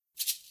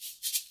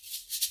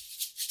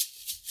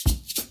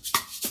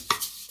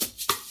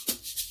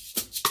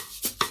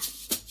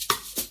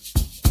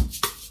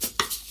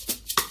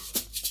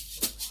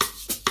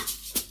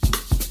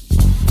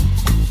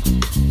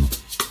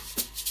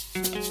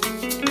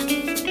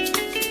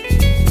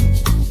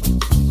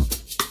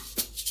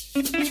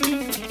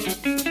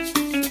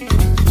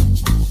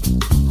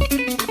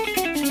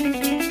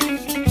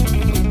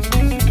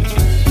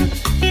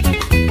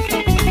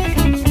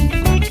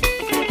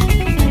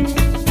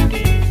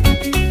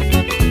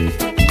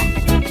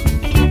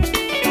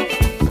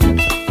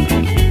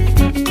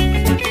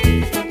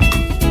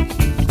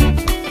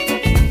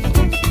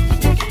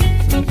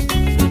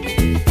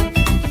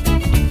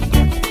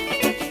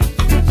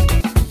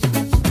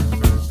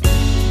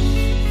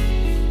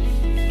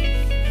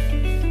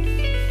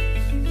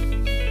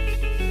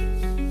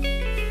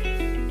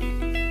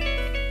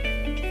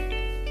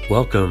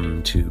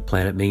Welcome to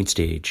Planet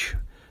Mainstage.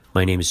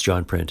 My name is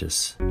John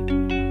Prentice.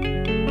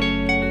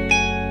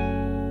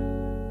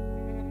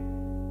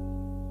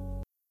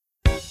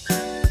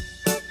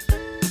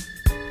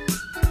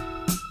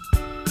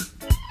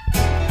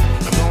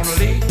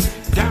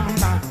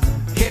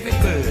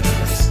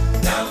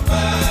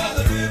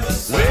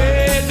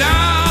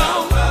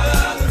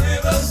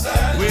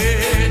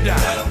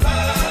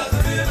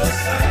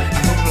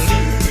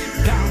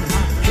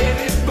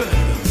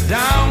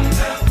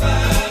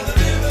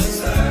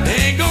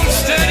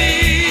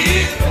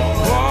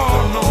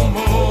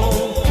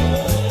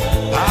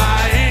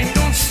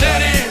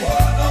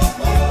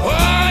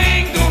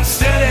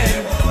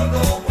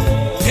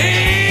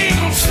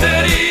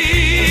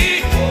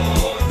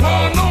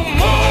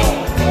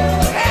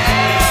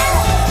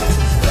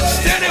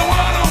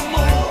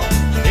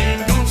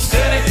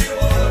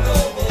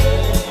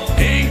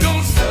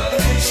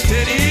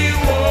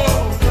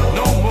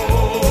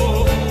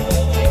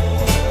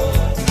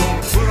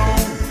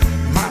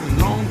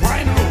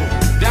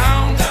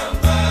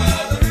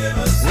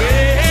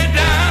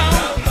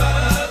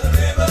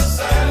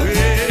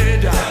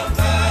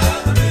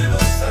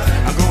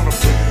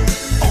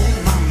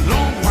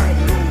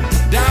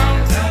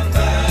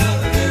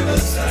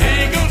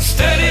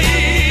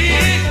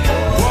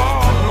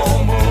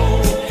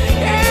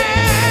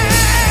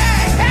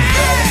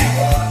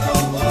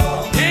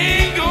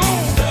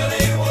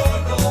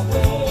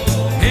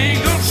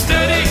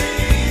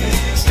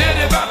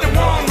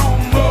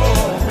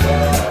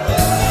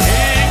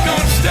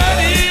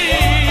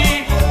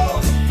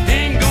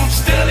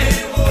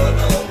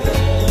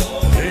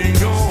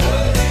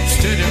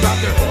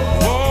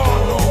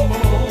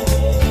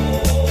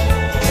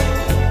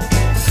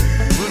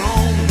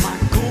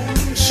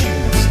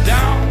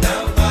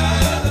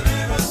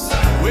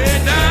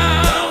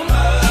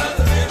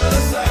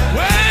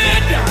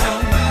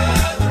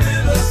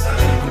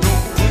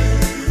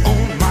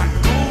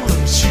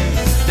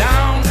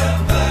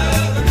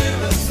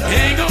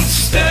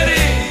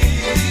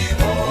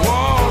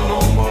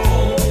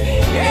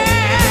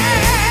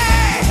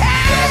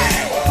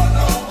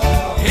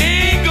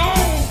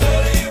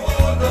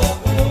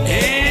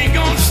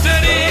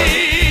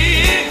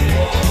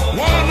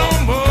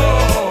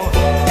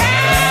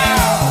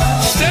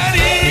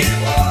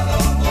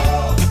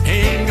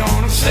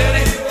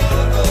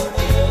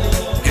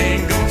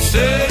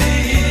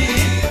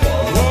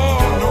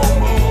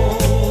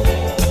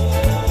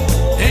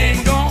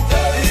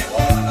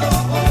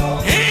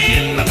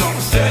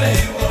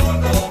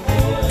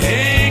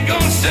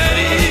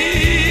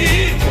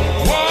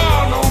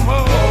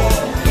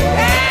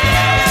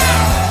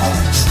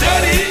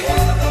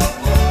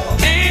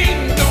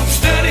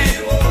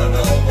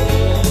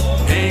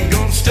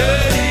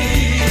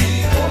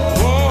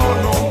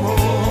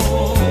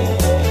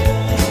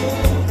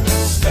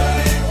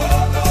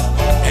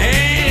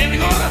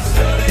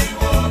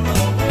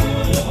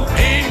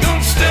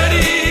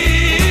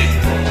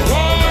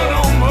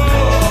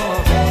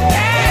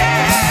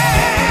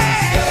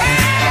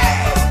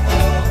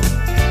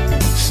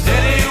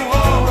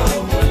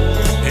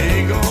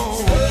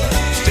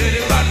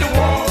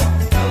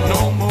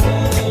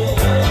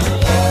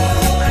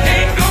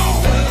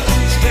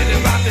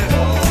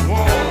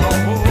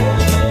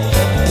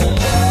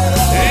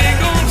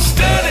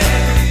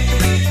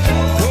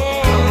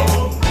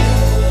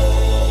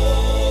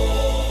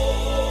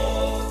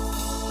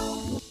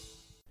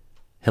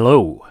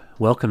 Hello,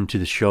 welcome to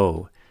the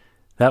show.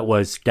 That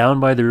was Down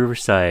by the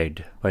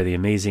Riverside by the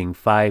amazing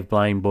Five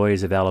Blind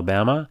Boys of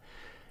Alabama,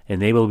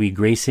 and they will be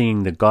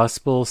gracing the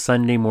Gospel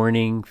Sunday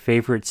morning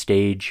favorite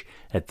stage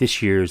at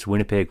this year's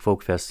Winnipeg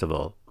Folk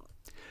Festival.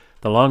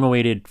 The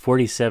long-awaited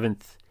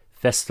 47th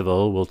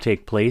festival will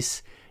take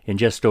place in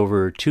just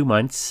over 2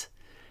 months,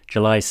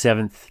 July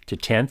 7th to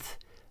 10th,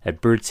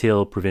 at Birds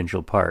Hill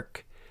Provincial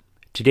Park.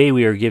 Today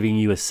we are giving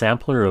you a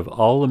sampler of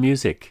all the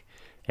music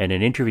and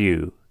an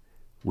interview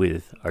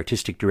with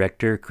Artistic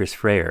Director Chris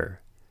Frayer.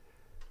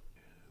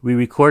 We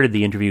recorded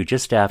the interview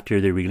just after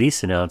the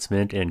release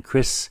announcement, and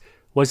Chris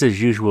was,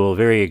 as usual,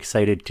 very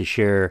excited to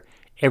share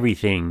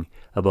everything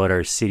about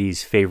our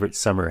city's favorite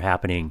summer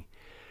happening.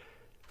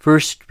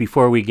 First,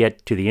 before we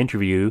get to the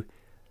interview,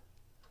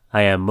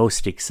 I am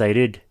most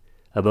excited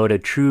about a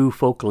true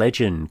folk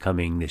legend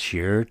coming this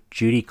year,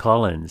 Judy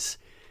Collins.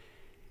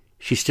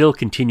 She still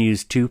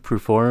continues to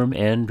perform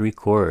and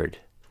record.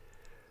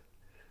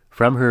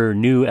 From her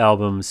new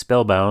album,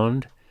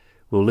 Spellbound,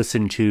 we'll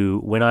listen to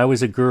When I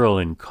Was a Girl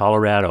in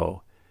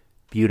Colorado.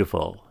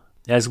 Beautiful.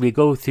 As we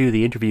go through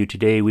the interview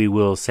today, we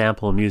will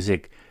sample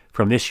music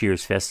from this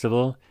year's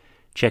festival.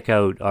 Check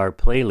out our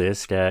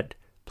playlist at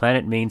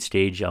Planet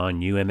Mainstage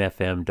on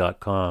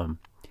umfm.com.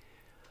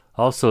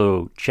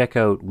 Also, check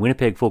out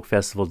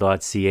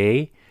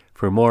winnipegfolkfestival.ca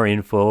for more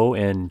info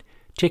and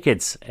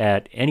tickets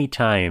at any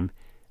time,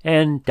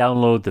 and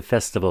download the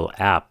festival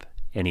app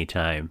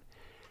anytime.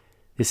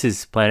 This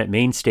is Planet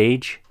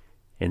Mainstage,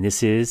 and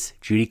this is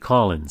Judy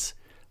Collins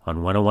on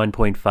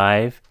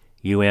 101.5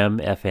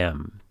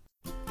 UMFM.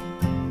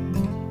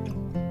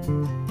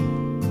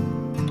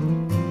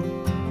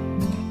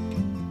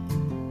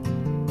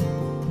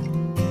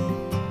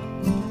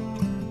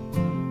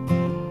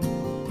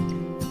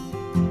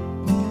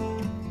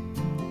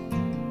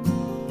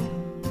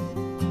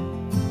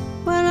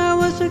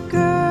 was a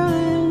girl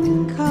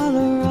in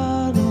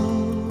Colorado.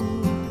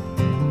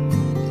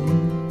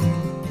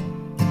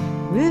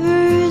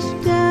 Rivers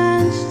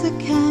danced the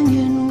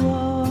canyon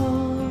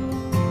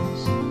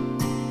walls.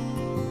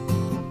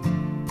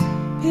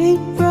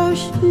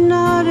 Paintbrush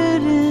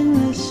nodded in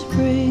the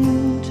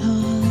springtime.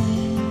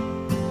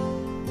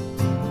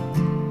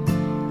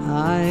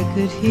 I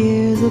could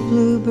hear the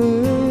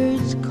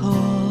bluebirds' calls.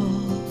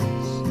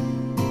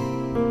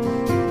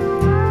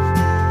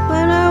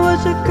 When I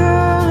was a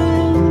girl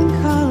in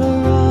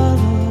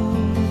Colorado,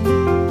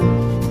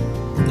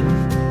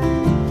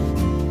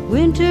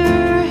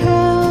 winter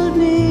held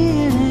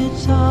me in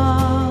its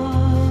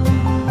arms.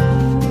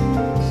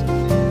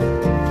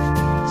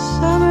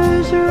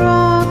 Summers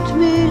rocked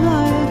me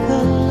like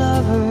a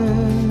lover.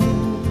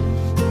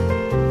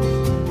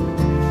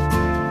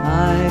 I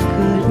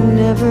could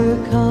never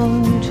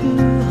come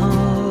too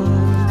hard.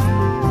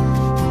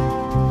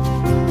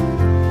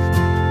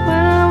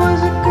 When I was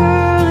a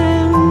girl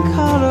in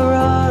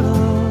Colorado,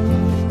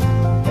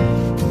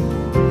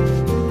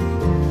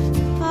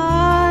 I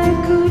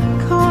could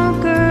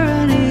conquer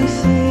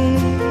anything.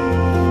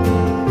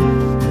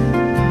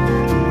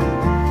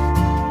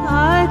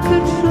 I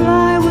could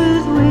fly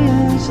with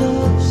wings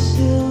of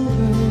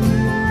silver.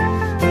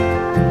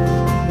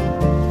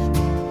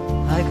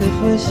 I could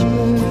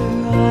whisper,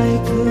 I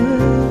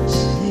could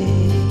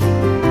sing.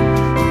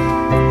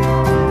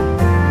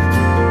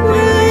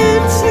 Will you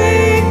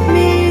take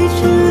me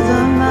to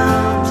the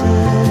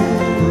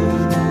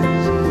mountains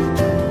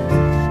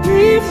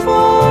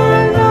before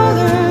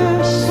another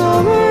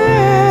summer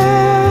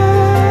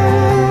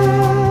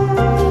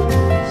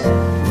ends?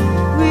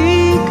 We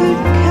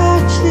could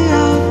catch the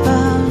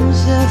outbound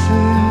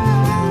zephyr.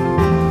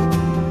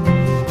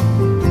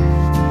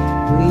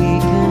 We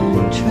can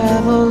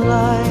travel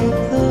like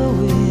the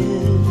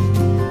wind.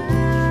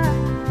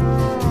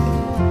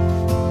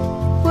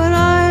 When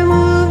I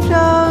moved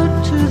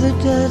out to the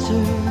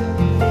desert,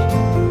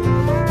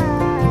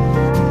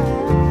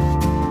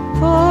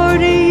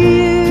 40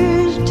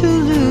 years to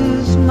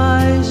lose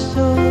my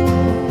soul.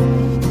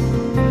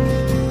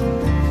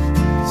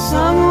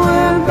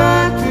 Somewhere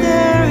back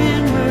there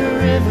in the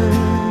river,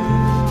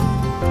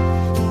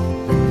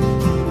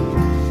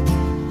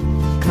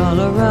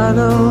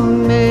 Colorado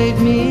made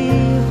me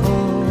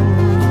whole.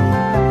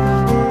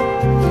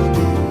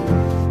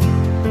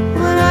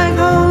 When I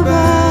go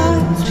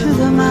back to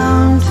the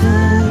mountains,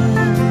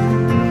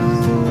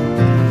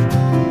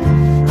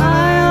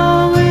 I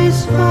always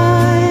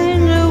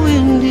find a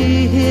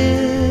windy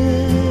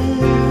hill.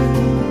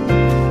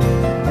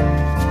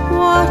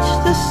 Watch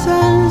the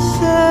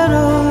sunset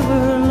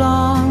over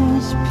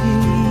Long's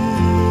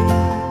Peak.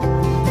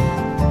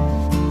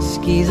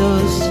 Ski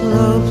those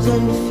slopes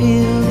and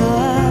feel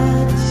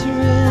that thrill.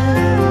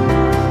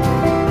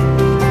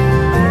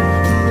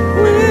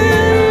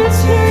 Will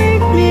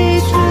take me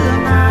to the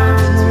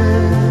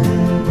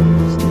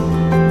mountains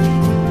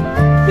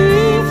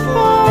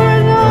before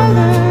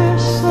another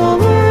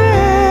summer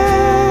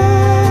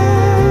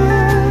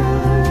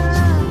ends.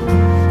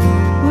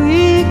 We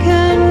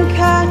can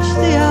catch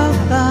the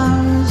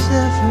outbound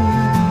zephyr.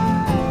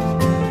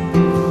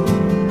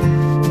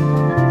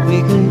 We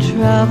can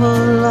travel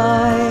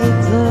like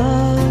the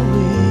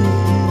wind.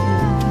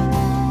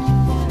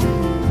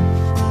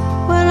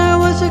 When I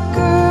was a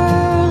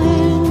girl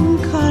in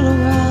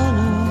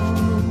Colorado,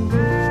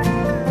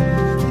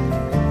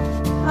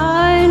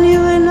 I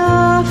knew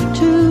enough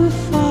to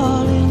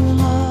fall in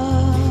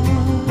love.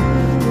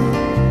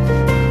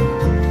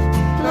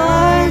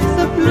 Like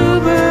the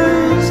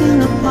bluebirds in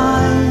the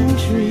pine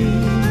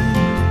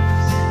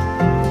trees,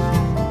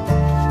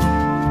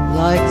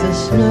 like the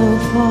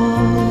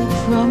snowfall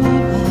from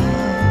above.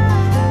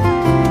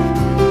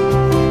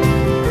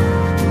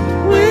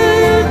 Will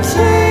you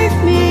take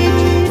me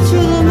to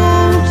the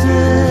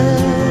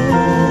mountains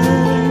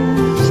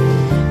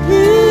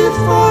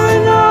before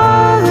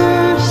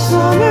another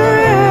summer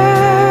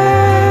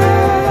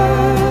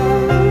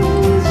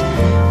ends?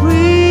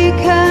 We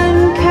can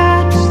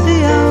catch the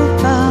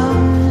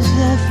outbound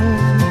zephyr.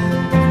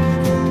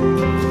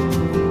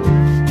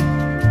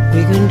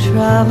 We can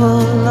travel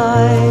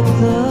like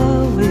the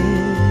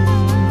wind,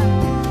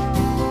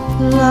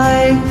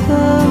 like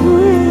the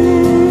wind,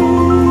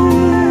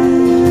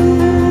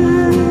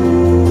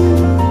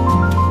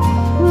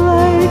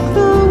 like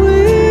the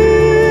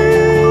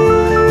wind,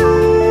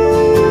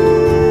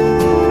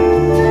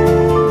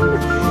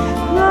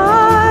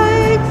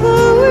 like the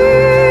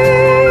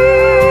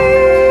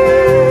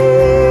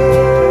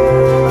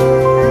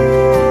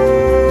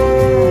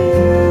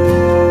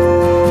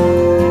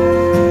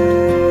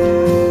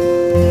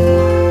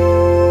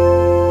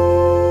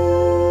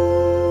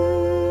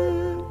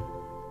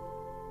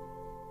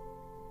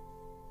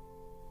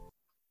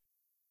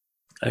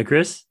Hi,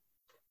 Chris.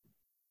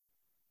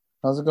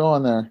 How's it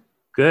going there?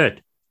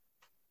 Good.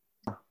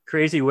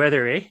 Crazy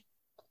weather, eh?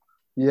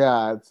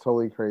 Yeah, it's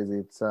totally crazy.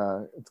 It's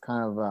kind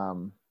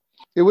of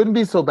it wouldn't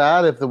be so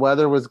bad if the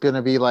weather was going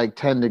to be like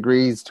 10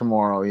 degrees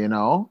tomorrow, you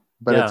know?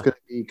 But it's Yeah. going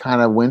to be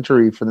kind of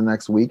wintry for the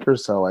next week or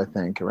so, I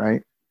think,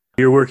 right?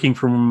 You're working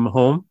from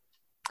home,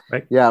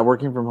 right? Yeah,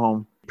 working from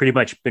home. Pretty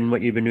much been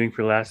what you've been doing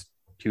for the last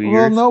two Well,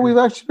 years. no, we've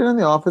actually been in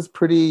the office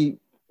pretty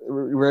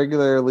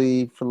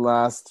regularly for the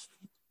last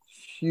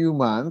few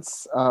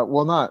months.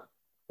 Well, not,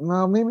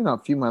 no, maybe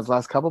not a few months,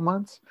 last couple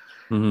months.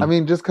 I Mm-hmm.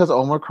 mean, just because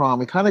Omicron,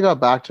 we kind of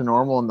got back to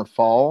normal in the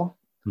fall.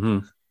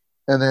 Mm-hmm.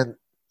 And then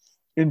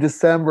in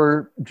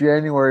December,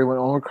 January, when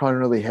Omicron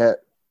really hit,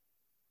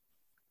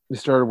 we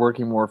started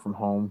working more from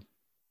home.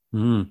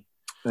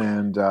 Mm-hmm.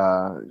 And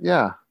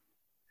yeah,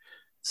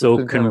 it's So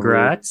been kind of weird.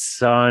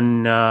 congrats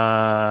on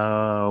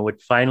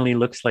what finally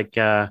looks like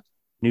a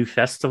new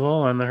festival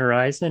on the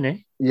horizon, eh?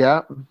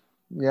 Yeah,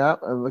 yeah,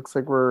 it looks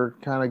like we're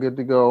kind of good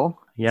to go.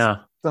 Yeah.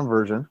 Some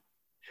version.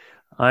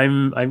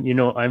 I'm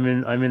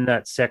in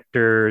that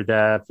sector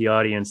that the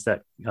audience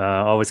that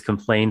always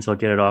complains. I'll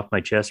get it off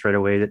my chest right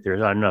away that there's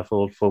not enough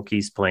old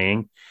folkies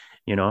playing.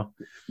 You know,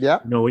 Yeah,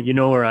 you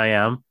know where I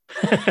am.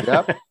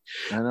 yep.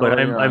 I know But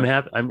where you I'm are.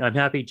 happy. I'm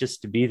happy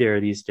just to be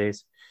there these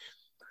days.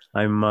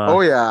 I'm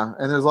Oh yeah,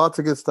 and there's lots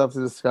of good stuff to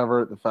discover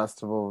at the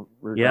festival,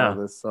 Yeah.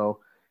 regardless. So,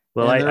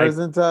 Well, and I there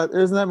isn't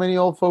that many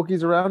old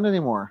folkies around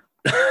anymore.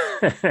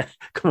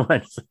 come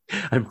on,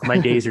 my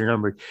days are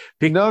numbered. No,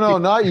 Pick, no,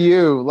 pick, not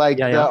you. yeah, Like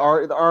yeah,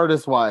 the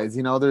artist wise,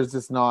 there's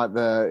just not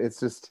the.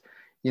 It's just,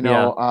 you yeah.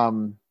 know,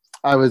 um,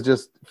 I was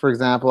just, for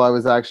example, I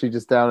was actually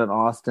just down in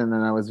Austin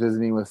and I was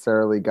visiting with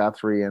Sarah Lee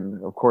Guthrie,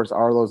 and of course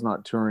Arlo's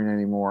not touring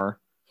anymore,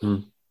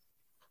 Hmm.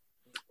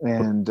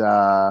 and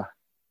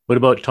What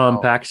about you Tom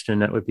know, Paxton?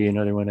 That would be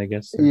another one, I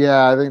guess.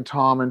 yeah, I think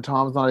Tom's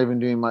not even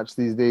doing much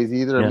these days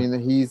either. I Yeah,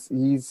 mean,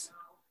 he's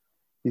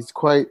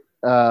quite,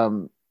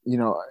 you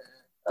know,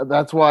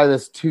 that's why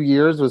this 2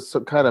 years was so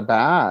kind of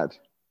bad.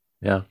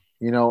 yeah,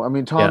 I mean,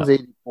 yeah, Tom's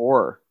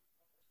 84. yeah.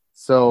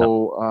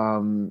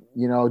 So,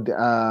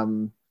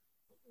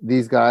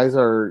 these guys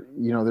are,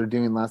 they're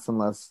doing less and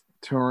less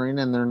touring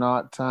and they're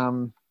not,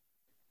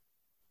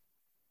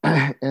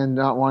 and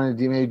not wanting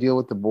to maybe deal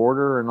with the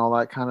border and all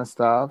that kind of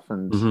stuff.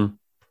 And Hmm.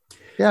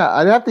 yeah,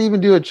 I'd have to even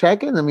do a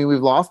check in. I mean,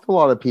 we've lost a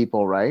lot of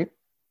people, right?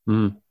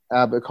 Hmm.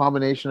 But a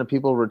combination of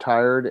people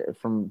retired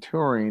from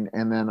touring.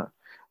 And then,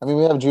 I mean,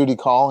 we have Judy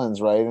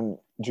Collins, right? And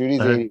Judy's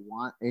Uh,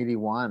 81,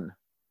 81.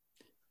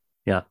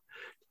 yeah,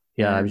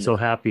 yeah. I'm And so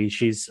happy.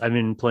 I've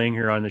been playing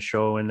her on the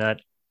show, and that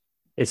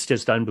it's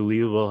just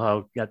unbelievable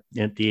how at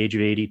the age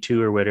of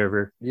 82 or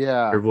whatever, her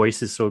yeah,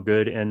 voice is so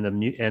good, and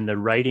the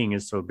writing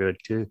is so good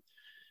too.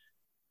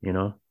 You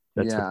know,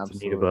 that's yeah,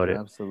 what's neat about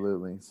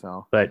absolutely. it. Absolutely.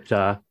 So, But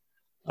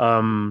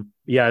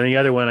yeah, and the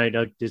other one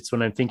it's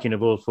when I'm thinking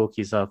of old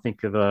folkies, I'll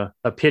think of a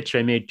pitch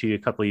I made to you a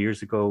couple of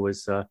years ago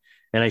was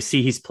and I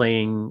see he's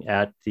playing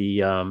at the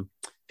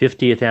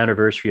 50th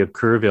anniversary of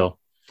Kerrville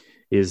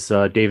is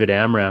David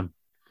Amram.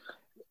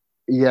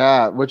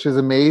 yeah, which is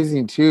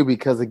amazing too,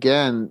 because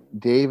again,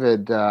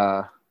 David,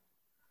 oh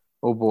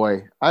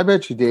boy, I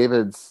bet you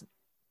David's,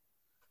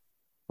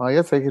 well, I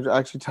guess I could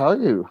actually tell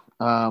you.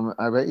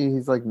 I bet you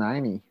he's like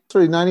 90.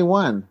 Sorry,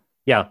 91.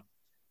 Yeah.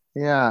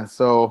 Yeah.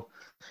 So,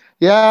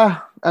 yeah,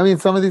 I mean,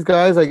 some of these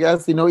guys, I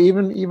guess,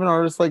 even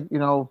artists like,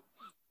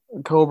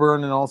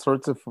 Coburn and all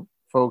sorts of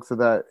folks of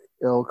that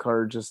ilk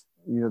are just,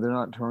 they're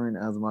not touring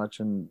as much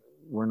and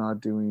we're not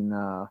doing,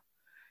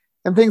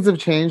 and things have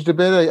changed a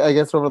bit, I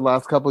guess, over the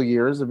last couple of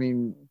years. I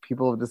mean,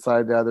 people have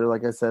decided to either,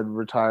 like I said,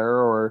 retire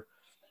or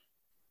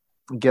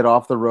get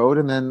off the road,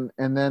 and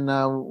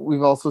then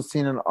we've also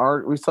seen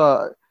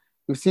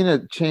we've seen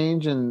a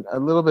change in a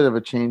little bit of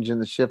a change in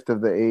the shift of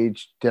the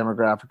age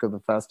demographic of the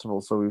festival.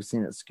 So we've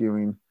seen it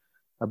skewing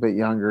a bit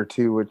younger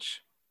too,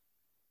 which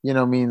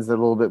means that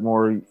a little bit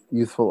more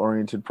youthful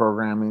oriented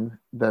programming.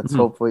 That's Mhm.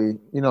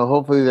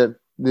 hopefully that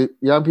the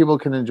young people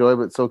can enjoy,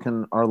 but so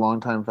can our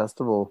longtime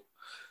festival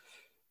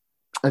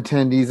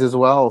attendees as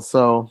well.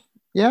 So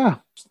yeah,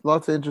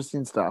 lots of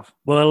interesting stuff.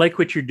 Well, I like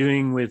what you're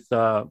doing with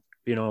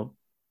you know,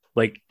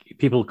 like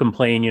people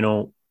complain,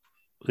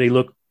 they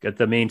look at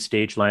the main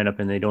stage lineup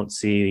and they don't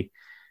see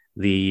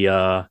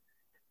the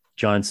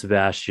John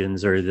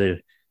Sebastians or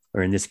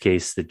in this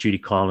case, the Judy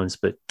Collins.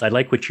 But I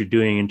like what you're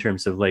doing in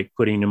terms of like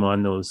putting them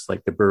on those,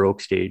 like the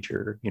Baroque stage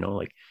or,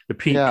 like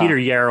the Yeah. Peter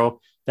Yarrow.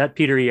 That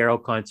Peter Yarrow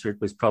concert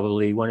was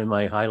probably one of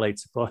my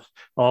highlights of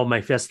all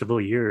my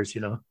festival years.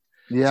 Yeah,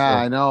 So,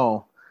 I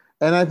know.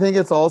 And I think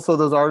it's also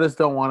those artists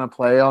don't want to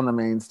play on the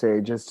main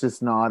stage. It's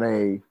just not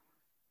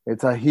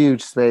it's a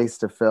huge space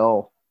to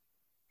fill.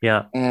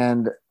 yeah.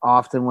 And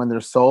often when they're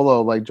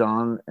solo, like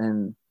John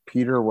and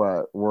Peter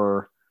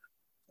were,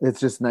 it's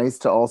just nice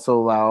to also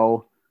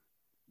allow,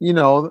 you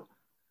know,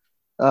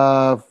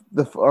 the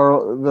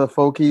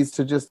folkies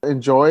to just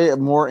enjoy a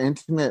more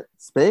intimate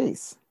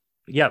space.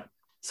 Yeah.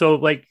 So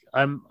like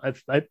I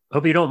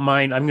hope you don't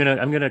mind. I'm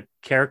gonna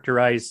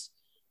characterize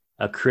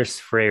a Chris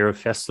Frayer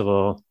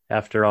festival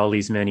after all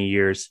these many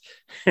years.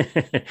 You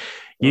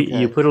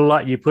Okay. put a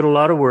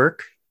lot of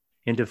work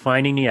into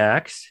finding the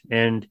acts,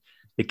 and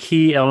the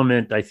key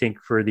element I think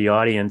for the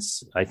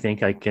audience, I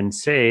think I can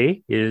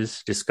say,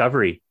 is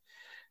discovery.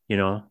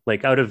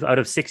 Like out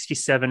of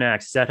 67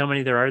 acts, is that how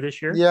many there are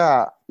this year?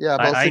 Yeah, yeah,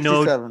 about I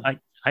know 67.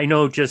 I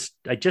know just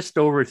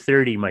over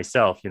 30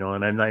 myself,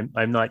 and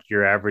I'm not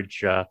your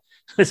average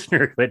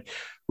listener, but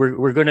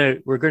we're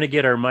gonna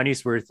get our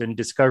money's worth in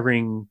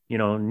discovering,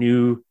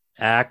 new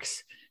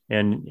acts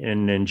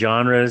and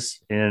genres,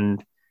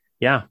 and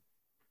yeah.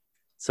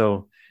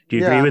 So do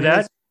you Yeah, agree I with mean,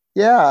 that?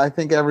 yeah, I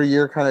think every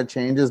year kind of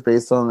changes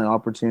based on the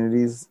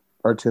opportunities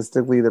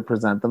artistically that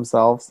present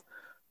themselves.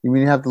 I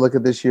mean, you have to look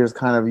at this year's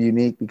kind of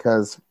unique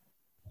because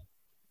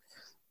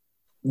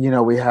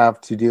we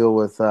have to deal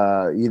with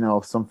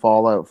some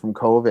fallout from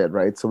COVID,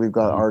 right? So we've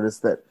got Mhm.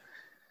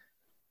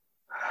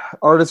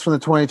 artists from the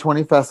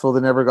 2020 festival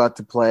that never got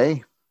to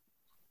play,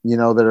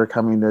 that are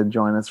coming to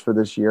join us for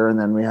this year, and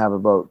then we have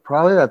about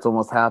probably that's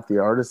almost half the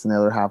artists, and the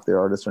other half the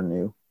artists are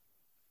new.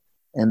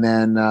 And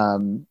then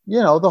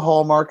the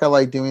hallmark, I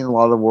like doing a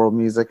lot of world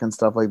music and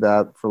stuff like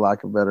that, for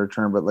lack of a better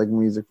term, but like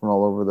music from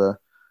all over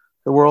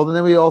the world. And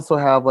then we also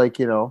have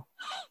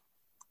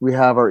we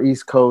have our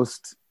East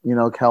Coast,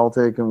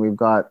 Celtic, and we've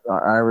got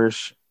our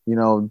Irish,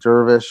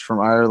 Dervish from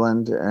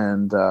Ireland,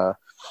 and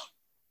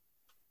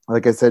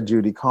like I said,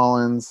 Judy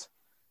Collins,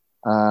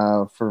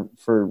 for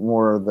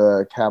more of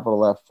the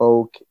capital F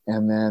folk,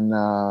 and then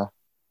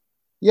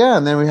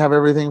and then we have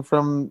everything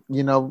from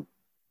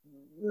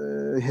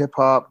hip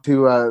hop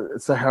to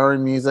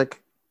Saharan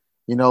music,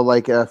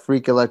 like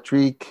Freak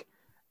Electrique,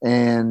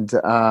 and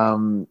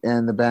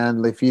the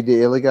band Les Filles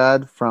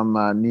d'Illigad from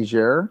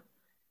Niger,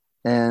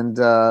 and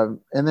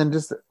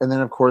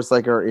then of course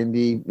like our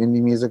indie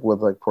music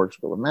with like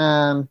Portugal the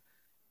Man,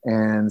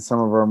 and some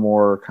of our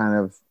more kind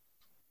of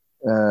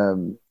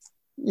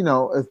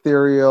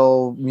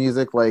ethereal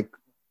music like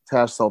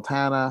Tash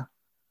Sultana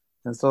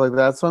and stuff like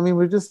that. So I mean,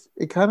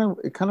 it kind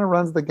of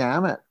runs the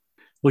gamut.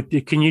 Well,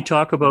 can you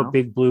talk You about know?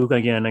 Big Blue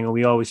again? I know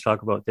we always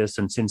talk about this,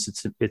 and since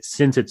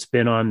it's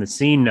been on the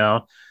scene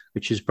now,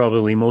 which is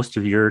probably most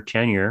of your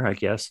tenure, I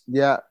guess.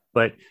 Yeah,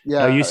 But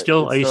are you yeah.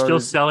 still It are you still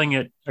started. selling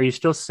it? Are you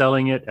still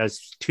selling it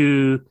as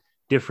two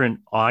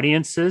different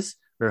audiences,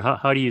 or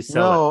how do you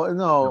sell it? No,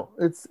 No.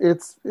 no.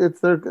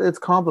 It's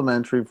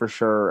complimentary for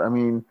sure. I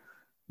mean,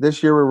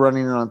 this year we're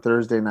running it on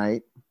Thursday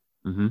night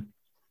Mm-hmm.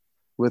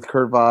 with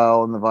Kurt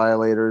Vile and the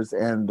Violators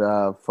and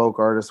folk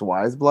artist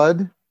Wise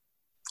Blood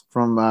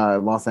from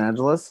Los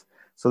Angeles.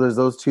 So there's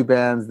those two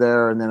bands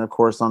there, and then of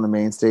course on the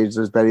main stage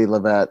there's Betty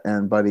Levette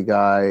and Buddy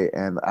Guy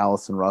and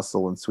Allison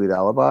Russell and Sweet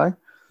Alibi.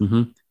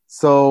 Mm-hmm.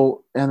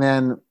 So and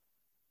then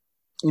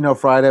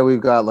Friday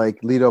we've got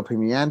like Lido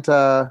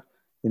Pimienta,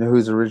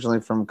 who's originally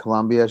from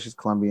Colombia. She's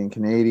Colombian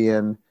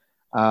Canadian,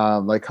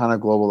 like kind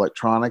of global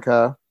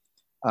electronica.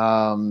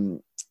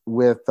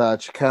 With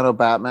Chicano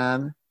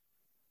Batman,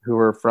 who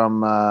are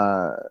from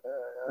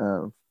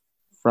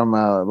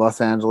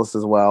Los Angeles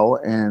as well,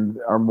 and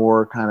are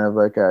more kind of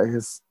like a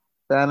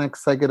Hispanic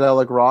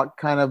psychedelic rock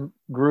kind of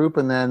group.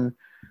 And then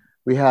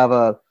we have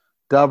a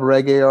dub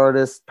reggae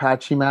artist,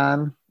 Patchy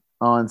Man,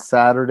 on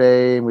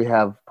Saturday. We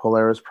have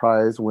Polaris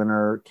Prize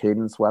winner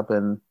Cadence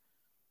Weapon,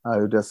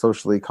 who does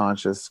socially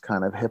conscious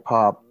kind of hip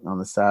hop on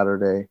the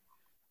Saturday.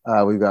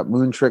 We've got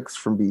Moon Tricks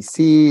from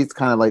BC. It's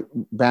kind of like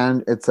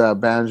it's a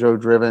banjo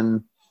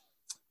driven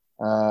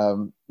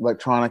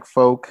electronic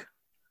folk.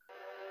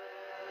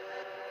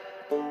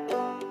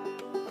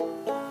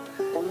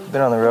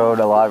 Been on the road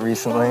a lot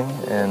recently,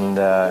 and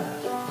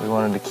we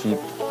wanted to keep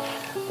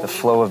the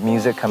flow of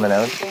music coming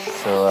out,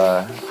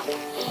 so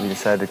we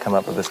decided to come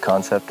up with this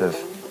concept of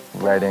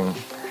writing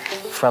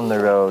from the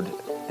road,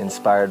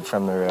 inspired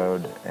from the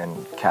road, and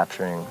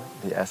capturing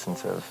the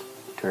essence of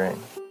touring.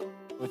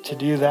 To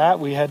do that,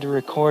 we had to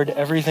record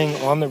everything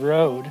on the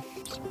road,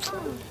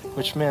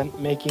 which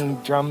meant making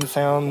drum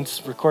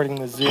sounds, recording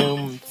the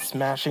Zoom,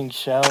 smashing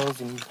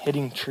shells and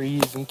hitting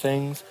trees and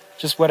things.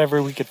 Just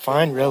whatever we could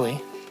find,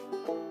 really.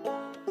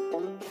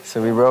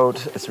 So we wrote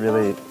this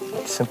really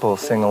simple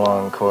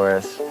sing-along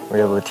chorus. We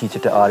were able to teach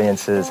it to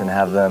audiences and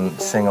have them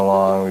sing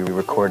along. We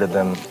recorded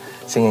them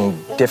singing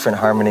different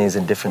harmonies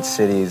in different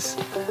cities.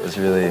 It was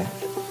really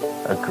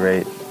a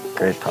great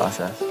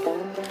process.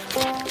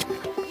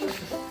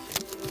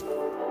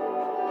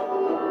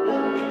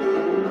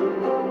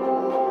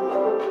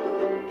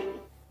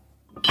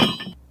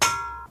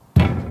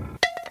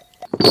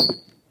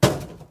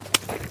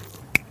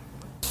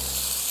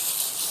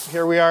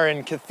 Here we are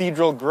in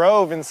Cathedral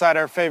Grove inside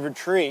our favorite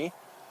tree.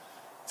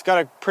 It's got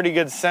a pretty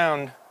good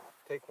sound.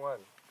 Take one.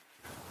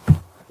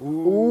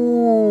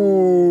 Ooh.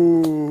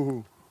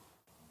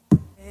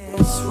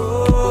 It's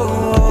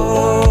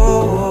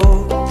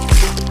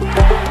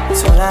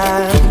all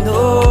I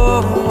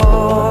know.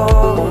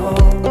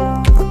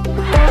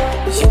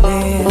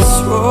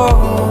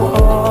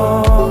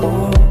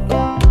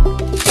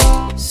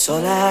 It's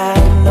all I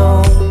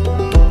know.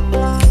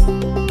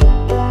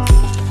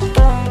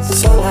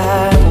 It's all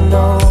I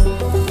know.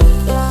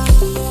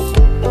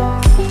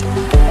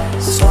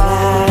 It's all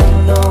I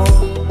know.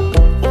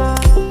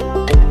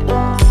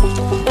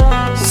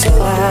 It's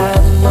all I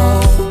know.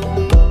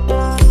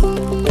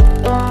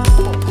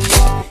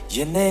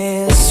 You're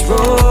this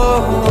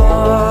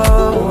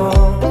road.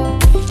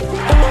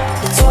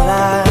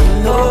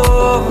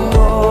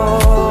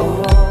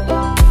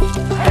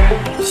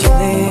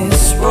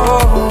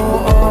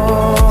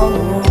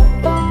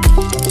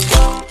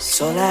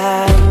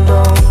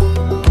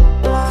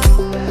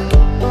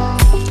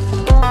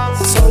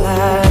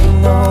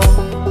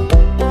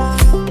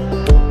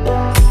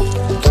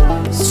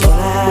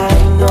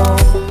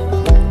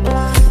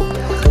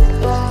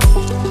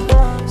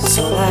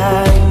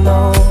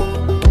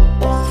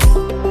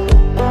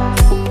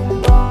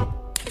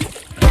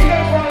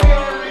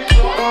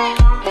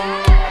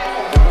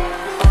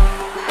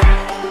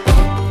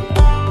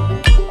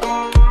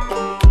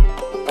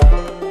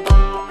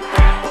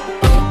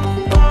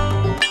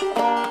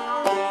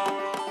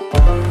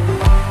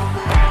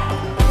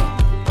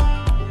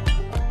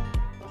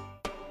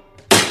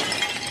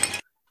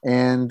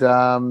 And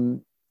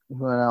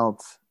what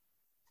else?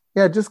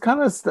 Yeah, just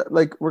kind of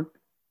like we're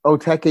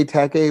Oteke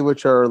Teke,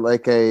 which are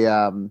like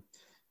a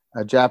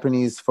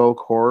Japanese folk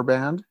horror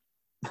band.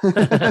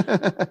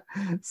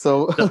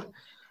 So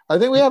I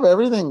think we have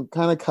everything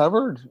kind of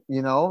covered,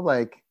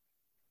 like.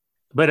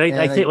 But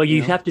I think, well,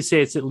 you know, have to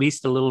say it's at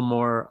least a little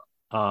more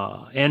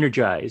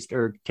energized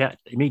or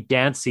maybe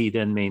dancey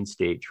than main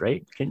stage,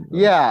 right?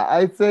 yeah,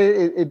 I'd say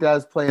it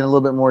does play in a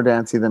little bit more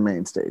dancey than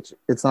main stage.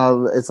 It's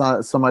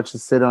not so much to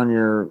sit on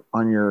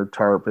your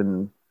tarp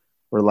and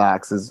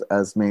relax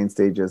as main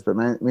stage is, but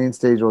main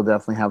stage will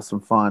definitely have some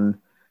fun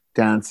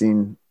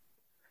dancing,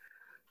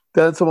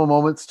 danceable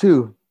moments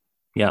too.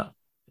 Yeah.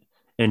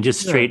 And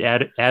just straight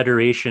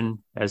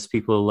adoration as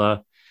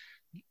people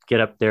get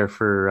up there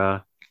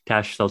for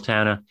Tash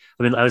Sultana.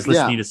 I mean, I was Yeah,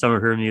 listening to some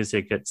of her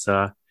music. It's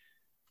I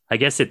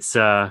guess it's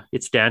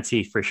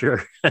dancey for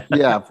sure.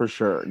 yeah, for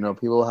sure. No,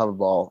 people will have a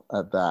ball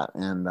at that,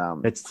 and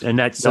That's so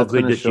that's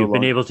been good a that show you've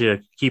been long. able to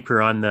keep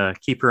her on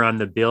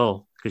the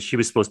bill because she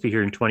was supposed to be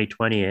here in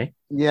 2020, eh?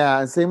 Yeah,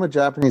 and same with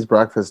Japanese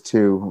Breakfast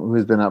too,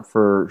 who's been up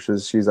for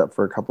she's up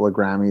for a couple of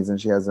Grammys, and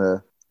she has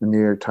a New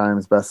York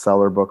Times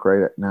bestseller book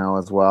right now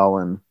as well,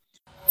 and.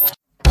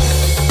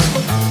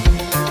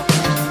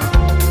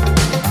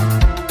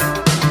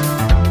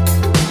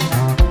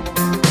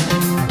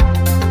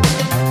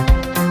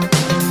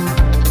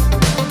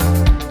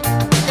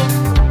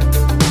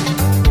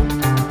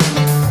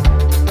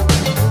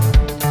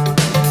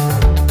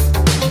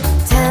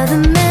 Tell the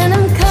man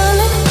I'm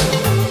coming.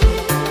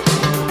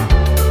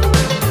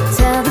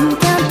 Tell them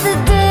count the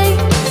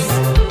days.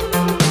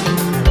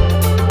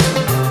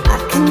 I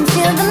can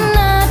feel the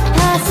night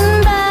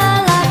passing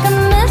by like a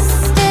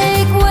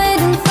mistake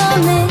waiting for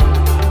me.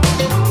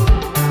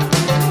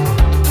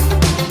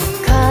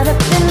 Caught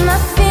up in my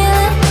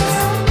feelings.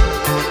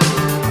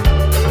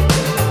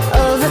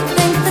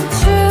 Overthink the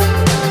truth.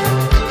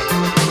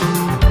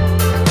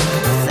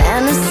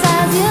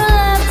 Fantasize you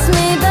left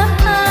me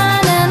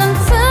behind, and I'm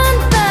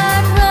turned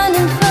back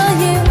running for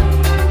you.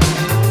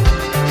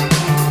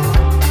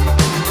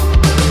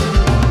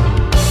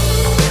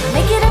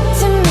 Make it up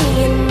to me,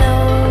 you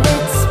know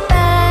it's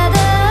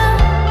better.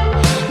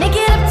 Make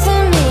it up to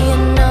me, you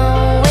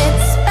know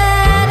it's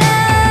better.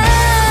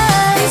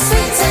 Be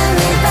sweet to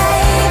me,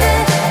 baby.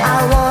 I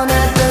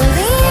wanna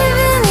believe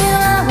in you. I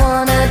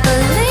wanna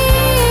believe.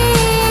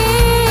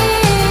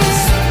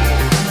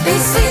 Be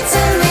sweet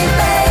to me,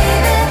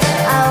 baby.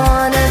 I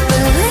wanna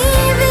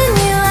believe in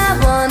you. I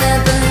wanna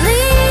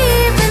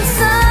believe in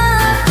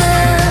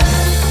something.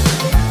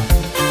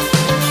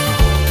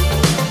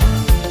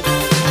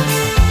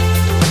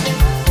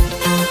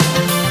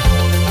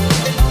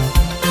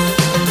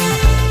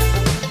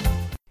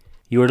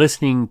 You are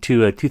listening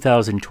to a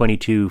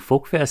 2022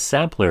 Folkfest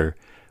sampler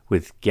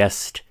with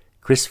guest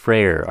Chris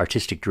Frayer,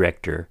 artistic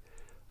director,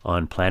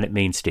 on Planet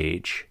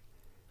Mainstage.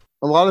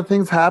 A lot of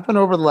things happened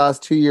over the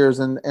last 2 years,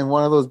 and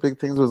one of those big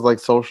things was like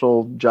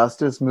social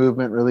justice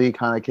movement really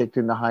kind of kicked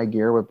into high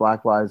gear with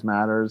Black Lives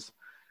Matters.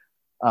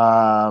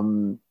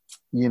 The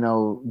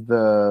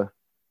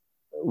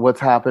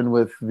what's happened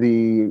with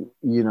the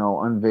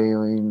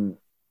unveiling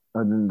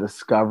and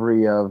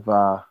discovery of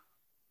the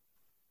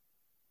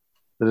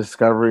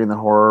discovery and the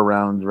horror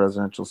around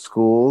residential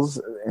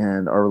schools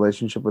and our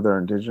relationship with our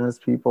Indigenous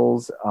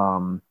peoples.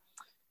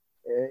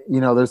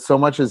 There's so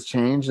much has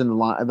changed, and the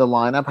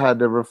lineup had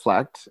to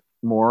reflect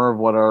more of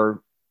what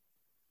our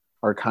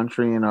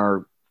country and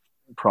our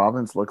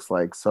province looks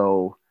like.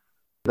 So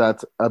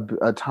that's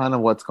a ton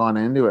of what's gone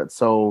into it.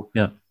 So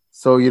Yeah.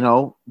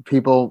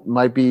 People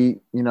might be,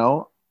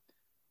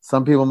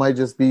 some people might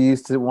just be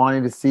used to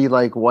wanting to see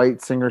like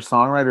white singer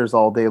songwriters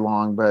all day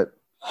long, but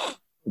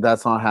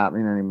that's not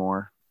happening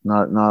anymore.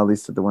 Not at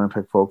least at the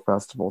Winnipeg Folk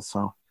Festival.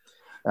 So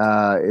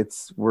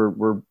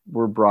we're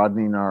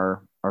broadening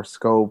our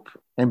scope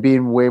and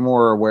being way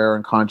more aware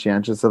and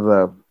conscientious of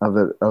the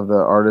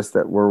artists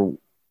that we're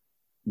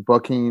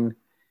booking,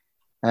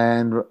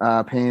 and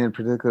paying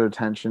particular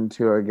attention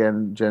to,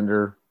 again,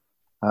 the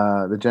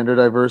gender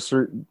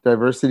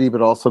diversity,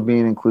 but also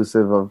being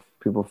inclusive of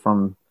people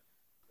from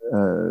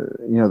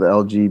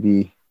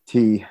the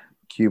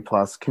LGBTQ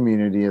plus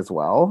community as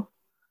well.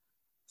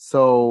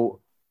 So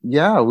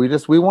yeah,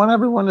 we want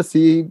everyone to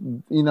see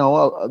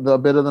a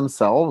bit of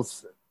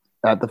themselves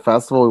at the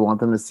festival. We want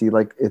them to see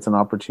like it's an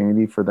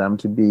opportunity for them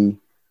to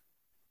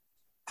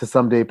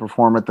someday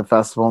perform at the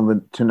festival,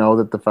 and to know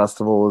that the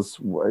festival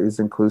is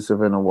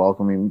inclusive and a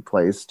welcoming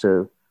place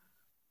to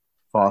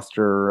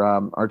foster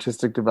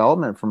artistic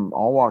development from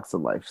all walks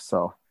of life.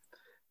 So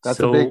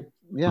that's a big,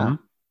 yeah. Mm-hmm.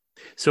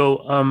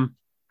 So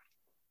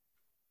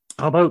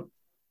how about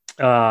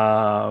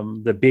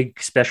the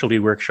big specialty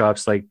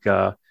workshops like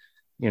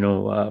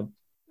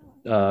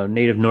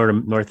Native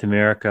North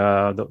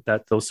America,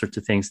 those sorts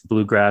of things, the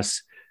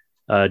Bluegrass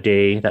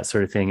Day, that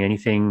sort of thing.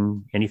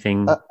 Anything?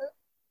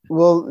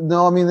 Well,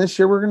 no, I mean, this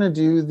year we're going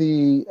to do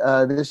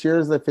this year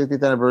is the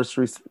 50th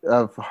anniversary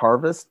of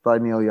Harvest by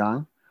Neil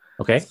Young.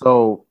 Okay.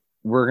 So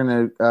we're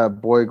gonna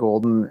Boy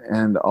Golden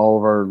and all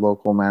of our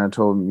local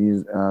Manitoba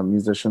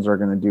musicians are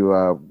gonna do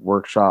a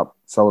workshop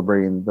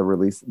celebrating the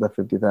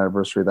 50th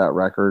anniversary of that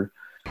record.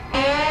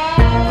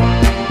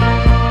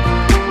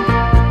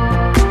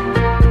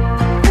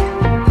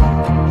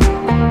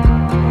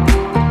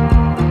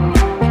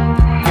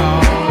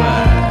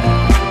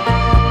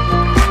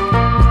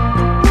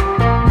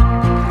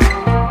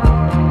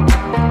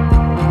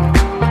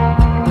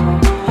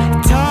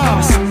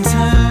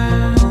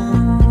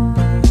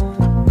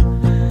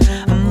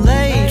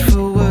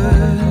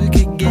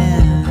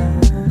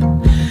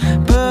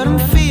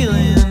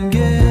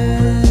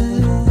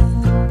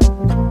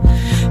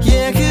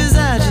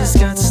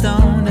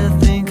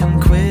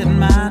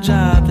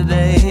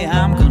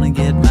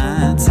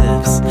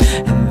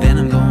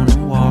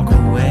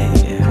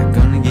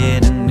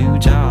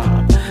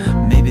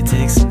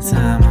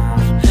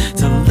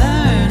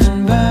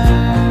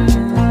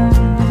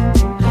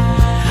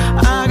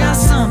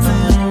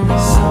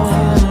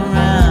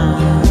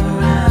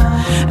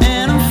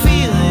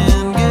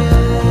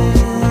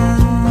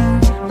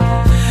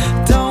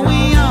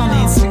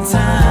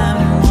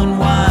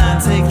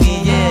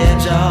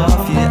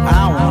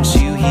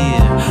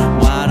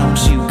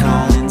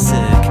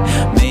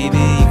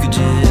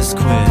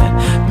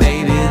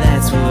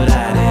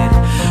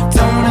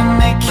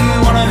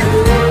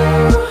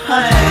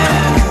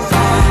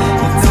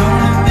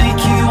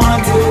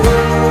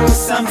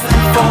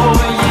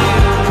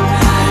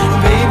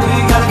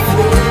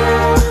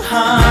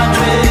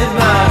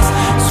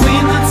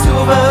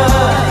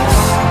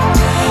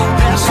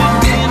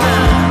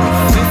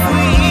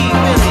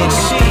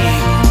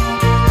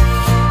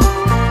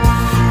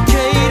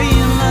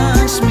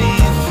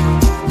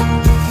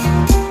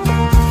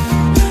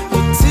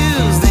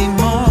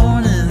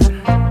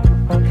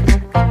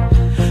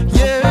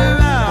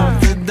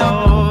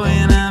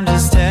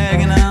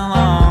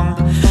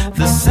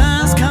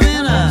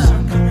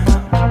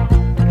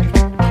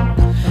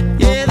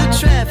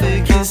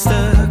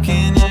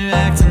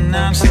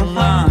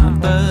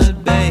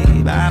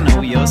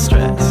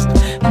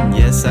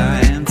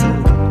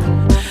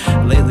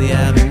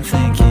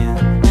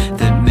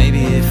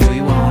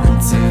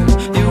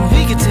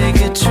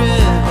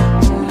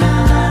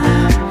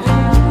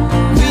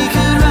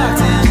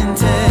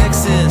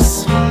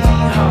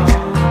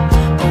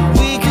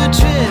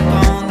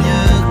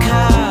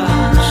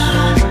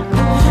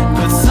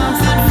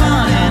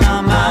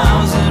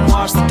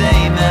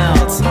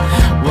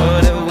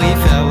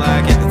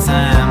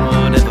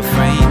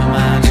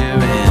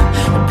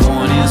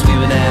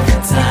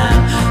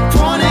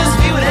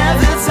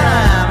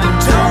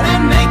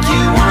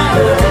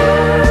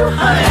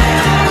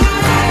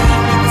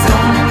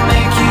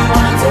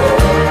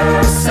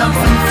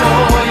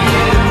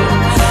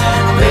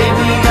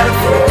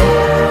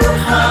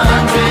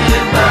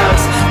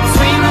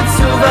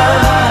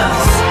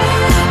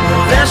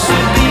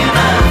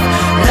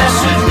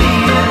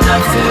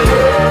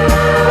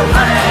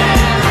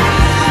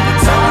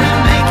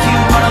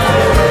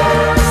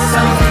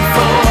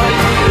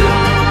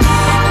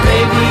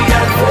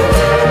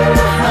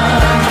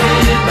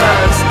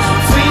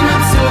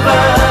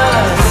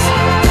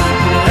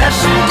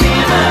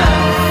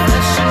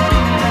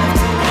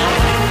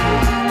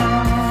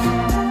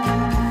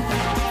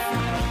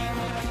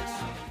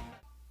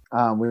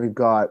 We've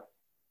got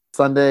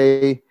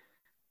Sunday,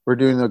 we're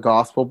doing the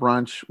gospel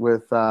brunch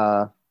with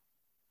the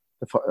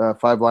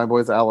Five Blind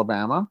Boys of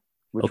Alabama,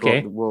 which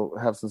Okay. we'll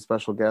have some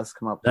special guests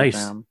come up. Nice.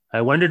 With them.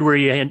 I wondered where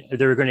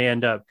they were going to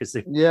end up because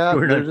I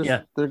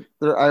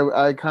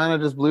kind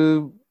of just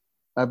blew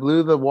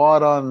the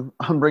wad on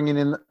bringing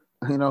in,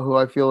 who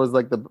I feel is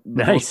like the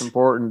Nice. most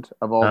important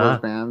of all those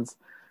bands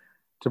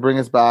to bring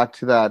us back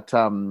to that,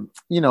 to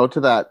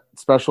that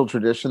special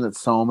tradition that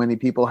so many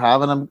people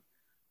have. And I'm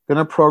going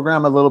to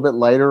program a little bit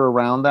later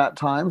around that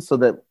time so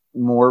that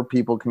more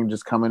people can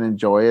just come and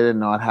enjoy it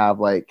and not have,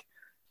 like,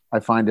 I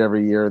find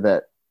every year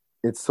that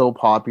it's so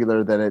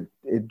popular that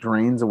it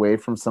drains away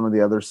from some of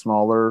the other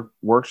smaller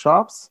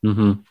workshops.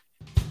 Mm-hmm.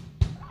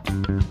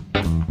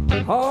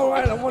 All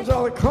right, I want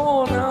y'all to come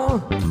on now.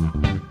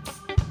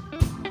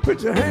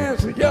 Put your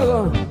hands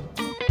together.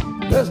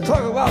 Let's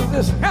talk about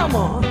this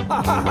hammer.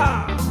 Ha ha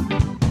ha.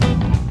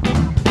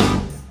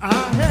 I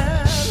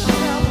had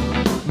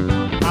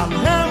a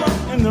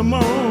hammer in the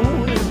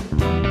morning,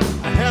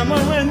 a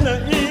hammer in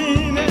the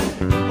evening,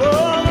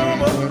 all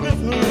over this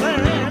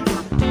land.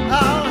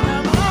 I'll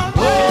hammer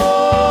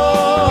all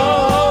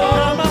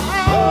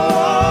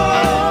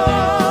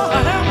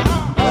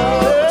day.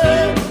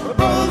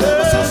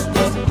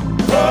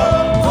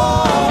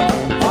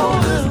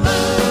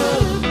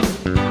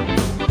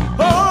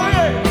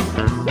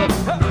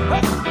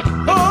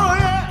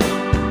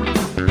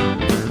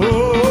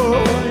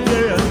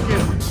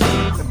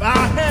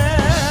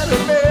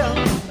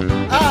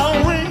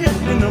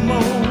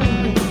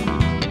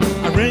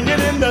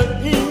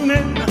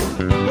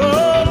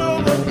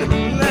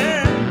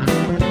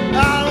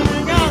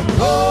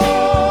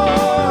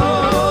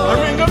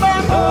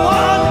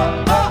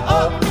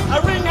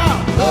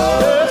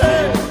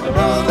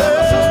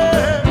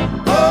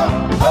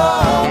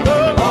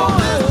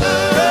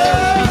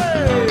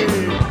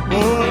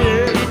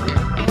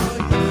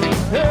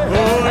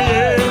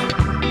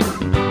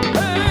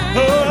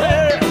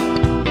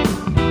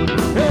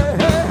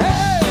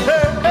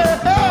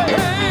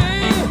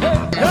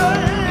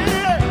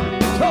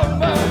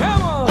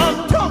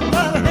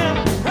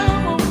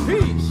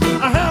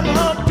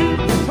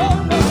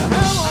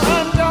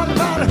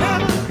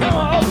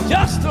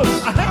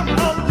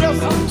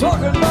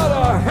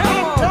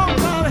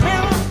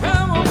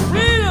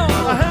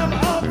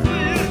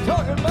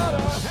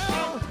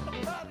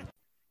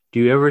 do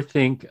you ever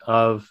think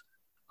of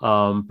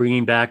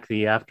bringing back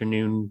the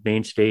afternoon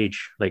main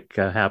stage like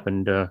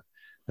happened a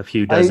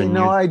few dozen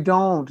years? I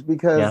don't,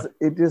 because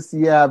Yeah. it just,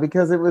 yeah,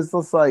 because it was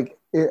just like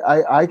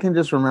I can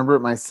just remember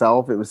it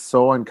myself. It was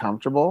so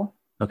uncomfortable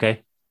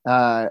Okay.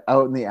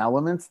 out in the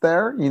elements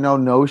there,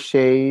 no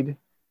shade,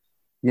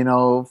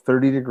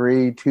 30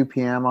 degree, 2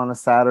 p.m. on a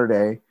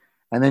Saturday.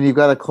 And then you've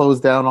got to close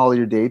down all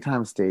your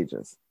daytime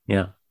stages.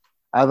 Yeah.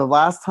 The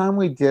last time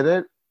we did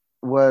it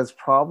was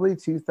probably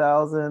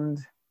 2000.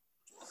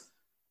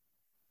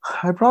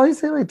 I'd probably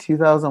say like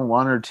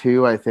 2001 or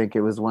two. I think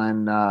it was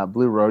when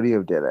Blue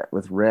Rodeo did it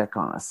with Rick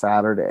on a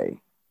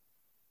Saturday.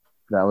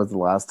 That was the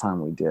last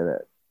time we did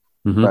it.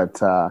 Mhm.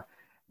 But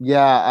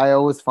yeah, I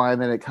always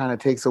find that it kind of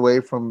takes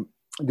away from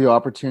the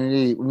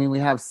opportunity. I mean, we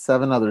have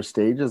 7 other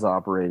stages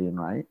operating,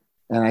 right?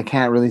 And I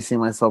can't really see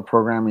myself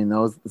programming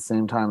those at the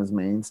same time as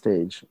main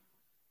stage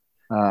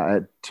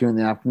at 2 in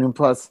the afternoon.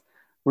 Plus,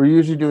 we're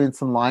usually doing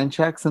some line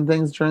checks and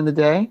things during the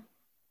day.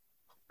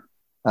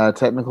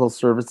 Technical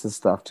services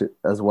stuff too,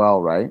 as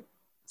well, right?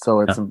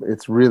 So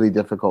it's really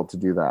difficult to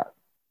do that.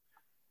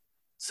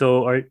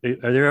 So are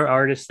there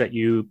artists that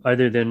you,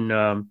 other than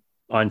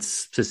on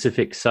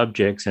specific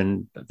subjects,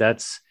 and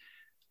that's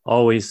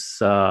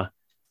always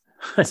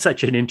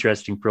such an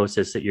interesting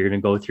process that you're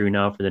going to go through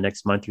now for the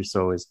next month or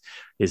so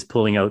is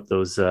pulling out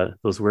those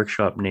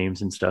workshop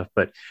names and stuff.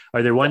 But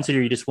are there ones that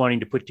you're just wanting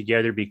to put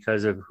together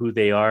because of who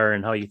they are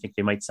and how you think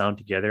they might sound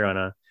together on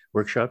a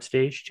workshop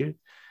stage too?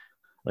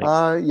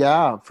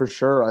 Yeah, for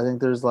sure. I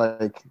think there's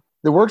like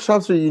the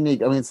workshops are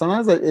unique. I mean,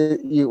 sometimes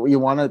you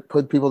want to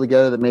put people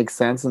together that make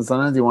sense, and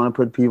sometimes you want to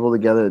put people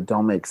together that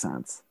don't make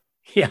sense.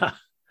 Yeah.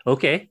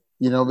 Okay.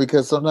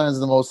 Because sometimes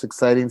the most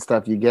exciting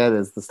stuff you get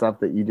is the stuff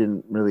that you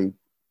didn't really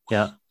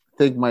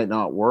think might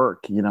not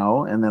work,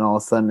 and then all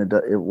of a sudden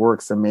it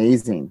works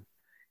amazing.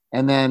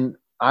 And then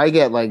I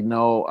get like,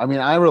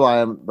 I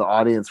rely on the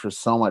audience for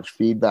so much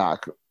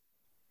feedback,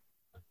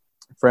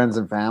 friends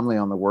and family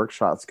on the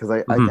workshops, because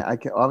I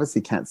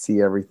obviously can't see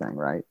everything,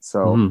 right?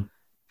 So,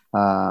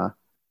 but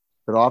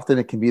often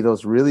it can be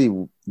those really,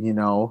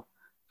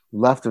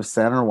 left of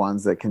center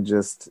ones that can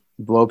just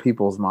blow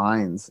people's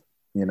minds,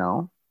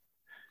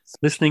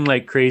 Listening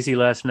like crazy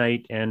last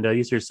night, and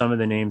these are some of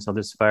the names I'll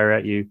just fire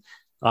at you.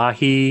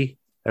 Ahi,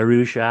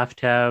 Arush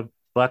Aftab,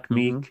 Buck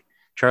Meek,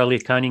 Charlie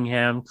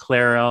Cunningham,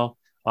 Clarell,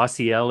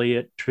 Ossie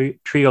Elliott,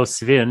 Trio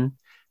Svin,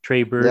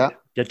 Trey Bird,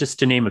 just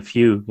to name a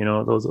few,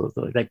 those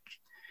like,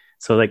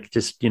 so like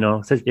just,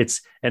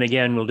 it's, and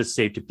again, we'll just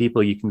say to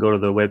people, you can go to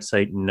the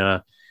website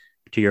and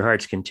to your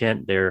heart's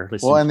content there.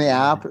 Well, and the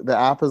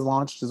app is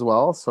launched as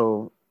well.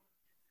 So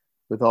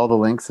with all the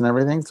links and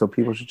everything, so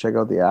people should check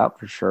out the app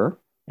for sure.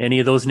 Any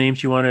of those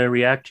names you want to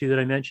react to that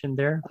I mentioned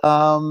there?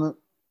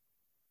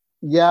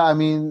 Yeah, I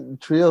mean,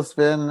 Trio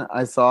Spin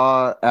I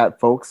saw at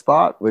Folk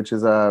Spot, which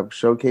is a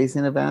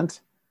showcasing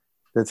event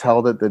that's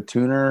held at the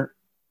Tuner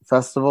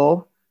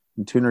Festival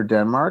in Tuner,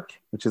 Denmark,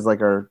 which is like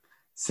our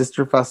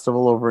sister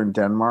festival over in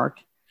Denmark.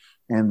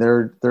 And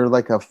they're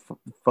like a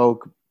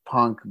folk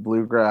punk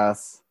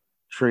bluegrass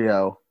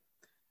trio.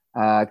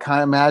 Kind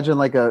of imagine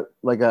like a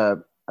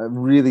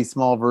really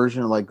small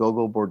version of like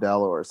Gogo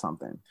Bordello or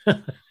something.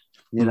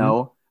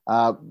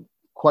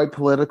 Quite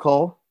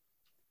political.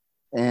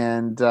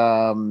 And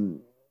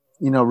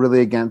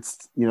really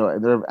against,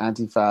 they're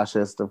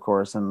anti-fascist, of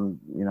course, and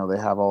they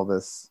have all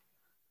this.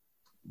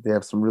 They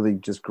have some really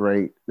just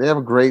great. They have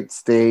a great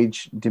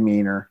stage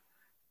demeanor,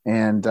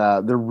 and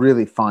they're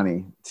really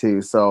funny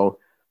too. So,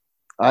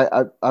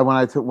 I when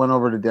I went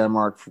over to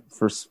Denmark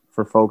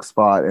for Folk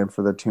Spot and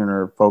for the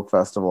Tuner Folk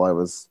Festival, I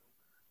was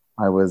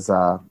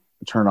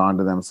turned on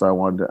to them. So I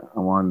wanted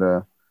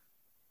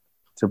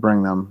to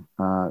bring them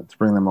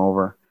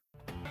over.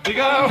 Dig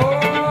a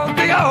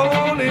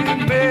hole in the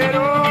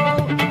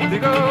middle.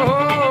 Dig a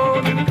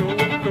hole in the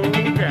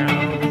cocoa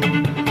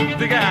ground.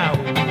 Dig a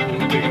hole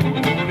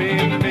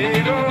in the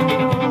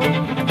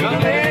middle. Gonna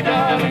lay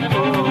down in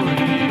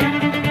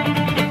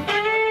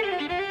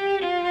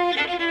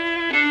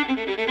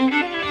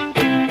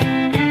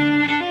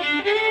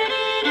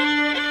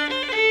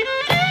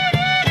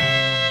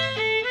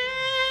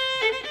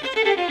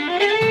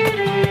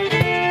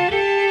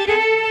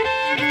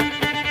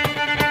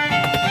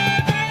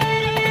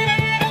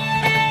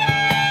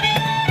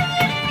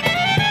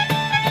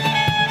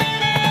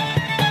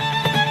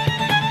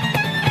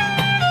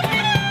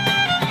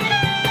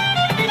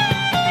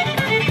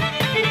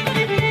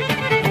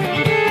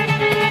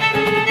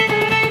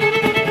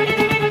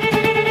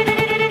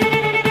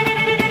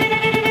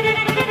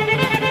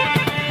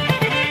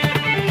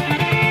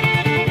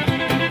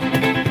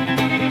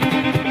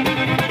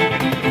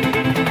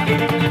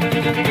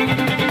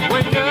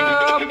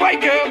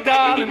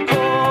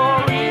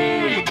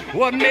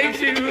what makes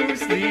you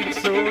sleep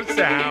so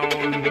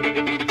sound?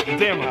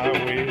 Them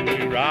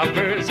highway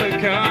robbers are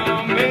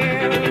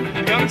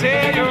coming. Come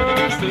tear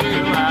your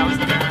schoolhouse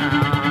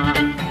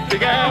down.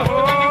 Dig a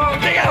hole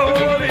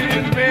in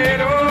the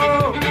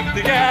middle.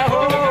 Dig a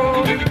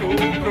hole in the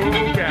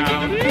cocoa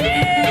ground.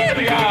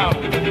 Dig a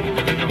hole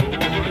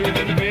in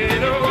the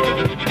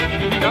middle.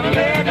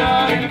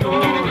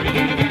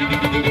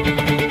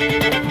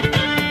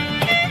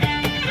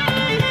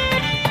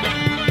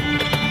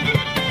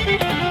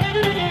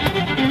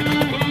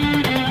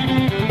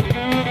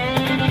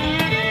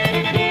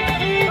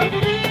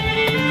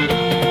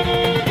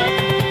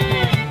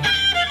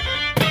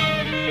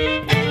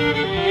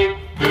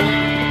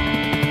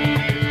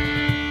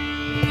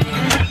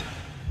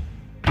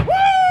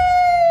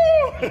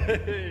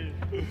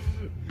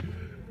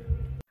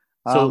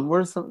 So-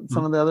 what are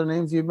some of the other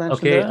names you mentioned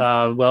Okay,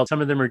 there? well,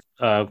 some of them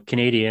are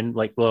Canadian,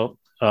 like, well,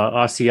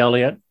 Ossie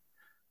Elliott.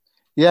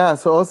 Yeah,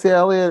 so O.C.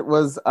 Elliott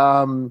was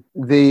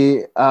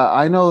the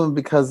I know him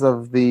because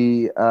of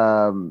the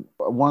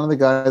one of the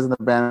guys in the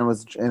band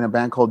was in a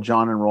band called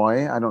John and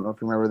Roy. I don't know if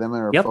you remember them.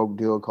 They're a Yep. folk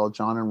duo called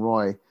John and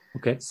Roy.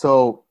 Okay.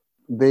 So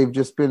they've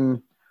just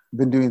been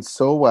doing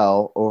so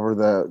well over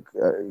the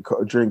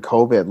during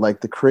COVID,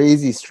 like the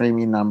crazy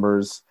streaming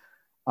numbers.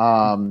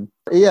 Yeah,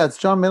 it's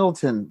John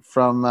Middleton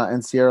from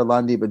and Sierra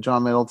Lundy, but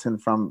John Middleton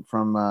from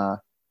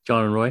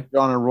John and Roy.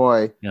 John and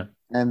Roy. Yeah.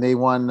 And they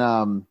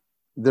won.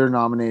 They're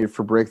nominated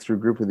for Breakthrough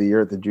Group of the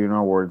Year at the Juno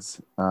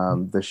Awards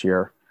this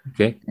year.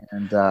 Okay.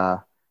 And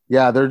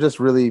yeah, they're just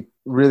really,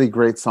 really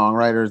great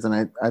songwriters.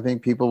 And I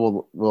think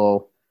people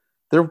will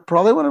they're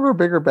probably one of our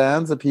bigger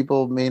bands that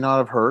people may not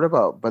have heard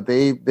about, but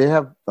they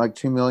have like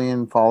 2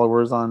 million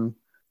followers on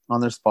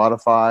their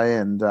Spotify,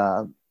 and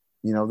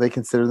you know, they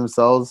consider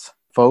themselves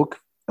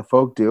a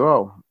folk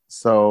duo.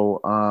 So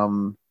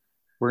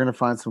we're gonna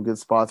find some good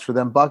spots for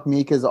them. Buck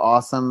Meek is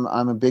awesome.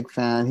 I'm a big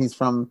fan.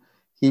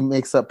 He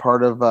makes up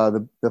part of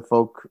the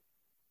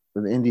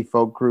indie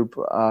folk group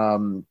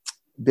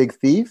Big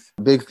Thief.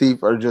 Big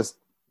Thief are just,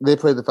 they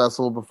played the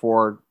festival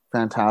before.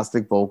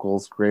 Fantastic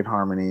vocals, great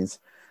harmonies.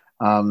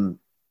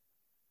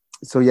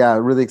 So yeah,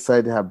 really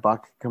excited to have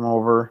Buck come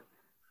over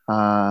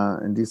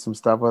and do some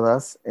stuff with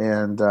us.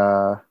 And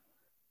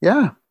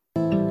yeah.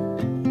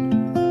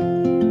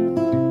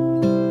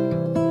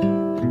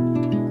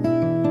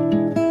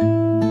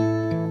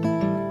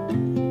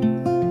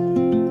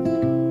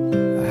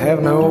 I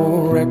have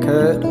no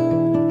record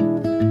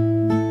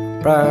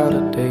of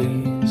brighter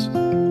days.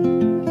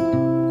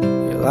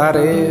 Your light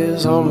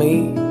is on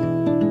me,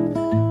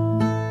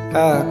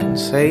 I can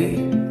say.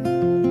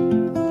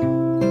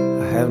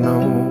 I have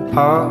no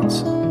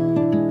parts, I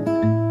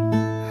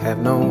have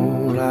no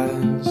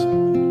lines,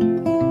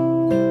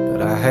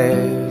 but I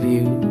have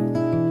you,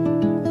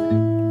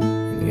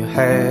 and you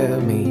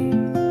have me,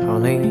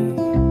 honey.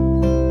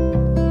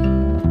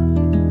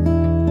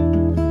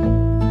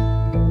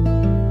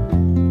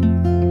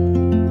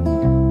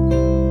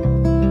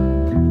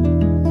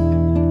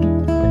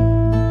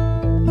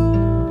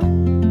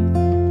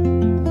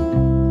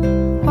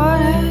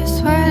 Water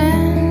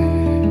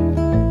sweating,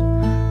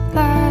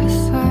 light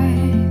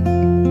aside.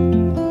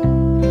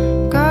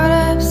 Got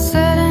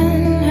upset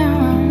and now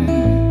I'm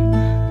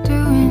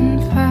doing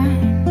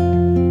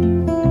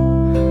fine.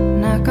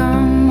 When I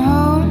come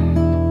home,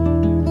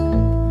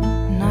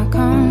 when I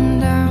come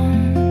down,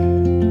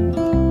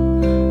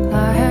 I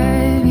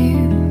have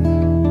you,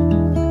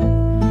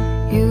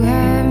 you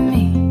have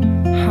me,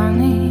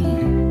 honey.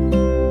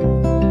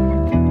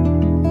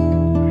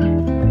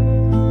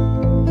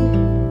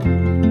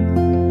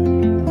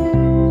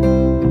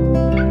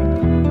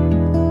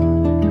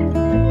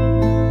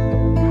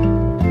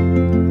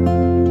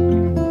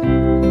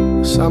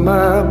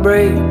 Summer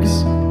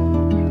breaks,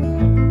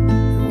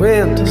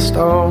 winter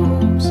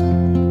storms.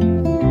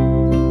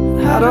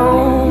 I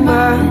don't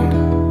mind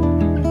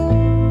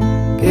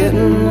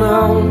getting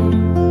on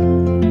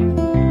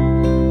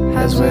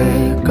as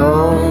we're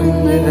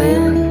gone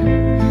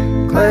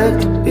living,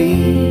 glad to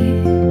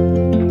be.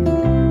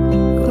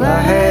 Well, I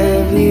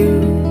have you,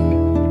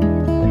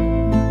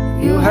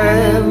 you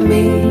have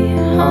me,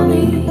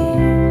 honey.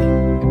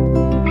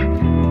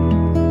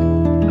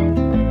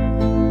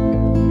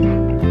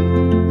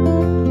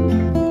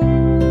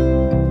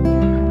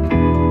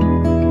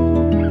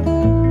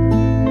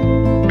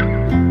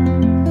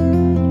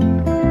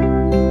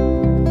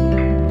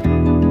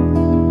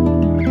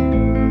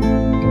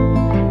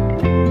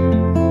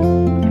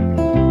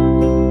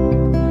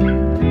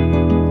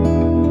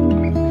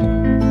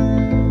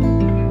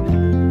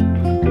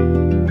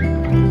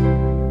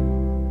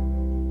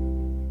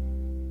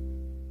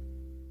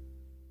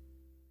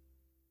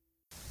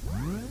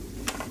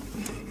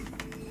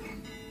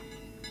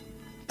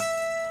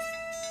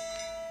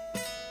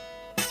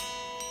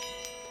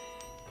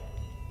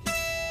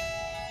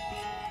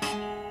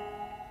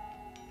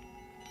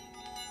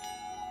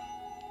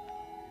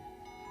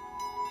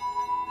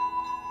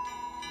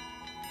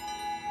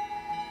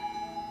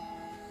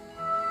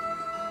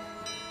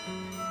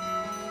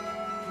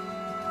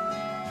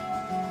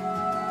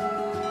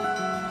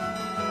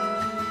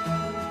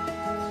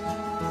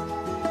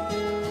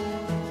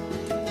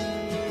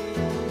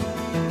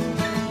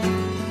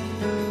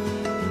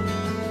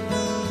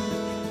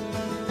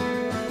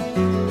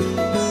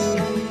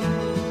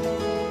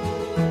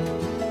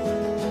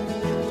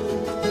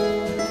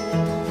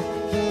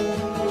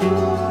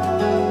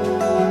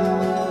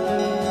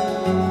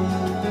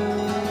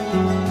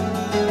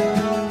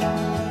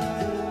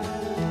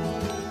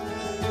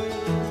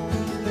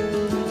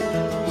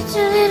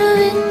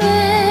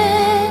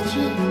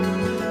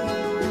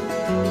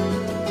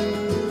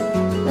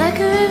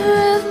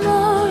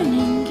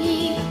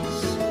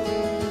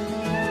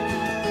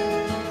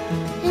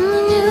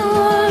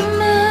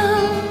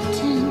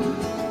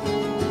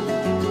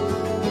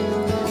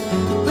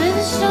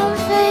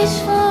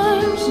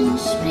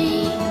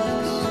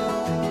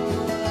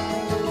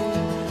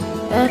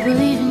 I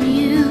believe in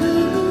you.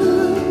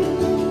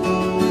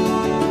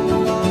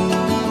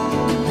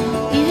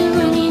 Even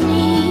when you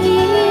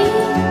need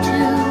to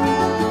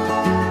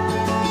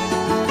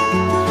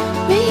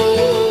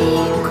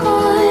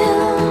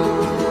recoil.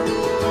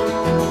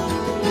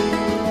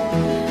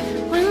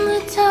 When the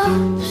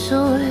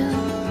topsoil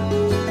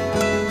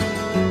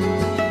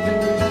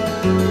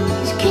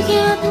is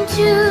kicking up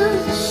into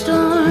the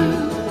storm,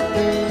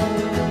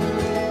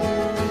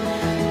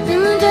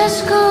 and the dust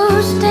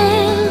goes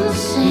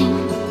dancing,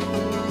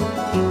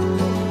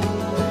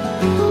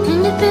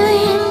 and a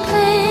billion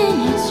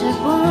planets are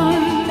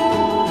born.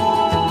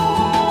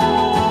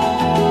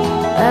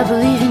 I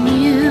believe in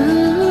you.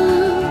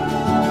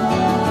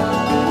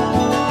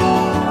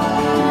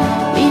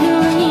 Even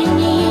when you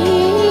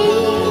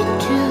need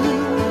to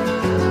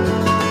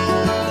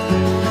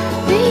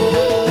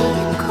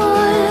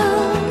recoil.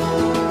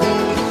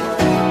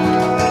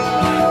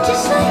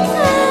 Just like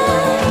that,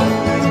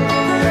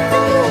 the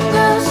moon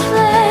goes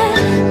flat,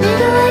 may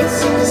the lights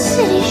in the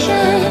city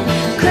shine,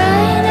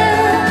 crying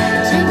out,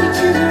 take me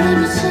to the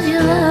limits of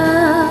your love.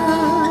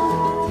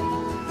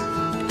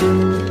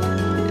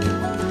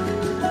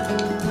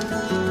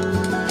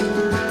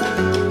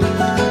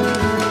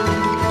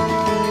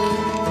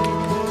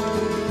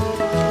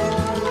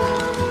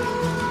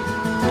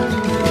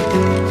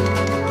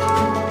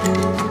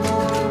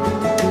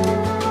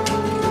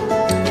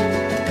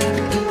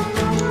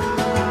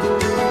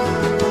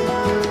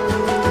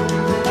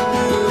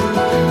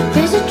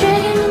 There's a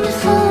dragon in the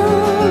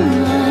phone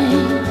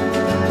line,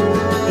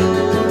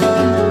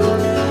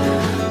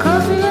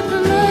 coughing up a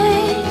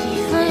mighty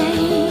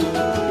flame,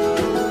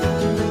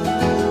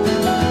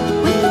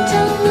 with a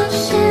tongue of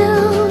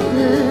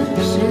silver,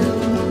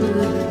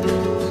 silver,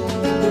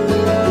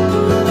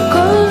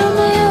 calling on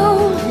my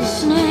oldest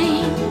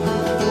name.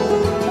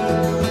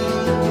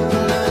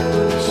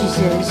 She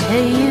says,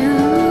 hey you,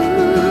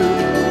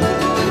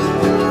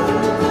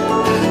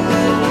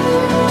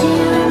 do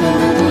you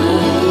remember me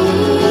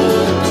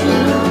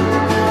too?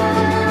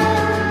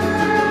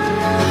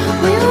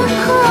 We were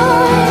crying.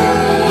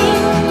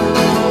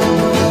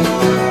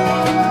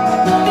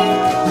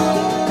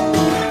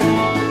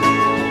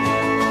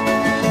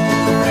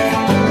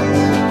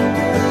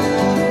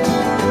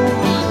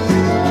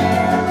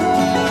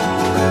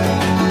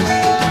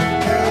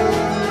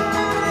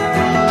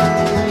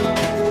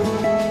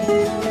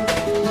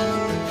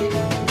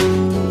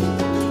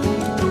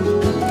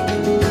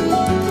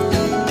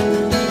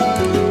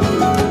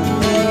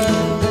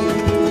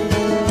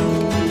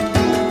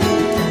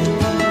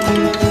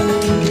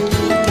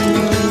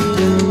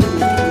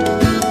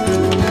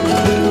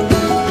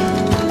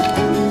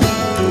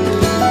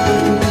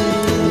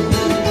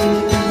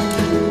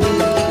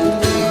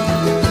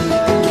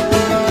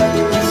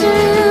 It's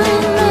really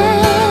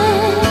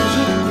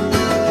magic,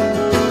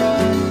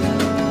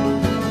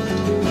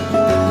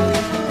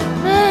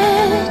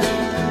 magic,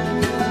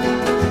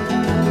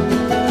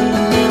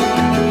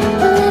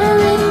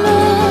 literally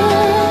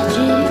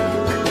magic,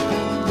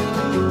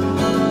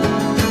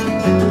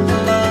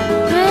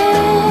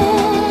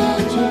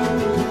 magic.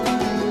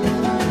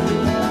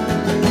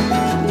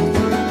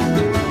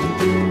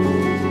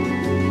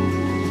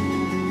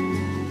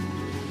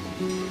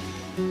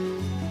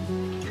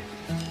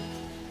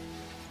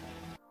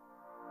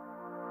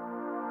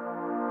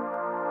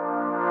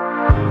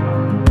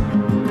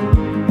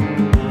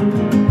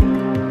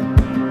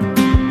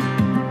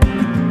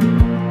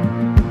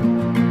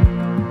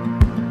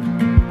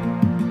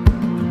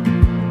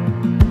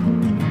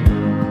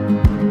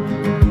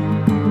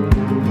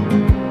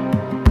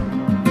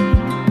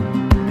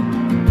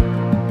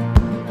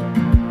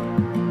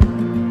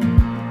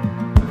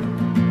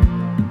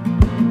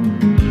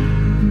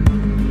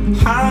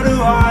 How do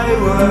I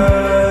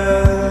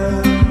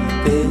word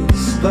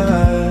this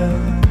verse?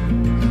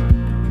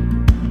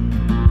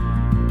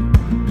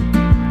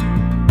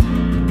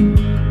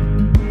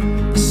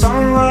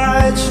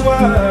 Songwriters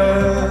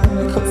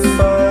work at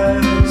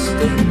first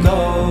it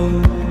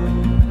goes.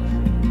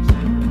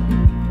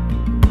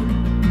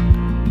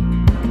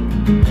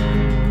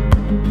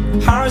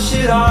 How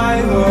should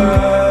I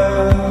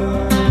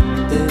word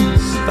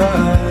this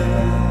verse?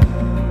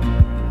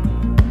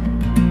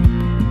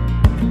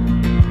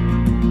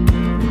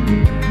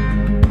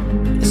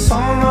 So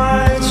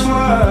much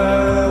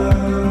work.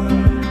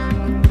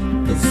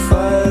 The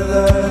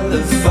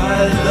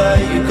further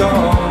you go.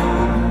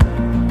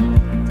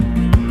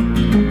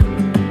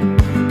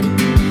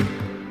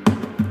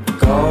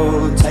 Go,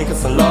 take it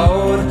for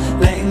load,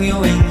 letting your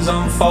wings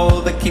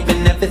unfold, but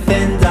keeping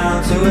everything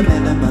down to a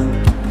minimum.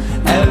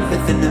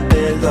 Everything a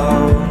bit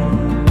low.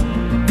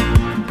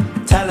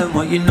 Tell them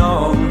what you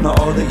know, not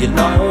all that you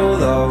know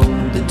though.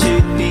 The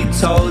truth be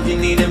told, you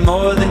needed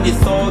more than you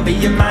thought, but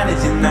you're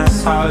managing,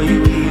 that's how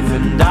you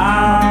evened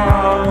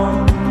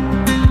out.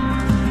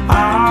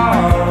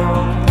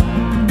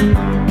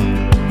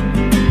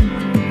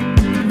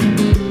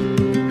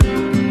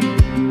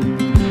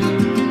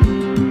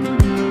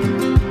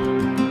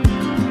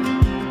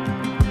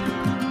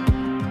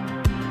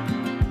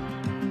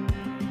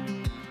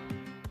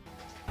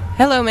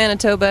 Hello,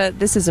 Manitoba.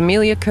 This is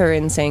Amelia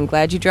Curran saying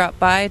glad you dropped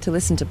by to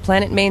listen to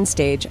Planet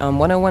Mainstage on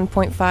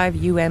 101.5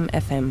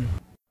 UMFM.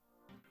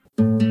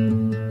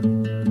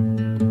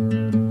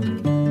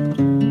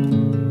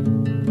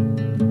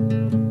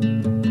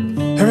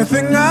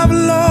 Everything I've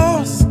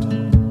lost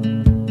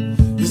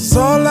is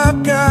all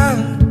I've got.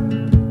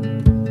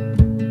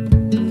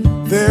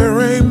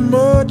 There ain't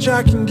much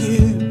I can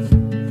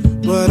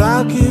give, but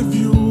I'll give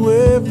you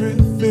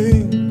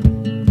everything.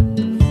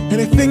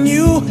 Anything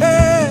you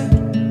had,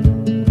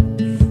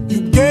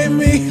 you gave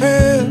me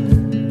half.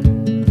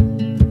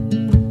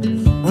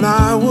 When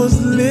I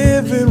was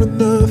living with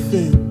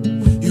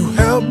nothing, you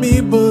helped me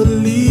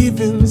believe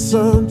in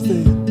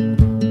something.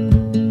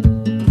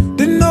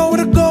 Didn't know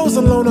where to go, was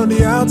alone on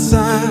the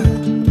outside.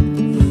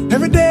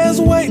 Every day I was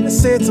waiting to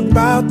say it's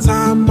about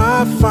time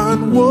I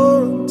find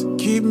work to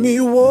keep me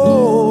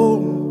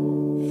warm.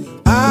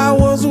 I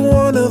was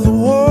one of the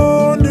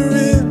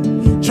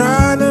wandering,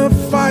 trying to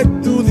fight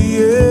through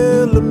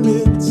the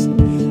elements.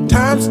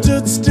 Time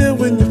stood still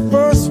when you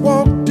first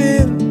walked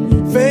in.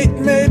 Fate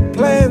made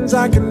plans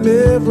I could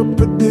never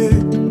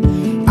predict.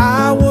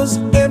 I was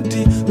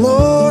empty,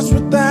 lost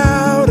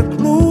without a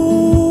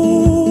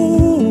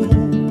clue.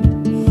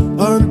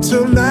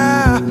 Until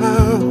now,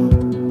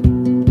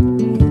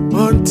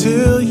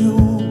 until you.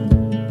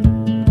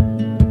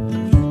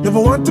 Never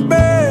want to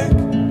beg,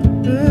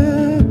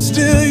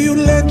 still you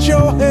lent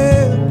your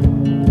hand.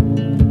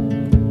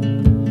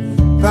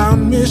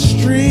 Found me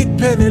street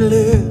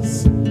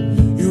penniless,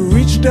 you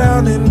reached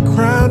down and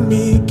crowned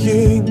me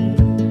king.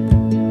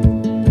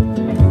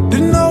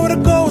 Didn't know where to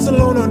go, was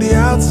alone on the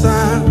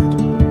outside.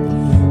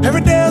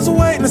 Every day I was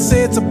waiting to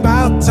say it's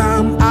about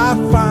time I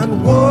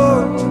find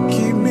work to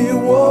keep me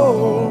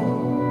warm.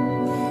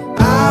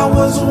 I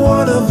was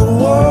one of the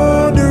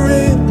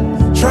wandering,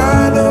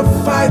 trying to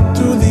fight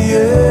through the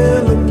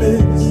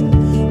elements.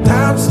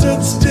 Time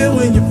stood still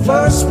when you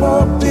first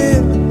walked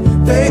in.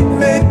 Fate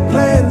made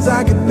plans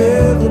I could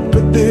never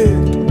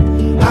predict.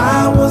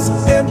 I was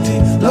empty,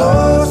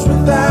 lost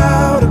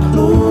without a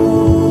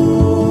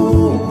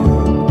clue.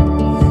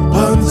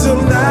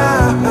 Until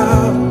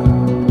now,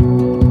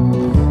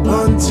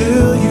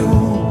 until you.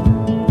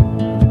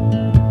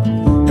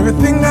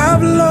 Everything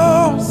I've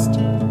lost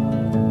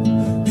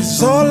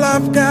is all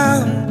I've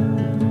got.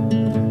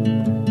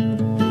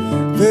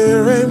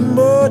 There ain't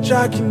much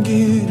I can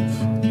give,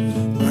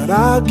 but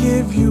I'll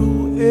give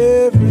you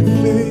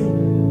everything.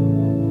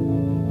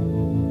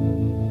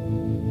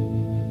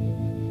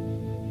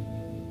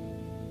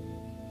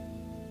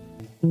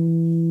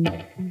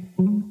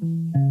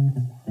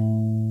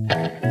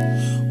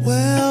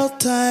 Well,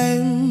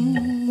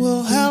 time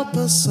will help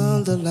us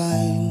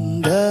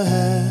underline the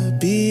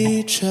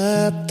happy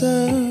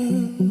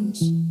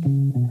chapters.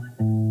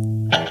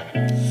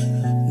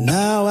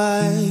 Now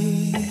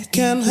I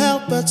can't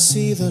help but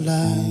see the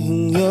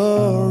line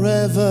you're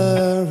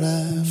ever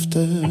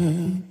after.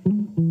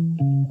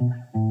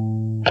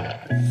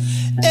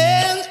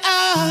 And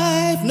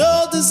I've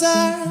no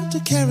desire to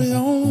carry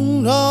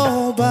on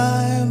all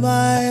by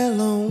my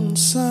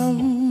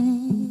lonesome.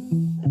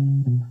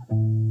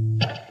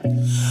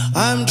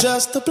 I'm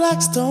just a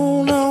black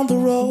stone on the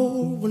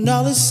road when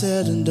all is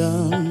said and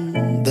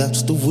done.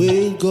 That's the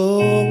way it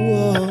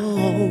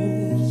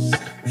goes.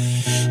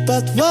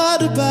 But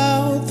what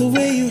about the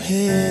way you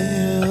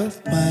held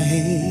my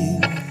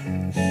hand?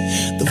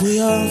 The way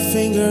our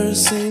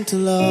fingers seem to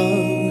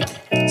lock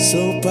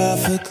so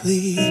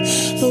perfectly.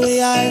 The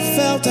way I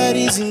felt at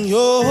ease in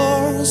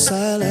your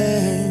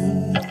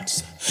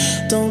silence.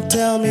 Don't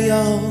tell me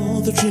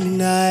all the dreamy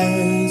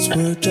nights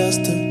were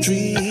just a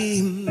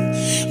dream.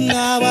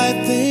 Now I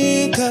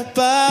think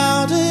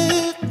about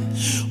it,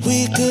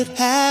 we could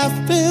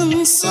have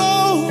been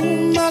so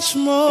much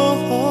more.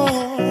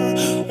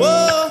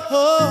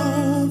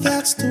 Whoa,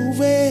 that's the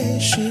way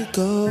she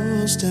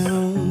goes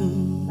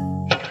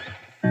down.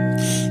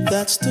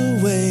 That's the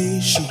way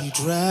she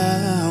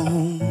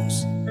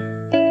drowns.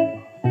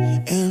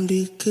 And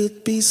it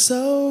could be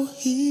so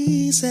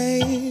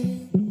easy.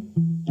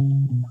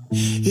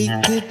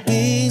 It could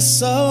be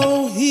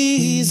so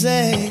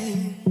easy.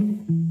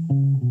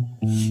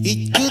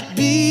 It could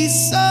be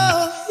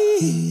so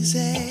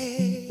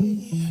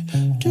easy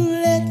to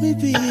let me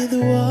be the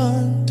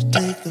one to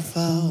take the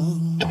fall.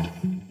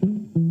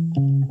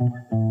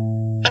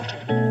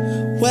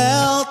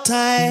 Well,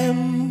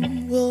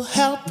 time will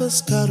help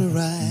us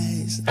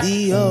cauterize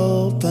the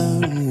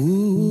open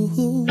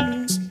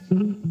wounds.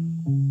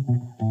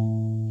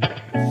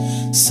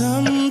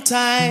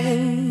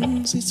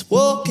 Sometimes it's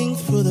walking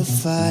through the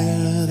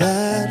fire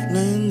that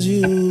lends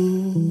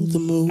you the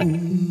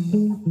moon.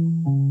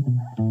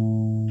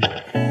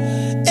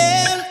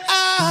 And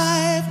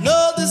I've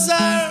no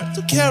desire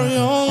to carry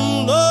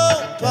on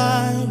all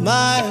by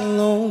my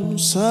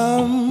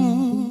lonesome.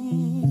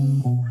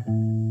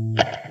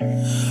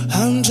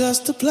 I'm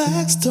just a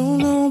black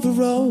stone on the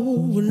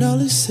road when all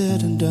is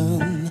said and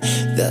done.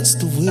 That's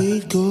the way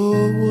it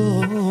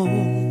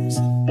goes.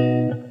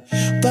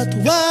 But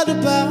what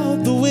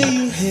about the way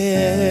you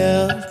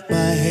held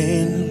my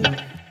hand?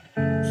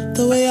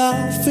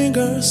 our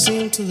fingers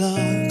seem to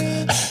lock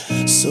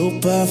so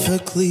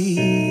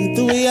perfectly.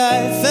 The way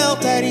I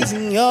felt at ease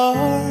in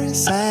your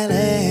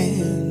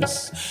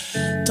silence.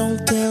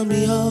 Don't tell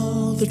me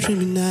all the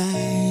dreamy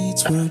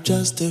nights were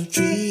just a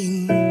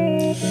dream.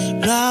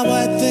 Now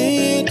I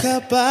think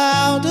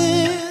about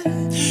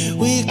it,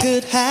 we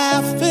could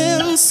have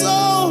been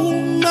so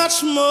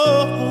much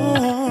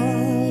more.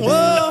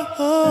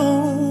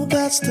 Oh,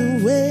 that's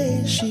the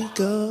way she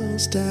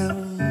goes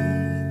down.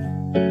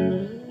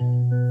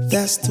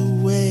 That's the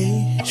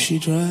way she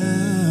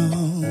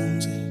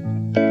drowns.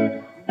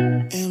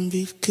 And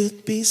it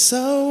could be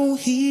so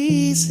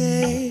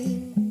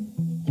easy.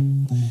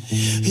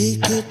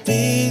 It could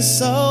be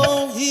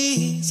so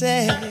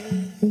easy.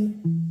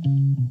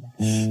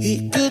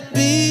 It could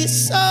be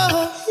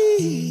so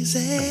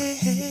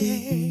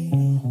easy.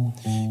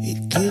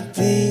 It could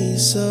be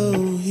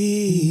so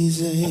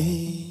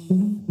easy.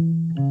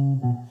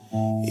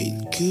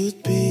 It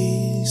could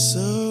be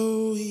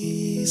so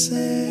easy.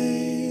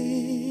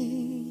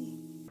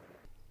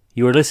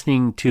 You are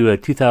listening to a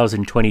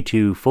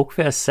 2022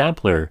 Folkfest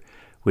sampler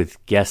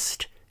with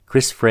guest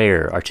Chris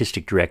Frayer,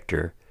 Artistic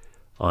Director,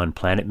 on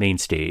Planet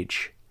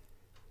Mainstage.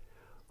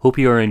 Hope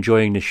you are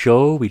enjoying the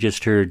show. We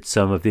just heard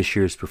some of this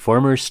year's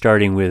performers,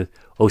 starting with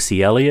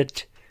O.C.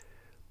 Elliott,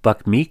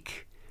 Buck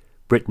Meek,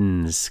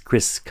 Britain's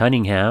Chris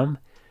Cunningham,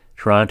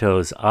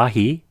 Toronto's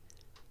Ahi,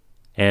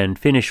 and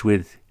finish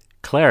with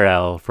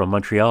Clairel from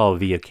Montreal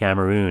via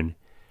Cameroon.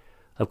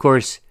 Of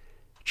course,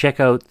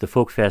 check out the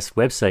Folkfest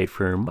website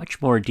for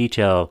much more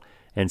detail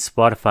and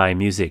Spotify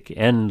music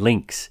and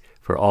links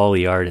for all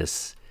the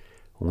artists.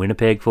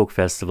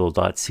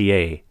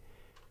 winnipegfolkfestival.ca.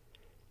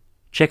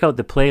 Check out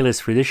the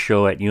playlist for this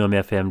show at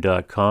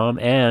umfm.com,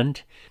 and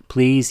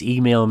please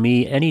email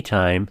me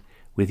anytime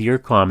with your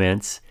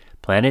comments,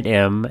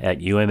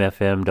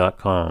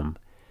 planetm@umfm.com.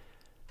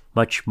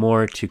 Much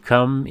more to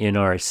come in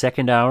our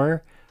second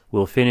hour.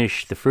 We'll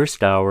finish the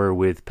first hour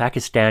with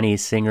Pakistani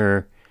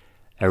singer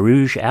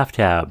Aruj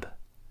Aftab.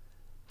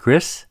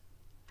 Chris?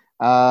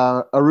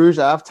 Aruj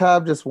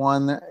Aftab just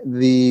won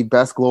the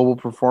Best Global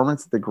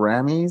Performance at the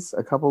Grammys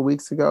a couple of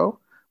weeks ago.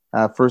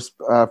 First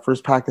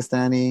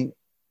Pakistani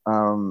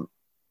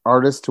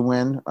artist to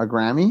win a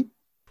Grammy.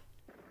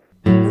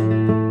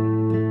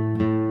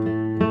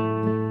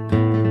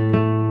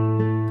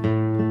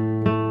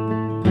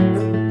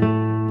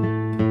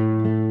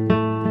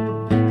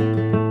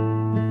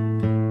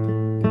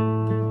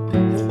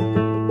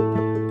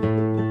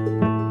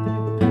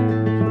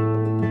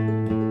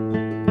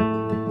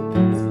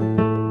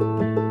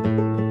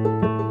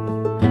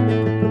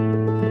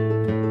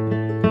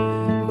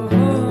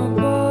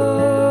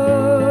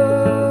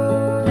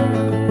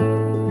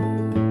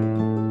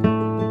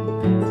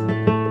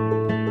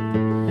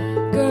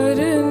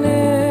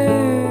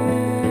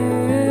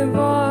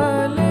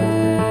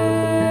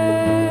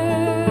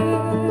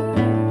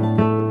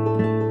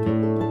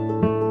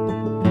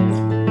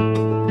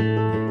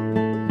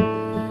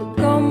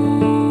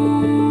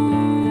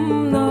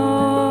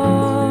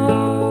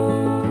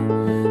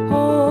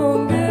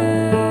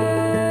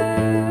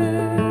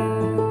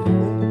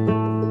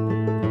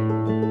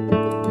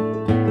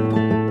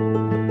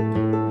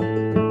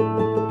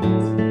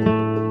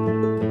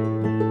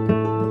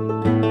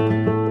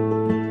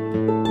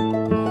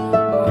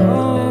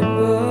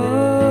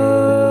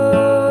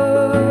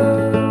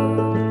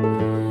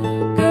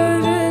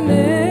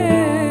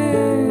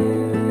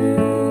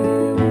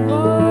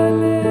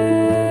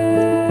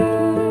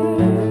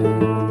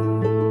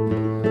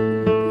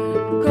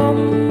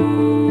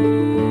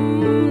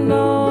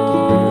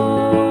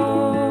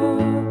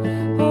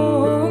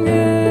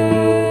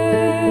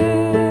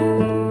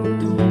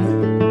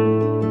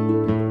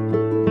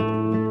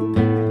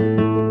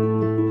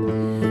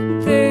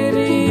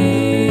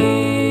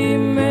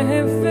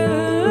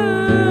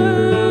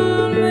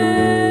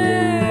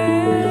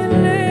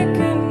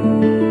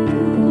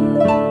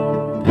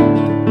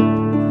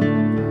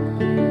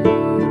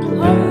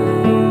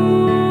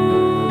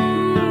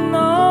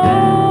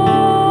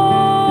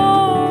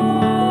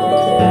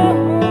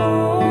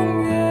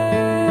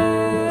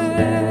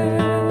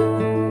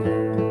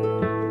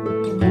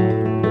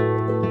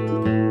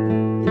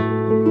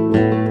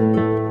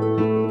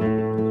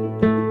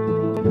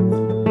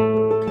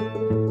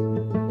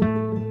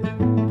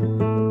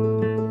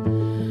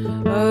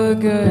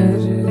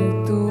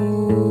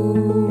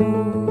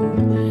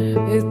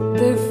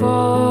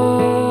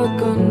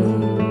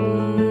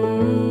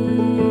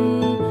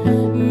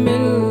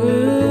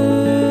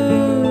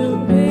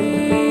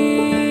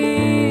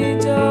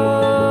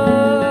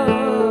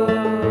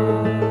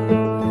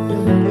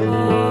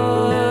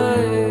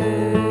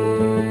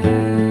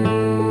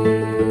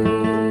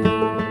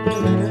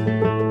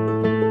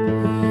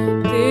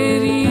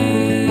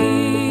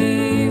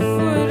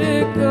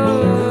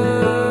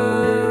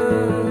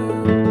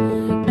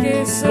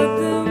 Kiss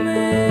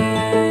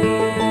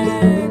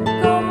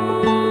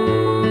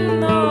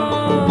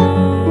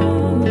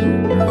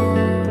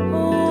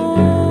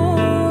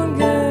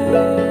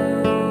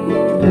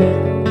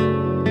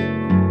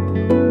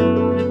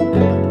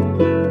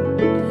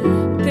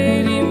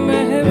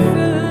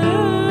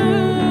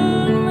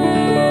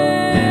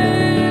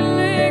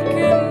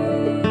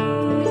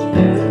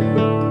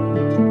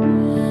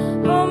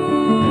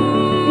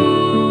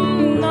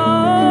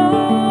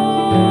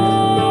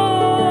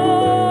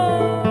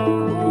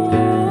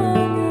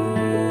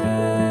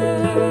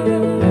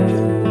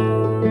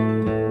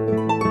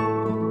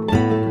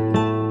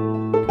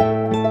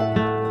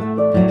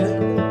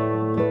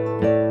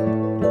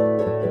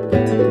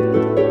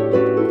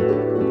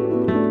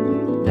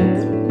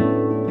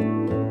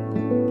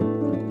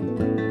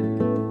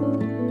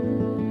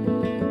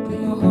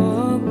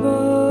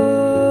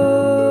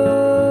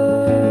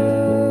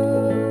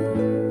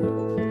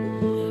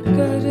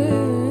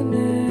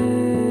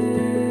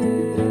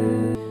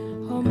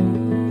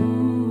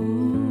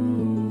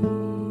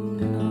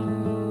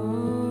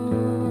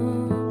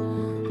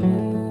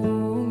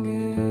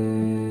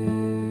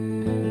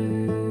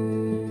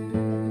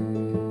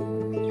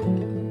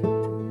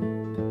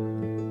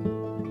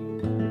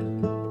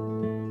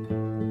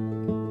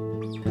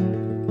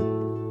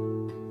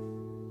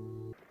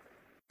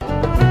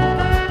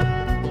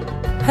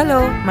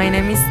Hello, my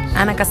name is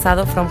Ana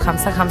Casado from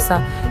Hamsa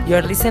Hamsa.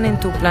 You're listening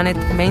to Planet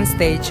Main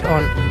Stage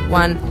on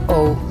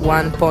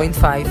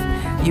 101.5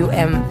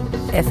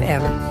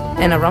 UMFM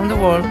and around the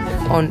world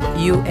on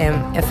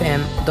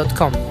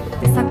umfm.com.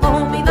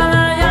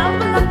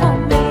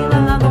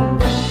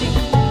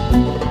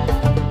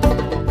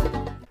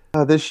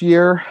 This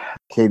year,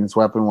 Cadence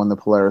Weapon won the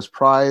Polaris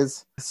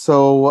Prize.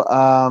 So,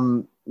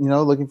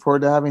 looking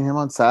forward to having him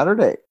on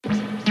Saturday.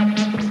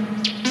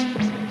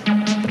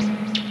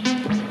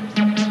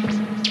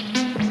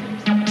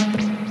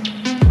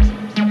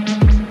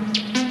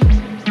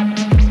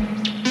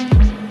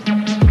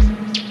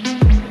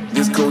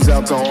 This goes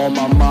out to all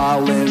my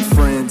mile-in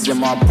friends and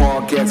my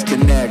Parkettes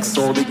connects.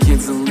 All the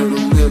kids in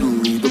Little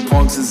Italy, the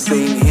punks in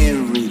St.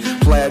 Henry,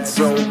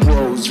 Plateau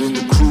Bros, and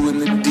the crew in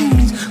the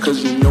D's.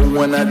 Cause you know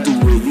when I do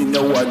it, you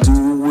know I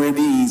do it with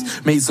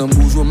ease. Made some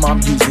moves with my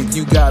music,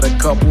 you got a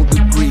couple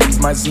degrees.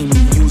 Might see me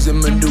using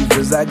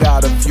maneuvers, I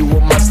got a few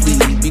on my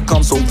sleeve.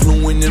 Become so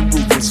fluent and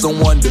ruthless, so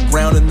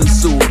underground in the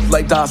sewer.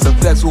 Like DOS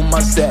effects with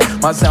my set,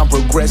 my sound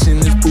progression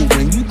is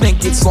proven. You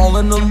think it's all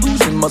an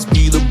illusion, must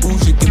be the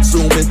booze you're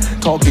consuming.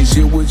 Talking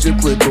shit with your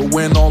clip, but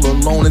when all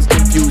alone is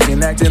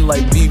confusion. Acting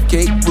like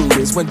beefcake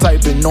Brutus when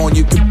typing on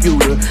your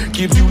computer.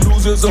 Give you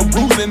losers a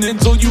bruising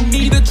until you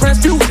need a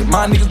transfusion.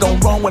 My niggas don't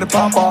run when it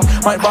pop off.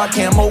 Might rock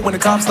camo when the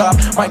cops stop.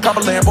 Might cop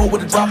a Lambo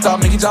with a drop top.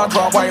 Make your jaw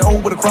drop, white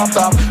hole with a crop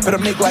top. Better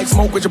make like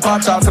smoke with your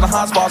pop shots and the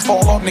hot spots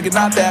fall off, nigga,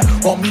 not that.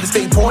 Want me to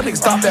stay poor, nigga,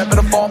 stop that.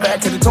 Better fall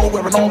back in the toe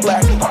wearing all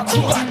black. My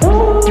crew like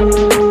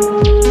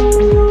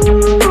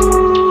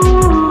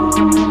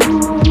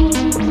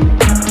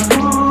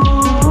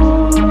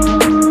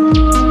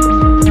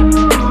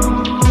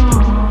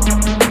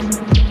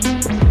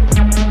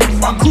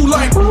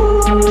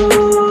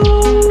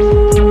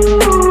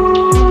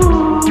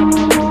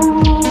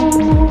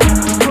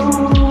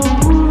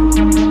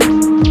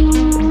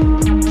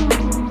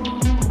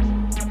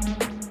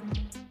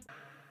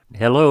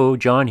Hello,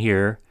 John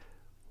here.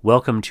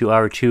 Welcome to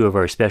hour 2 of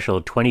our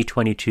special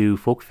 2022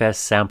 Folkfest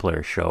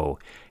Sampler show,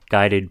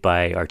 guided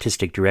by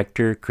artistic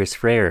director Chris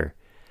Frayer.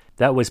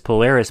 That was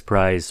Polaris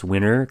Prize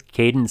winner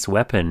Cadence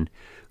Weapon,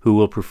 who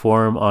will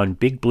perform on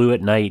Big Blue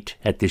at Night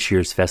at this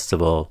year's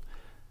festival.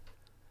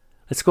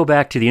 Let's go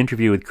back to the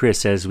interview with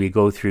Chris as we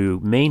go through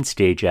main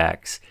stage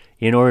acts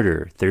in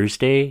order: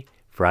 Thursday,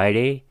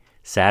 Friday,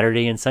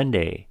 Saturday, and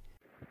Sunday.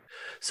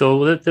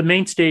 So the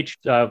main stage,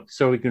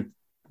 so we can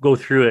go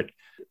through it.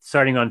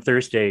 Starting on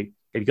Thursday,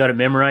 have you got it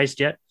memorized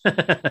yet?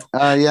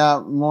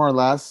 Yeah, more or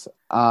less.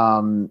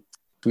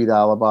 Sweet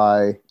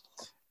Alibi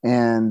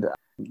and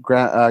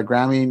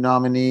Grammy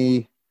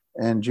nominee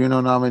and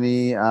Juno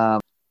nominee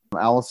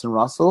Allison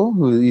Russell,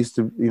 who used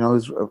to,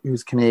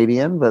 who's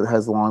Canadian but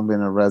has long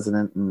been a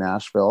resident in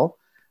Nashville.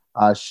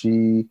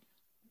 She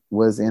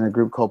was in a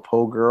group called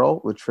Poe Girl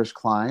with Trish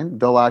Klein.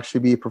 They'll actually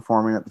be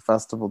performing at the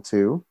festival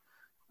too.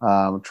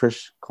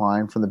 Trish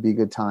Klein from the Be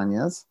Good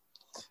Tanyas.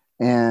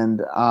 And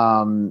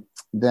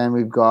then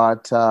we've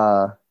got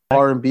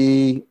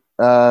R&B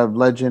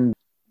legend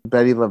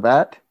Betty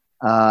Lavette,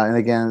 and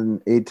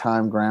again,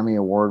 8-time Grammy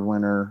Award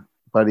winner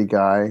Buddy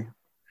Guy.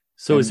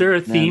 So is there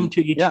a theme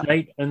to each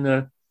night in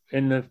the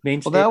main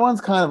stage? Well, that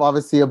one's kind of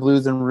obviously a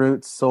blues and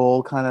roots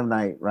soul kind of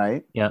night,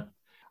 right? Yeah.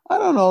 I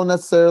don't know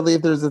necessarily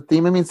if there's a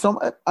theme. I mean,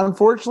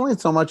 unfortunately,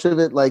 so much of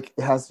it like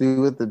has to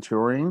do with the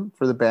touring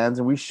for the bands,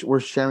 and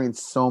we're sharing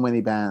so many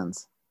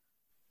bands.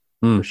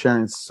 We're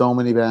sharing so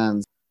many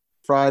bands.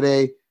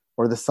 Friday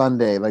or the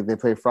Sunday, like they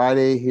play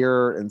Friday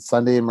here and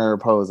Sunday in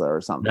Mariposa or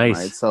something, nice.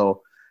 Right?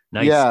 So,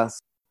 nice. Yes.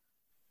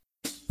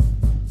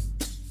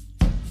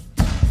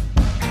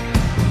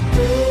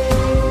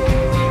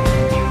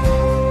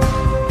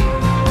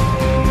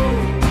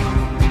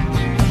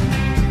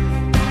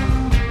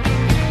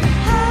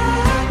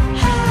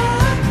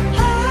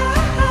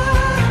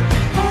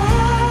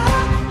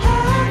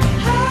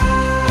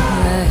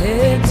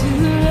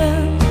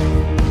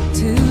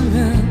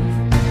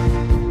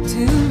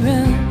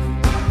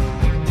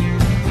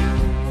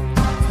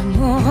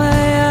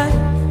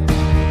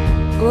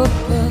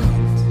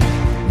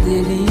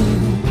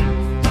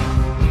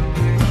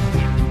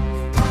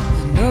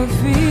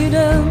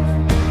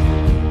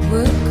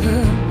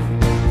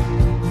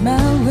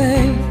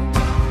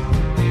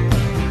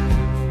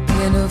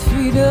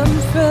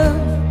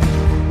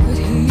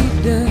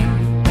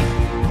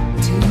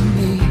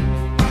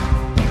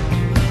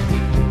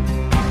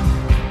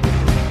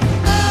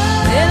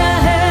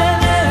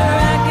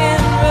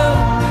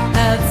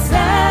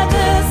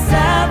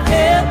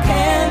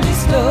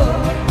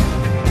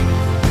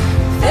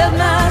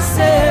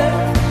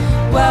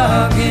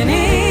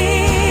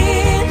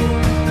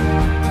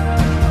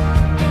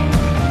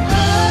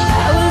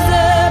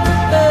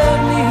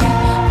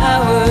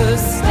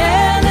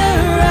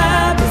 Standing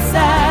right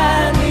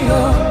beside me,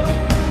 oh.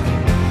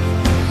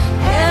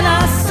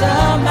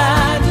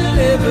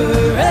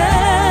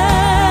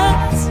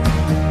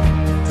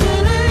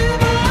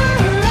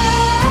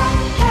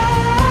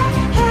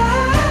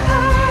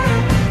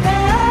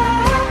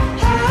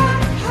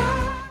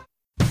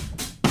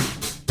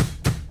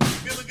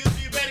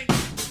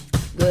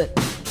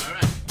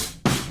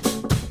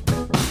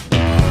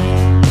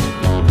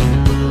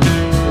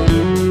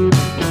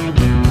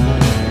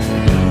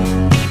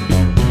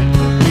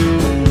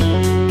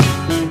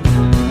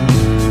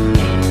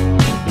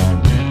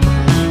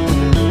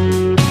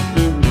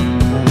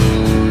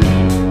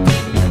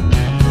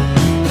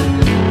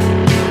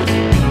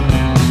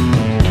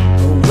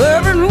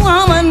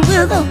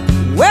 to the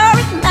world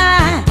at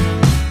night.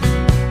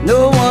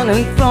 No one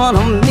in front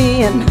of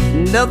me and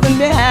nothing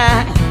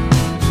behind.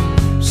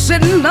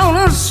 Sitting on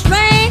a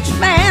strange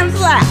man's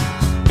lap,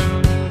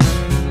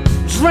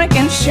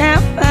 drinking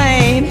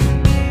champagne.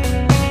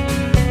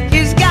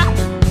 He's got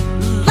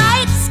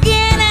light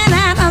skin and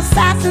an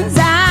assassin's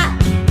eye.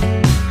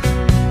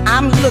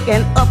 I'm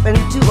looking up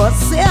into a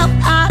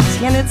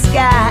self-tinted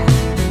sky.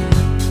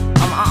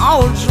 I'm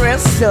all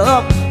dressed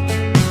up,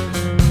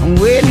 I'm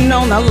waiting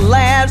on the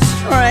last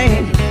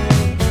train.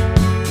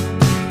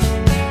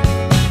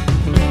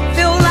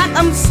 Feel like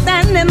I'm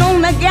standing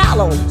on the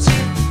gallows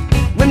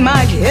with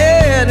my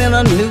head in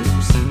a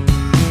noose.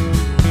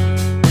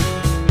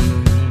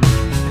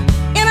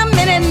 In a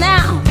minute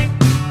now,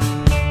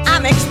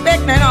 I'm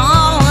expecting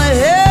all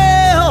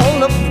hell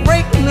to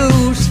break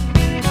loose.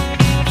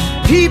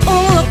 People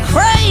are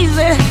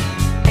crazy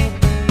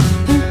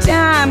and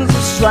times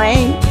are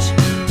strange.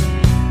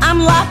 I'm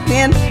locked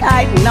in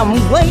tight and I'm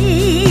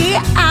way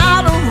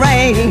out of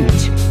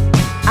range.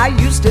 I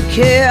used to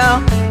care,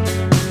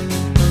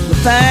 but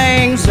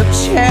things have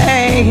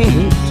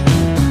changed.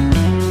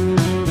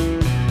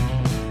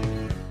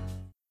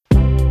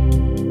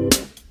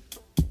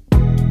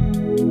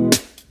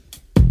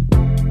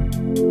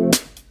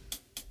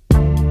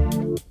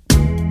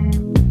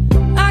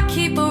 I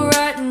keep on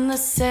writing the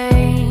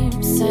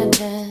same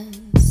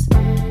sentence,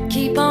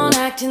 keep on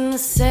acting the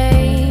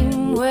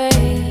same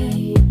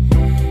way.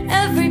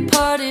 Every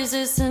part is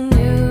just a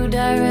new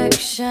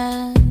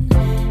direction.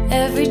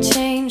 Every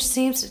change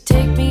seems to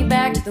take me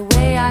back to the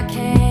way I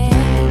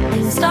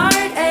came. Start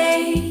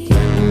a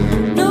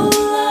new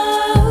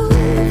love,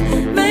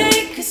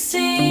 make a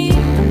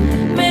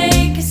scene,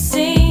 make a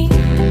scene.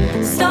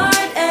 Start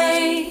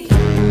a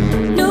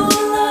new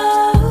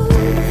love,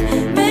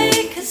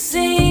 make a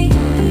scene,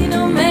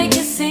 oh make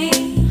a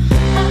scene.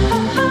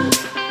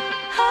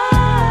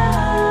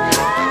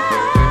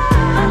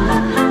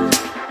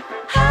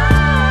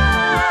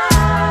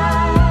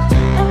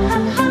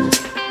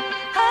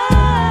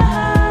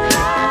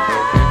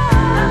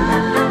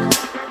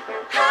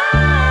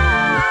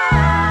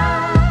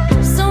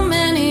 So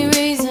many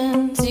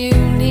reasons you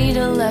need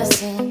a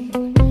lesson.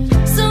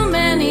 So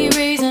many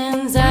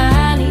reasons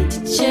I need to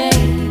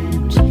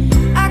change.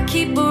 I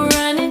keep a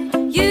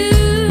running,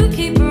 you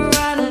keep a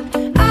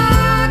running.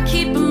 I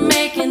keep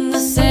making the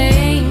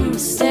same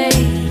mistakes.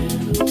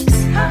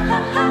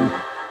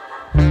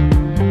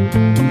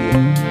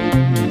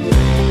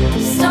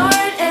 Start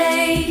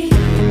a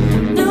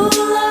new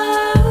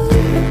love,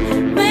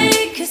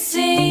 make a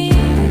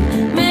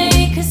scene,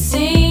 make a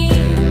scene.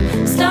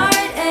 Start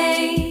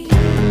a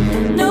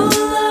new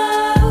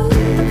love,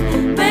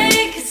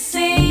 make a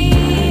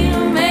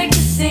scene, make a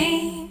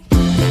scene.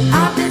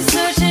 I've been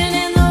searching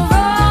in the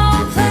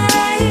wrong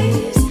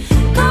place,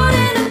 caught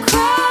in a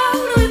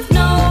crowd with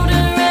no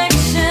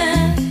direction.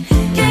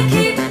 Can't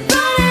keep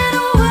running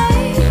away,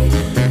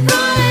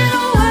 running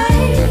away,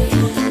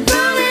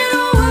 running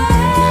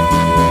away.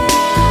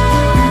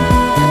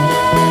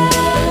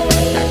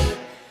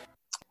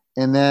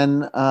 And then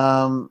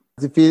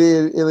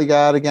Defeated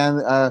Illegad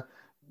again,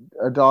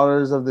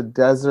 Daughters of the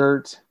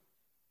Desert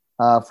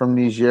from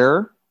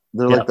Niger.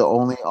 They're Yeah. like the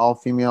only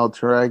all-female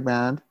Tuareg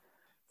band.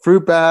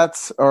 Fruit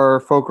Bats are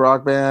a folk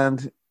rock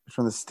band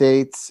from the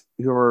States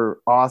who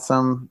are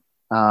awesome.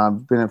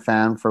 Been a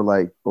fan for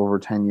like over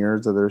 10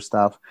 years of their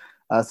stuff.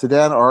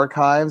 Sudan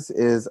Archives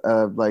is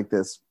like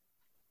this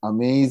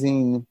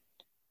amazing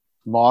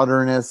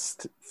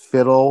modernist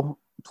fiddle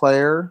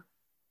player.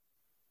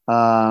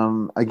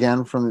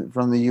 Again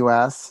from the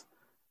US.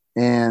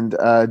 And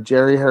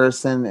Jerry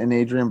Harrison and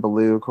Adrian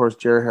Belew. Of course,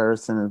 Jerry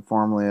Harrison is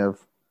formerly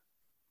of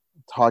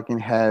Talking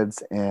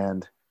Heads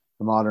and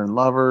the Modern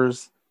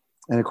Lovers.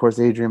 And of course,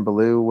 Adrian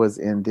Belew was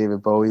in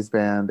David Bowie's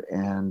band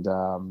and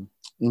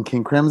in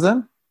King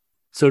Crimson.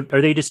 So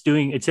are they just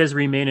doing, it says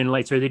Remain in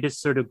Lights, are they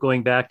just sort of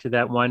going back to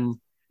that one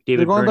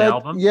David Byrne back,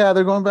 album? Yeah,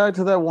 they're going back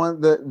to that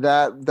one,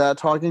 that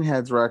Talking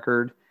Heads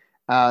record.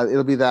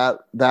 It'll be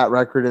that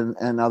record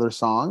and other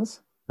songs.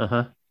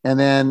 Uh-huh. And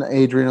then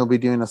Adrian will be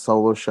doing a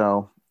solo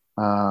show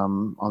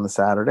on the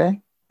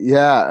Saturday.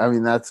 Yeah, I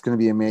mean, that's going to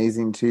be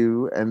amazing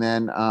too. And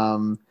then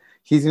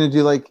he's going to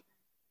do like,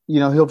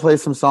 he'll play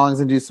some songs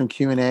and do some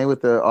Q&A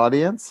with the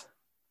audience.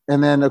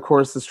 And then, of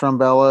course, the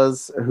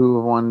Strumbellas, who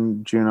have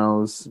won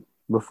Junos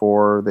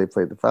before. They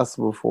played the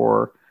festival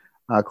before,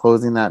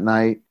 closing that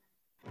night.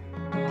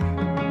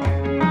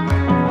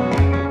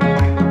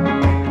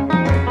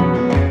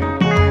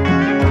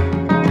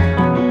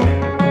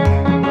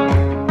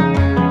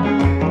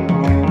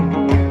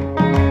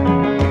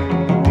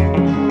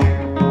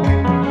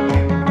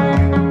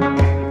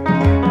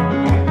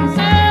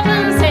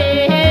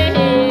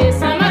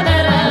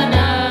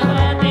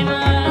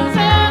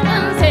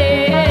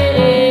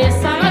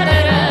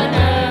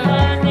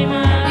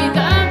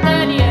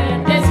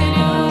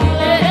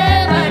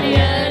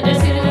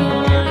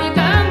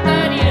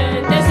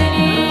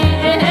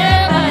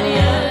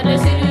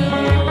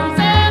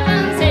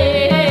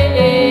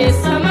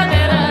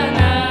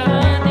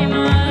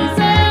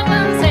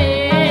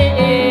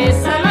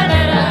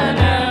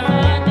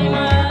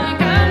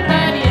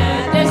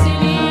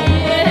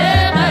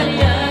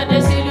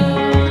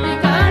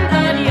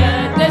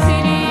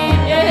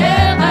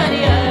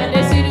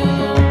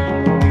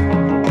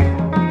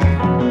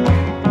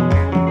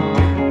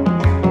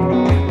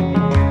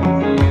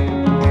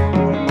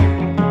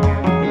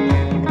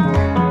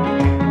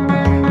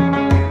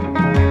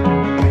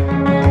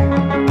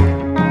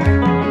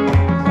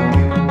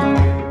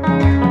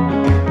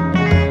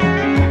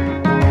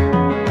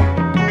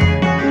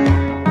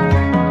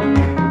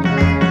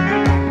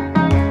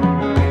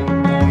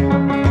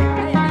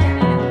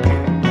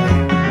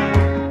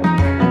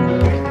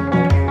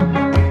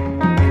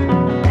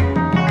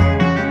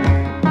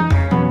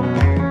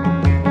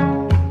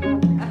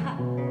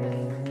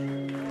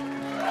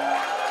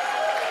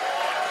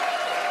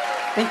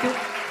 Thank you.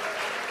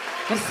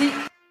 Merci.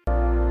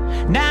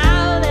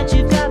 Now that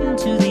you've gotten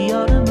to the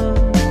autumn of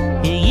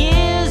your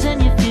years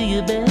and you feel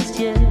your best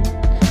yet,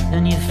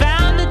 and you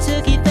found a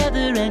turkey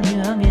feather and you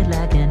hung it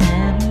like an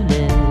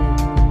amulet.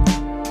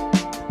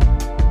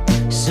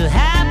 So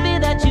happy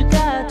that you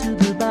got to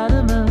the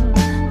bottom of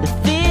the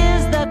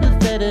fears that were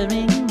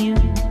fettering you,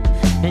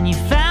 and you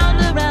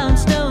found a round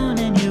stone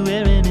and you're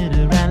wearing it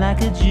around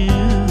like a Jew.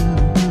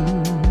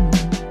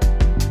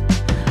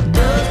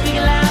 Doors big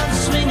and loud,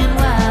 swinging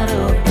wide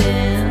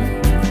open,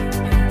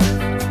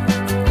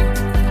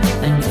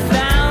 and you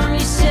found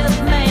yourself,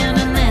 man,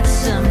 and that's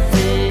something.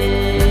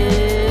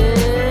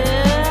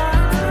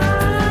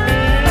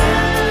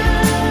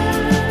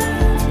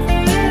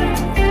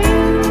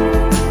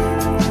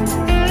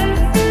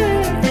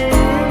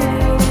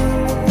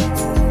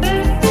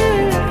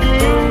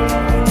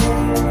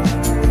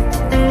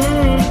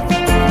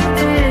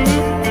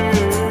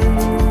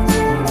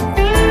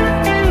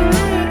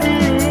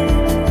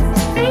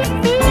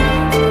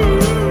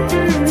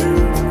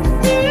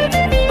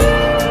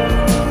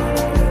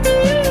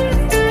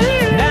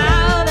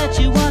 Now that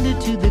you wandered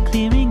to the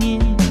clearing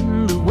in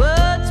the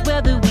woods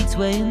where the wheat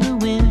sway in the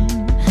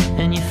wind,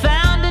 and you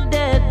found a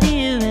dead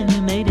deer and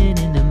you made it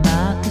into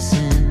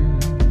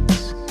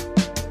moccasins.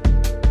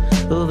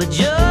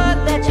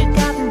 Overjoyed that you'd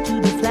gotten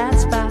to the flat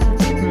spot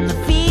in the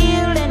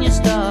field, and you're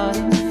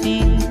starting to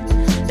feel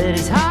that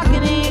it's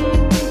hearkening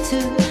to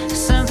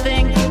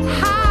something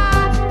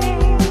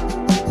happening.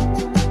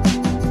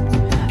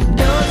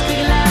 Doors big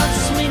and loud,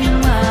 swinging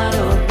wide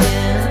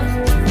open,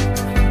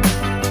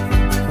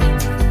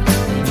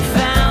 and you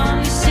found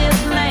yourself,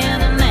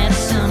 man, and that's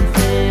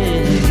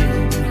something.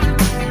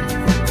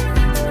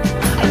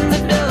 And the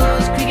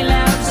doors creaking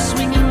loud,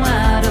 swinging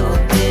wide open.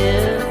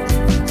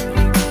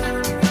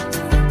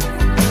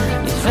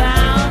 You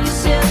found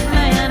yourself,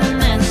 man, and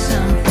that's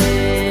something.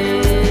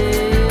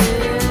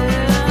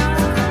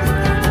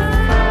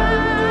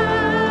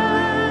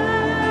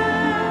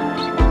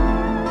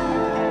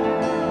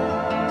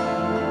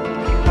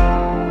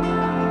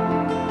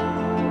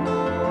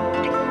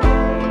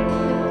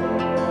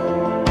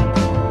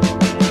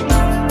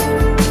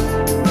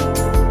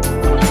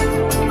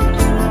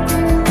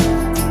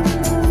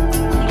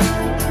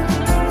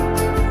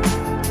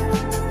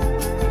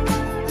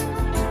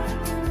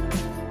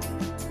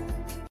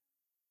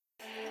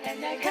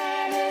 And I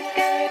kind of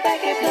get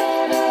back and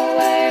blown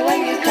away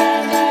when you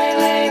come my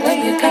way,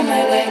 when you come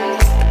my way.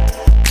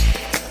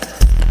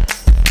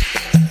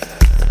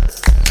 And I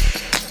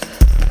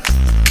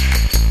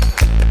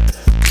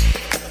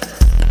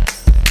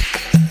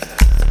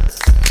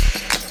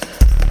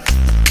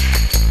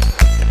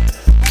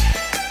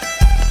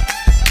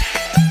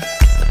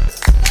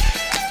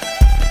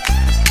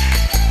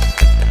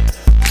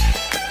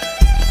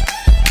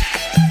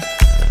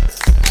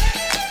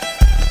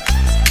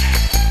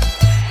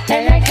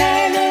kind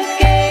of get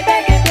back and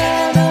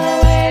blown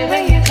away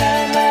when you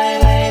come my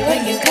way,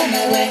 when you come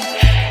my way.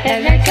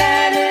 And I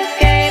kind of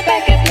get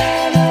back and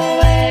blown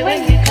away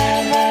when you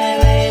come my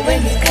way,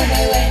 when you come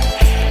my way.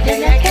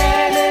 And I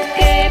kind of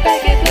get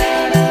back and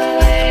blown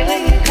away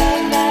when you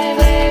come my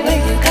way,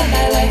 when you come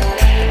my way.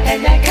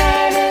 And I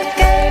kind of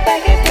get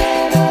back and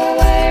blown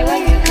away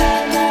when you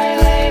come my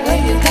way,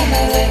 when you come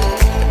my way.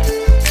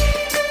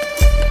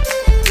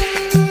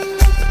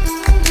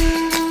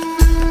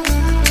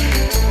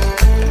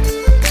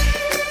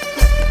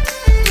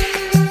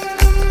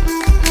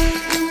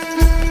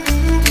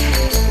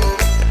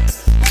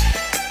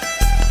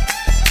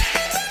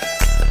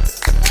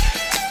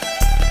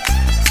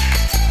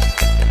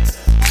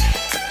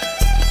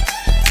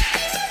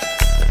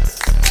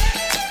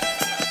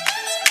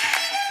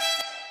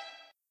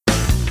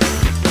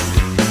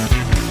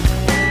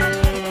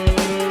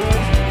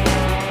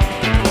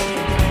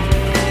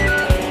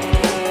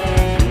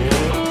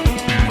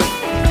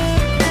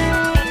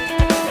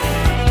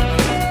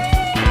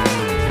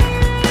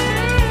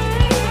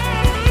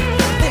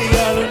 The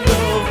island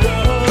of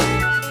love.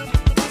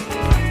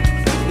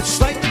 It's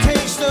like the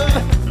taste of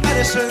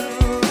medicine,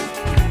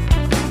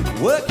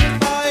 working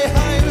by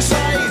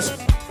hindsight.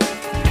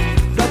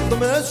 Got the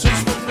message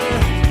from the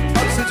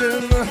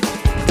oxygen.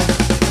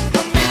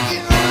 I'm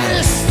making a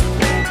list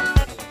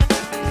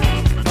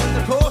on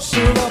the course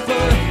of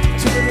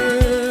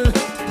opportunity,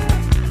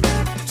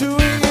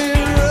 doing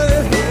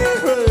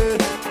it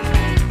right.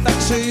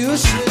 That's a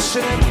useless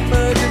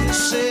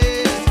emergency.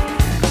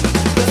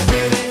 The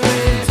feeling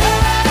is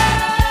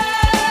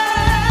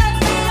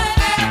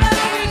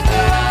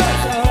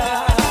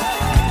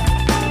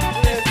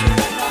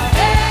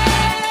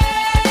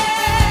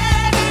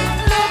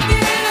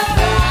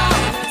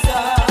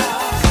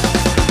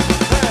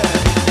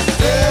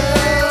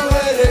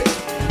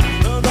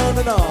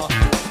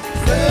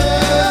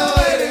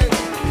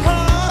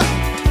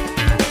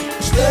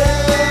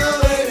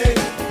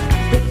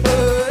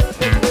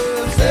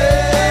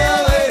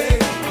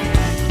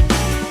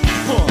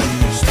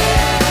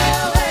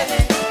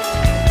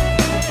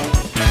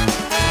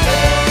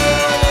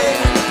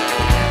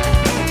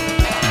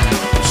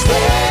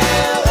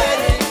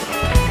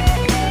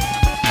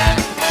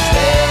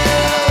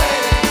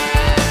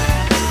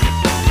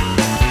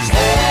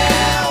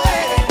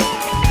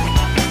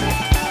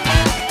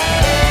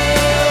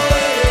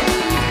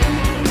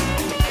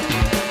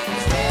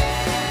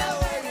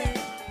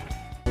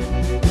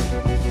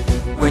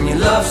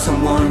love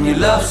someone, you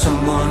love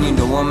someone, you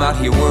know I'm out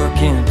here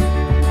working.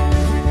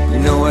 You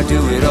know I do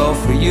it all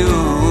for you.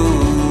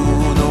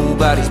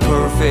 Nobody's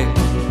perfect,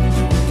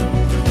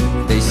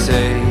 they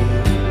say.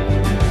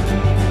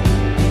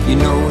 You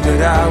know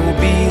that I will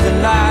be the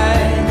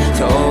light,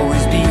 to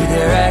always be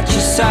there at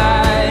your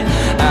side.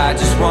 I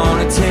just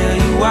wanna tell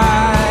you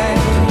why.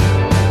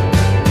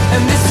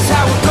 And this is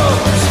how it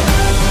goes.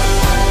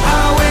 I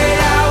wait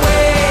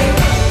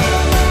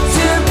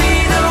to be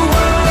the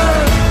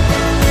one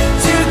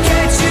to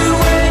catch you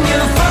when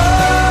you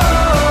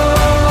fall.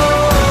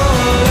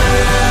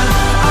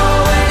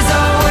 Always,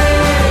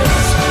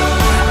 always,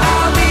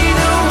 I'll be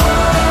the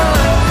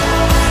one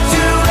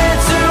to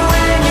answer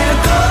when you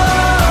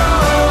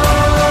call.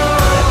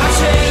 I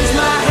change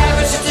my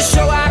habits just to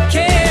show I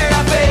care. I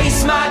face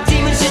my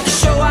demons just to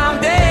show I'm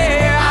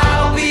there.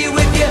 I'll be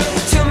with you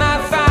till my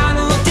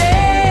final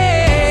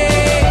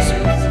days.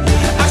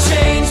 I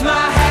change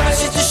my habits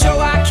just to show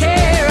I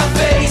care. I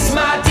face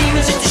my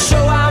demons just to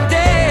show I'm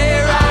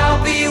there. I'll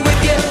be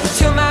with you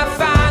till my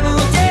final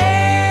days.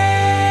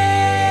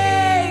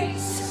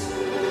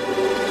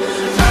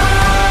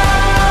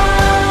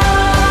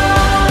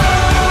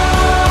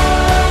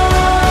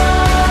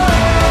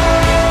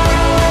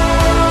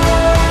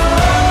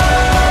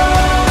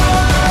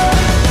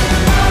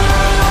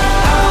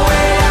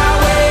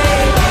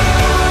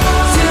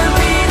 To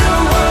be the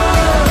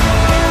one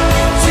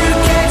to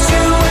catch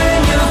you when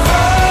you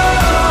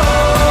fall.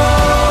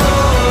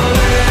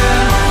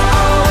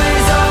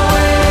 Always,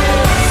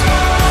 always,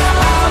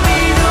 I'll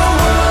be the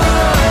one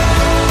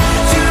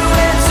to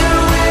answer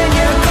when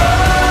you're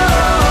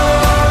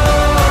calling.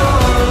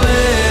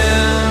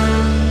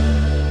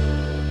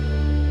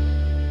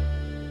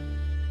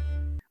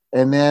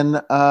 And then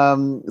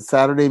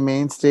Saturday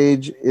main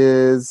stage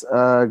is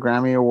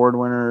Grammy Award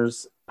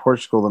winners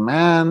Portugal the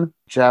Man,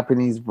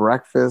 Japanese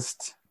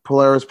Breakfast,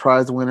 Polaris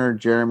Prize winner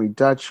Jeremy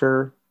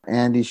Dutcher,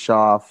 Andy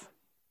Schaaf,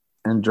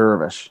 and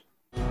Dervish.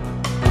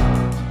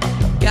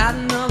 Got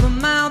another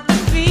mouth to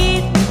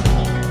feed.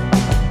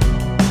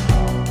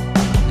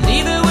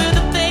 Leave her with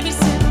a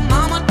babysitter,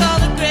 mama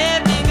called the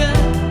grave digger.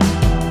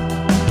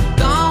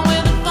 Gone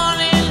with the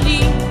falling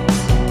leaves.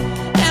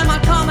 Am I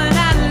coming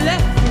out of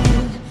left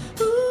field?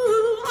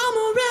 Ooh, I'm a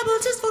rebel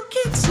just for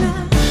kicks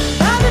now.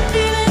 I've been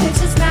feeling it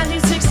since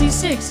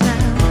 1966 now.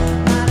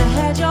 Might have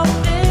had your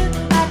fill,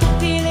 I can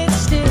feel it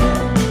still.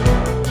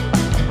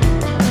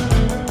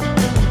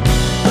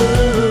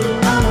 Ooh,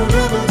 I'm a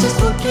rebel just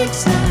for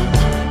kicks now.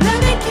 Let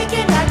me kick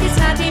it like it's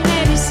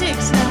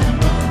 1986 now.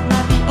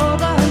 Might be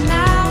over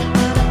now,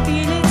 but I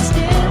feel it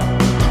still.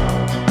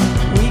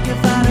 We can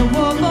fight a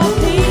war for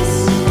peace.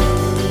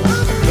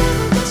 I'm a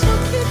rebel just for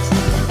kicks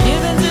now.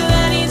 Giving to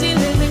that easy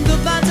living,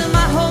 goodbye to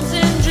my hopes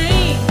and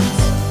dreams.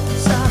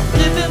 Stop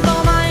living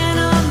for my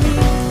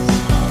enemies.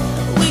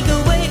 We can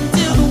wait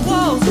until the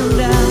walls come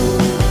down.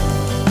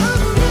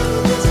 I'm a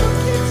rebel just for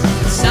kicks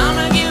now. It's time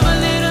to give a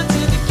little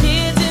to the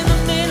kids in the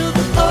middle.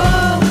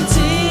 Oh,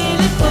 until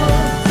it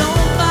falls,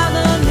 don't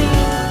bother me.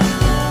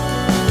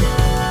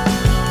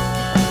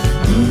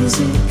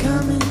 Music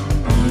coming,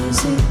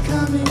 music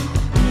coming,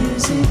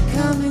 music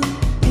coming,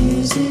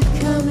 music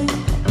coming,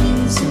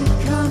 music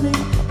coming,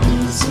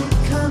 music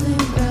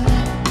coming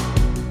back.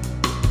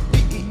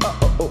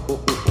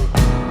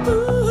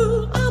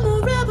 Ooh, I'm a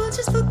rebel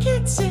just for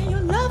kicks, and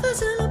your love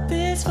is in a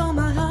bitch for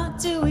my heart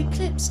to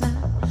eclipse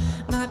now.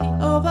 Might be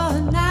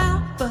over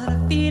now, but I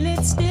feel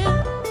it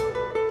still.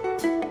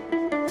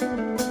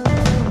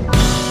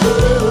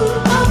 Ooh,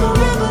 I'm a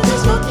rebel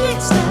just for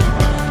kicks now.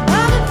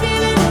 I've been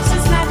feeling it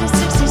since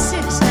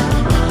 1966 now.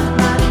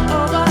 Might be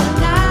over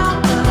now,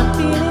 but I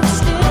feel it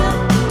still.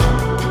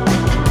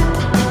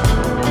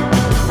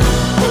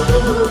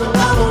 Ooh,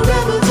 I'm a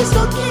rebel just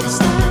for kicks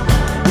now.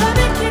 Love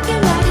it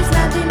kicking like it's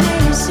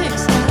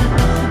 1986 now.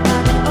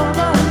 Might be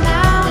over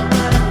now,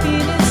 but I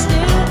feel it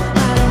still.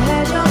 Might have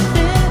had your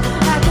fill,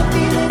 I can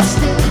feel it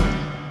still.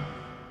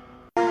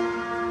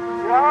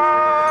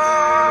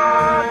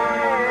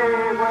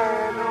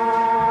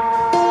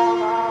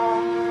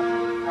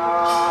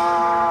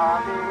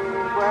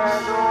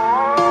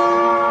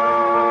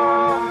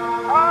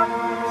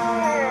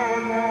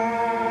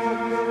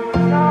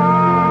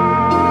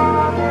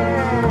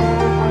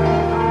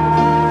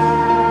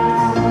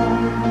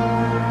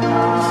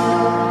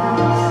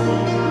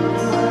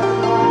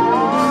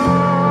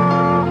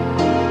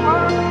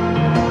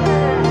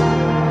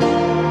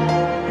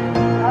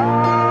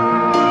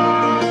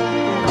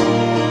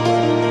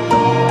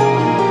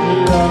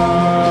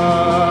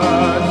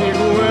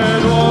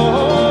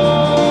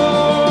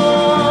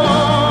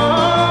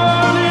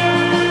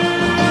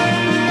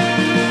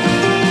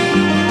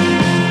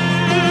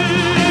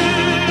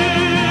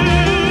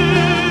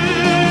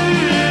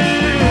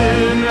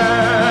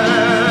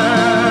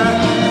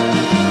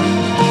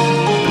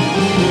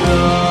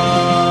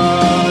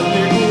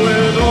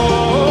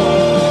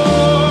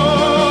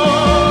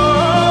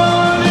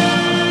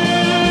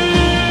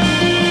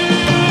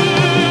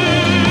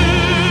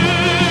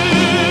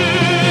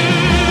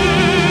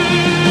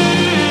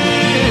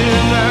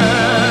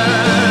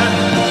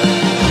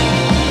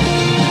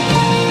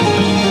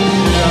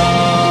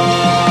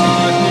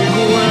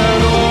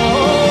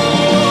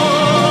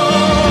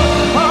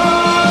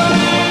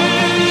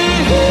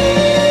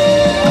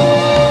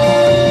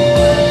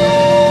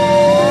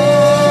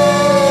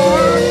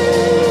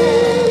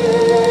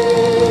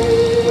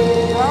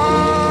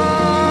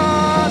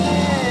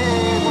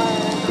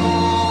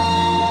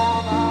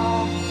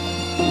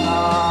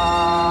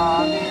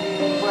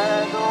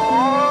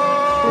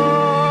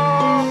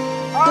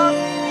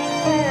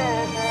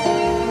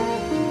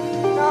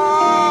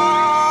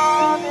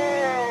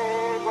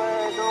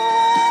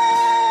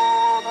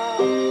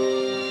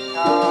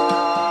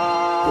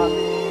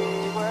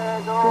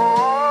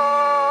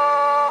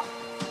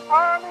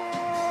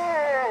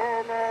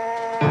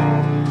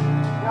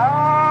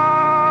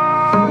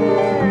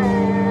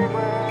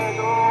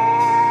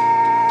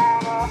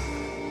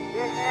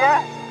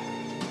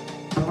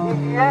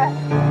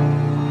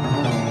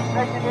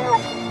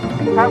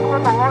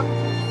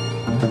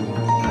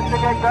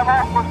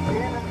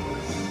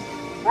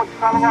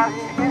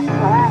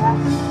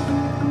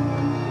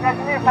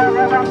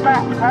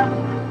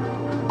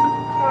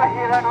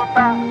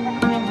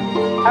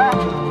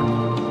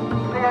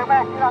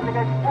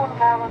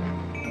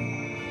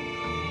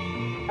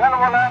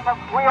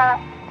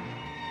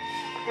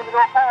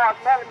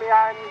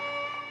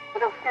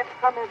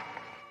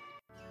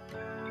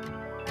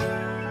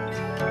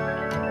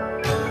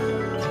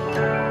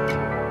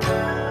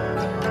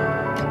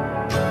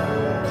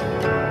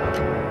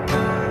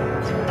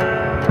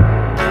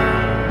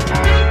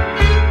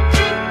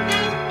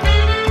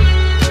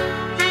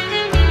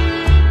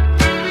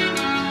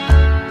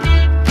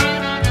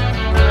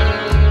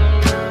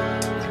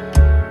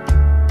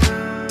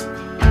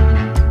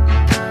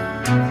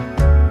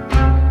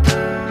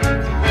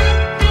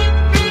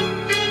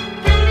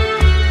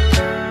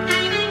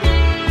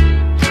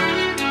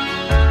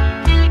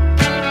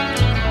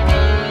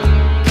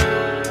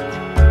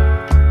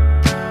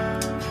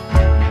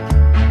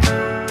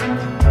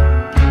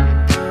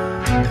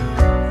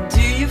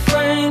 Do you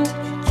find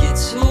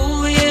it's a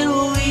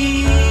little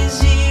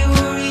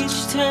easier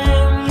each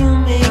time you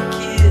make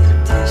it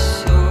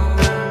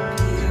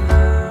disappear?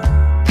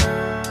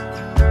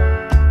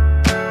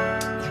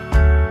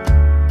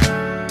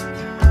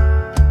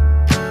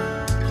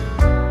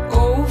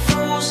 Oh,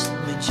 fools, the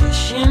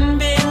magician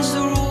bends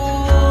the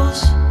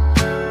rules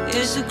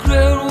as the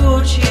crowd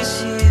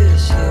watches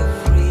his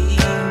every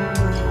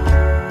move.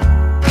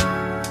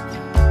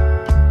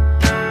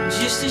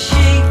 Just a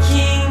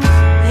shaking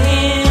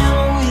hand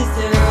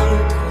without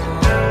a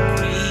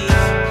concrete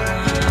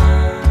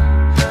plan.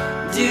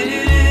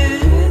 Do-do-do,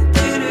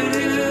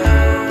 do-do-do,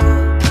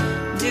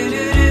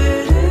 do-do-do,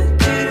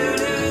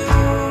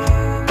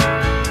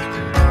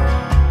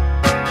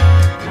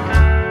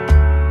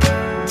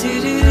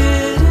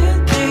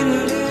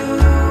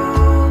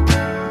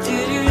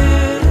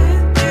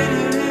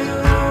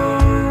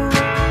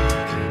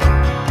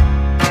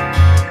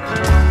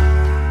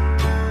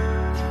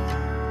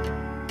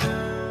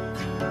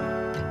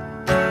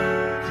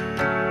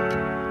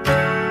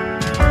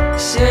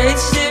 side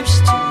steps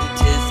to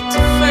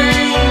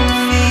death-defying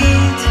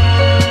feet.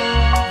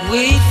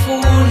 Wait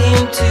for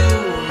him to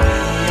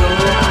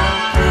reopen.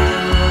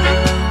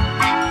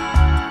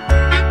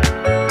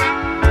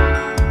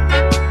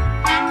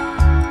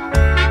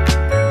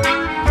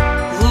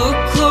 Look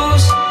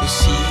close, you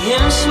see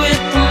him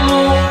sweat the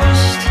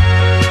most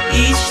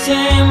each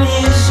time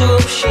his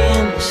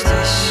options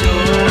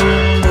disappear.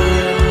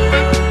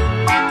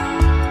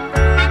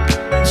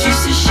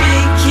 Just a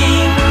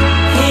shaking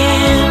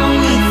hand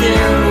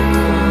without a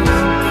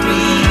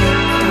concrete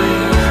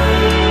plan.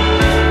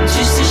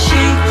 Just a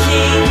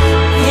shaking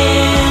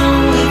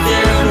hand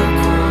without a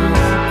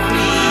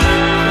concrete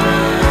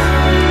plan.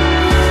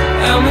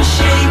 I'm a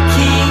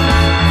shaking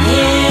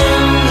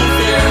hand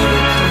without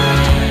a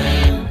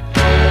plan.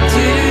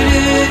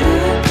 Do-do-do,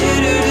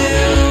 do-do-do,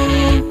 do-do-do,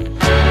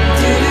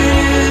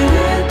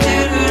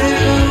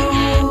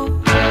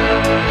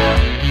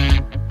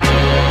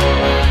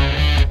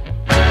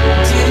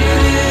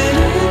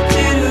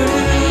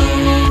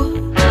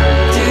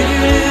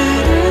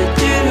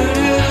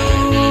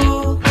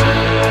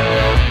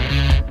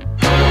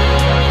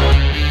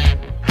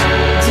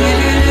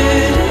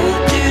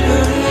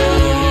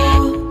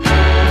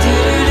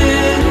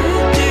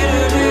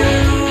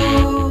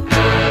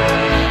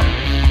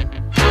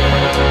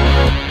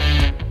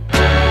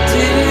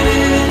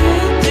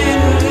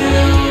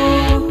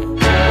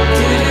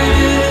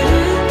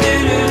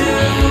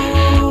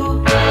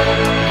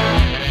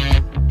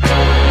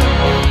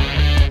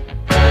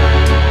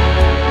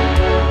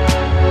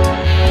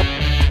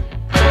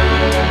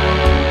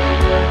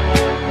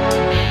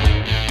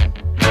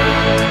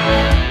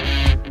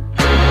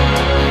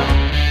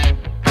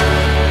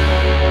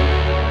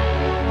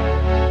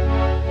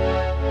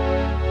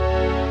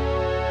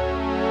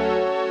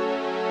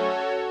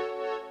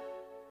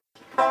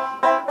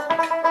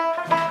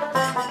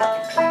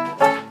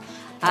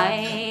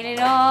 I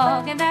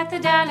dog and that the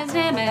darling's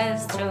name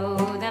is true.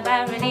 The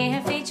barony,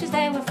 her features,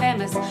 they were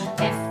famous.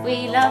 If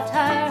we loved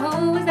her,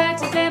 who was there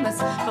to blame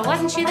us? For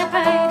wasn't she the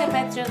pride of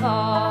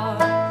Petrivore?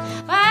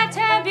 But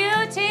her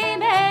beauty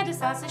made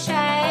us also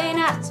shine.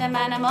 Not a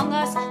man among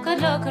us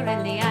could look her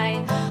in the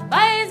eye.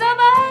 Boys, oh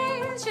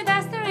boys, should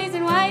that's the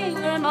reason why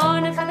we're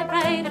mourning for the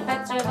pride of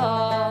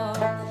Petrivore.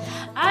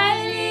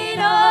 I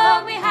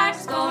dog, me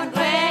heart's going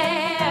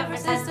grey ever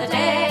since the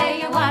day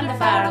you wandered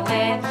far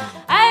away.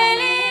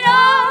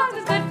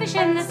 There's good fish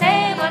in the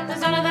sea, but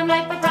there's none of them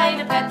like the pride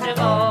of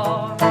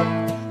Petrivore.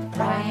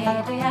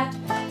 Pride we had,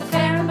 the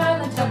fair and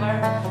bell and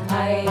tubber.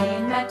 I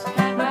met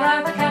my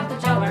brother Captain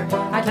Jobber.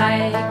 I'd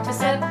like to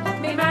set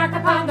me mark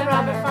upon the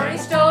robber, for he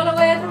stole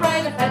away the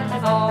pride of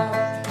Petrivore.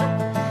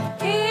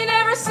 He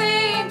never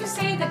seemed to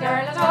see the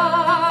girl at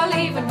all,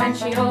 even when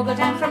she ogled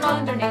him from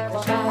underneath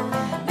the shawl.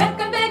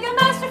 Looking big and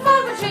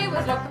masterful, but she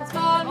was looking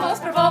small,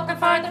 most provoking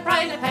for the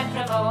pride of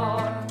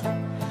Petrivore.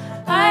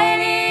 I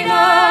need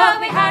all,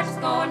 my heart is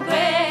going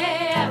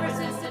grey ever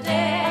since the day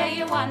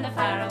wander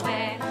far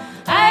away.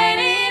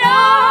 Eileen,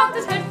 oh,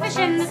 there's good fish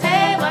in the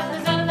sea, but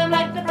there's none of them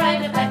like the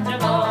pride of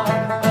Petrogore.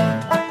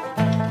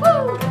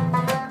 Woo!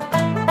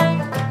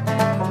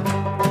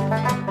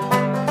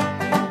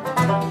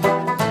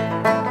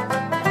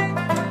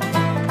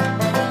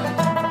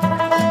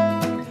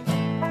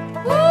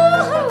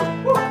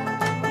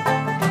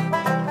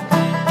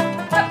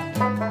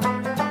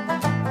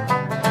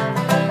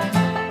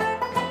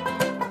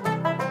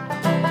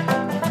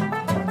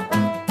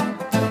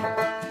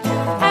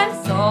 And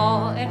so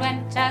it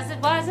went as it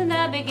was in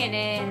the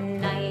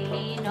beginning.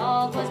 Eileen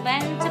Og was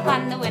bent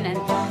upon the winning.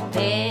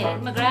 Big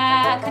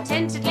McGrath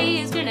contentedly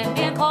is grinning,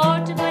 being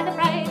courted by the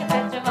pride of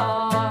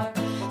Petrogore.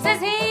 Says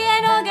he,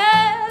 ain't no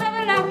girl that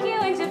will knock you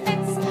into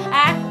fits.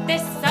 At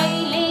this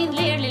Eileen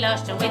nearly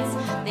lost her wits.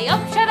 The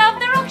upshot of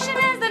the ruction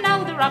is that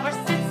now the robber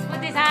sits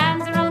with his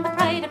arms around the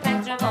pride of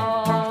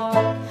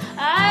Petrogore.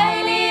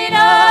 Eileen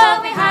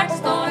Og, my heart is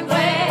going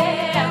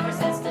grey ever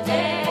since the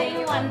day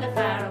you wandered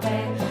far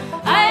away.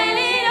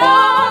 Eileen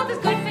Og,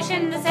 there's good fish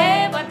in the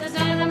sea, but there's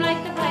none of them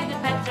like the pride of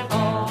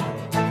Petrogore.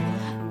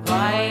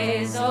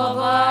 Boys, oh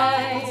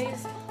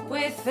boys,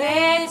 with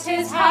fate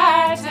is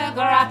hard to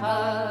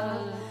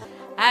grapple.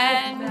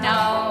 And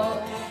now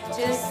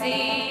to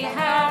see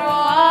her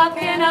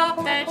walking up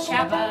the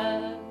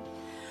chapel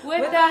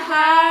with the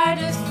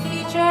hardest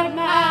featured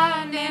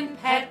man in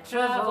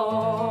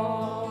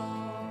Petrogore.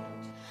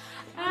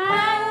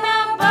 And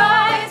now,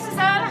 boys, is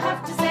all I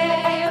have to say.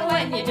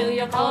 When you do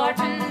your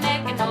courting,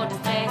 make a no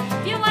display.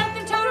 If you want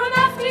them to run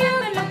after you,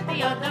 then look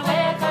the other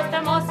way, 'cause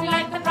they're mostly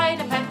like the pride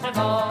of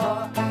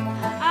Petrogore.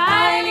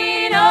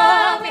 Eileen,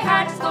 oh, my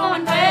heart is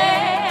going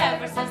grey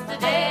ever since the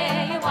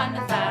day you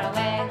wandered far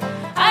away.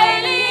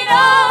 Eileen,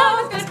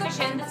 oh, there's good fish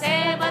in the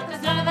sea, but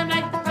there's none of them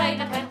like the pride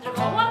of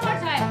Petrogore. One more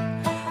time.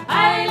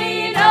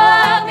 Eileen,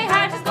 oh, my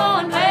heart is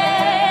going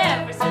grey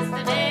ever since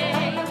the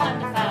day you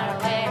wandered far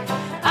away.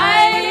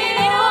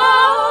 Eileen, oh,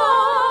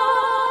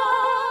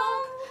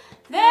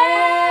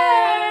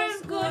 there's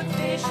good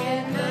fish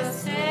in the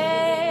sea.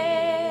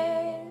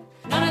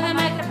 None of them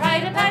like the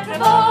pride of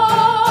Petrogore.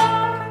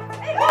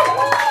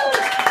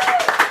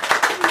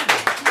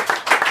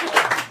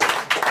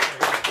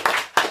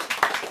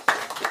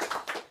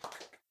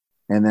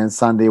 And then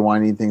Sunday,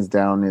 winding things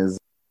down, is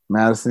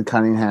Madison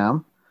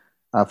Cunningham,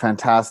 a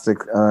fantastic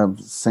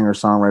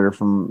singer-songwriter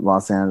from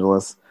Los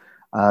Angeles.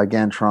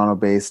 Again,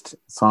 Toronto-based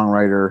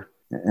songwriter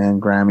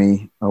and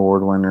Grammy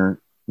Award winner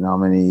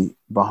nominee,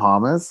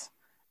 Bahamas.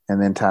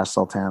 And then Tash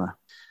Sultana.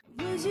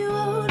 Would you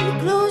hold me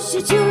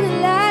closer to the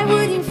light?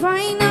 Would you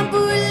find a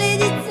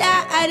bullet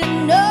inside? I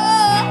don't know.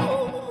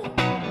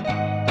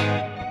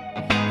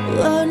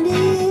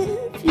 Only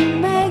if you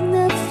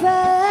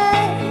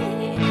magnify.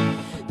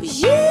 But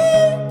you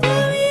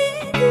threw me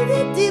into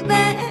the deep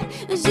end.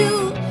 You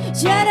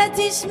try to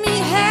teach me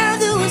how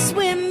to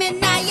swim,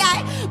 and I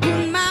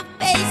put my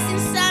face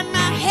inside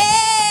my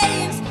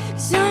hands.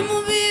 Some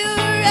will be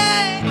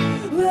alright.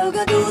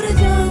 Welcome to the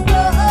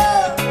jungle.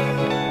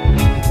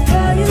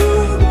 How you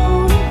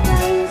gonna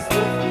dance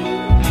with me?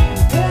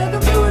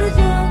 Welcome to the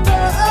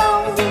jungle.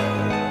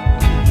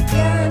 You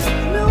gotta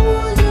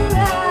close your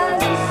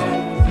eyes.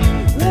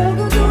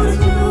 Welcome to the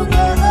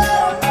jungle.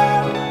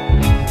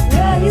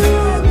 How you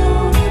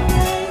gonna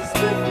dance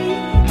with me?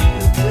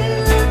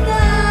 Will or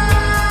not?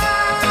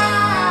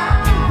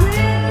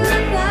 Will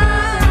or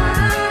not?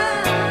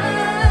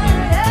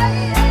 Yeah,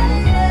 yeah,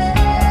 yeah.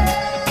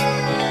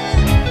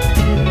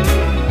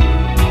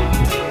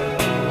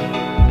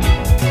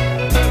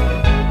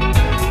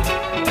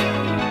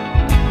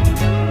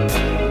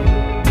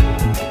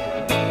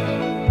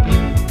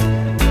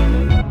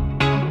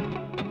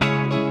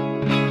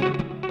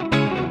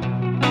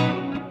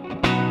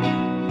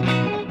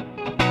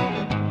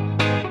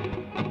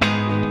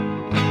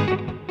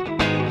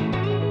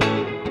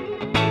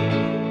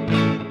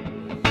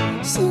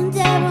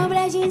 Sometimes my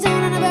black jeans on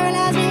and I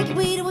paralyzed, make you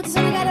wait with the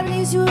sun. I gotta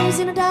believe you always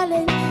in a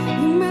darling.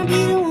 You might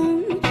be the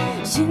one.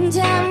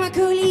 Sometimes my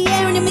curly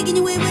hair and you're making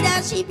your way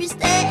without sheep you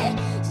stare.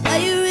 Are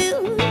you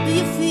real? Do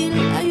you feel?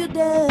 Are you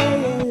dead?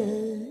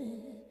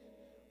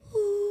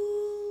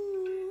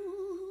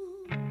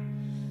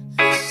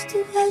 Ashes to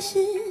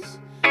ashes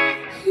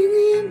in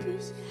the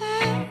embers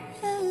high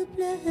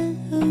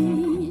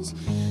place.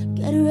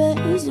 Gotta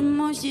raise the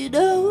most you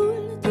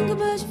don't think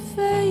about your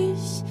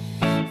face.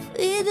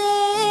 Feel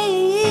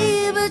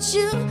there, but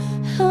you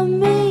held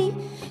me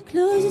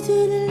closer to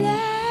the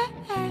light.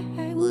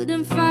 I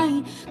wouldn't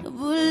find a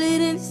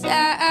bullet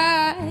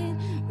inside.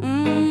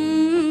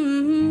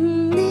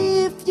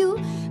 If you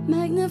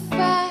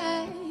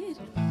magnified,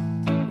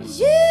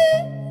 you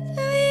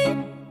fell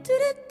into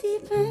the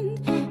deep end.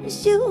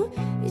 You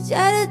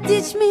try to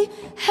teach me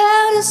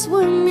how to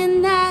swim,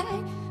 and I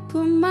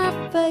put my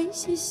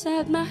face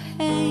inside my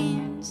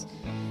hands.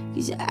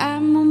 'Cause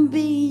I'm gonna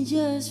be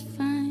just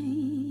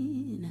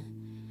fine.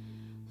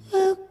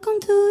 Welcome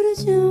to the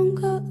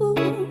jungle.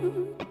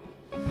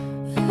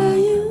 Are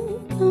you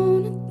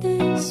gonna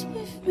dance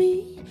with me?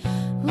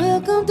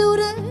 Welcome to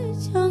the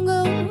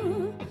jungle.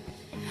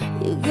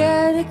 You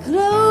gotta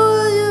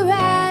close your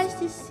eyes.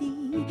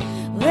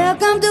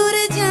 Welcome to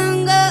the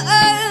jungle.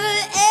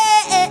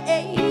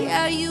 Hey,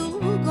 are you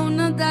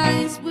gonna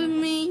dance with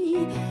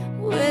me?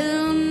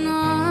 Well, no.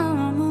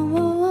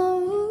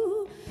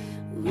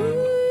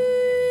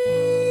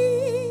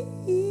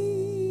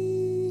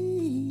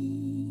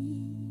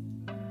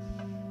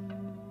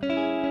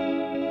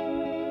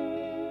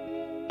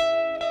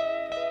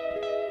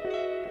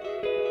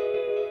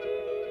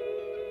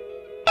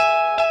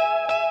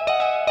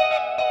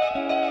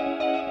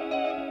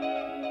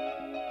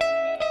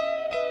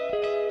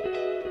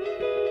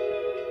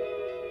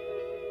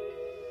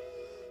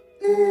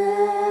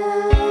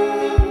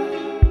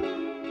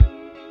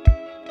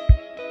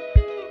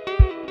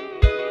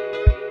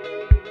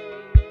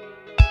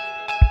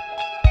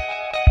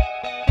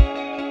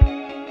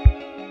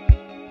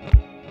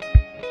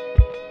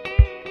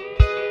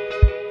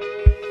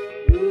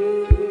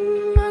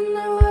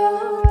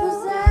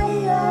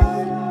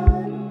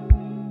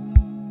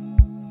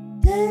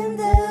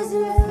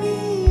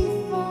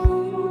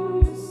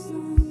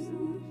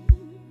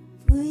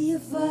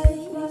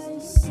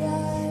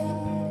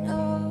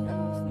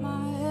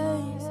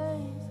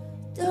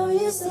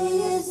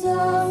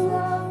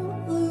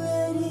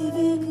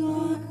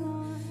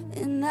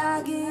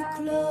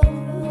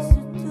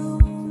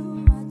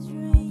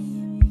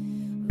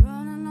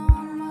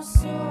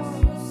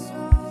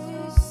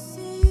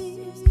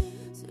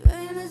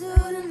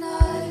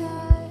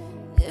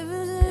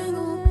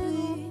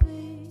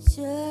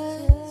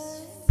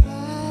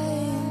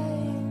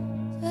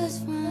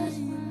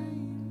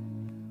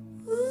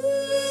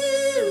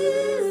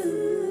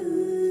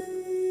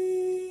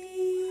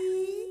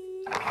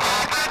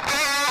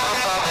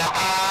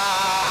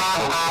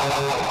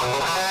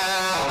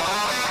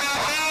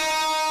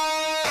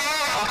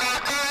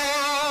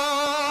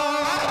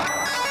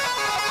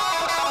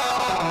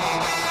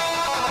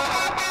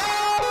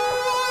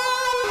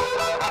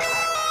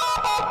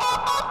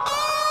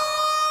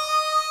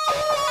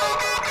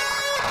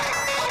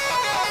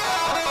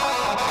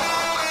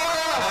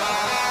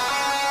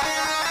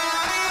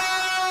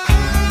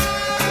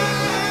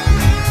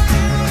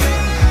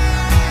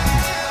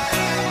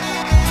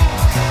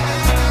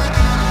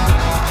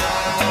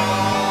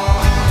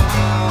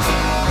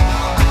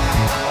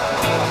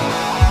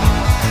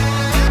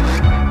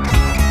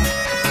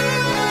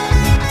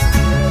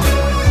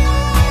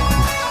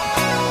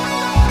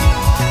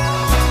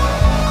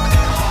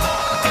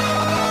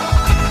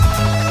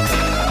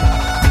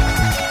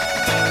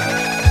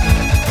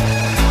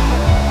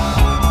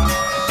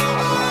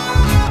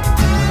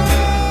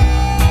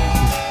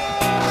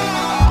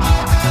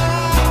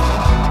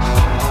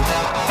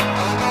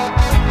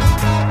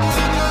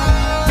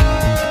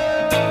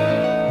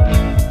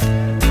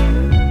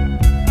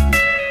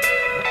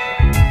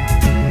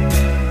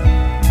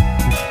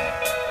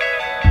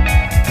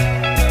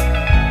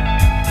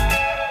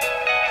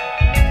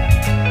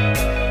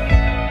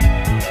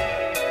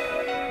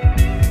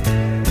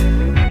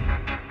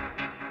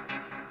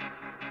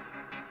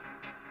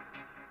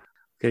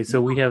 Okay,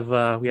 so we have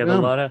a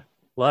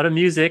lot of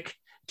music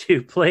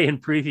to play and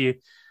preview.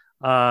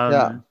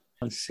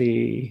 Let's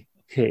see.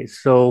 Okay,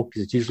 so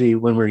 'cause it's usually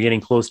when we're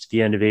getting close to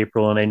the end of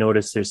April, and I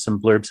notice there's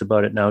some blurbs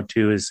about it now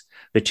too. Is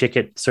the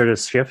ticket sort of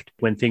shift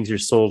when things are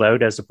sold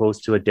out as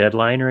opposed to a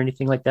deadline or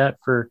anything like that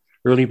for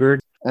early bird?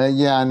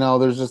 Yeah, no,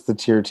 there's just the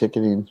tier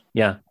ticketing.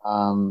 Yeah.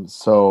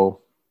 So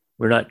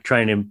we're not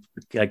trying to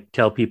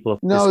tell people.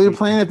 No, you're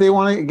playing. If they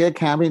want to get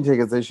camping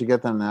tickets, they should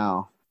get them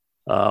now.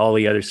 All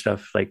the other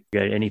stuff, like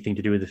anything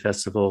to do with the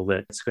festival,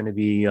 that's going to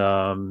be,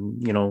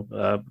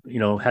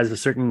 has a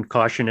certain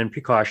caution and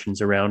precautions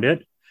around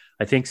it.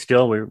 I think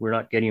still we're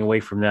not getting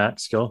away from that.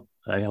 Still,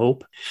 I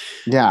hope.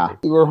 Yeah,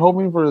 we're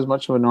hoping for as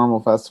much of a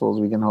normal festival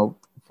as we can hope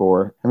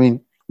for. I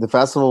mean, the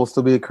festival will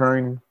still be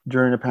occurring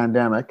during a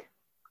pandemic,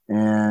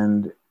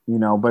 and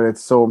but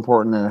it's so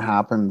important that it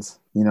happens.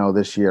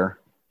 This year,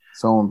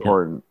 so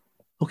important.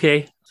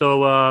 Okay,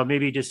 so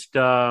maybe just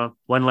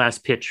one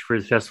last pitch for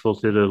the festival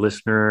to the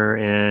listener,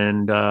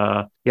 and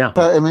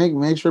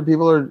make sure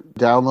people are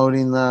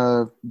downloading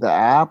the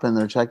app and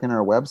they're checking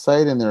our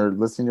website and they're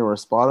listening to our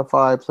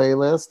Spotify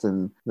playlist,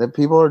 and that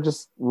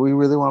we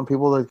really want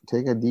people to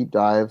take a deep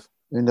dive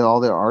into all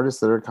the artists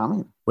that are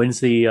coming. When is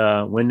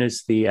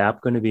the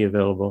app going to be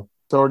available?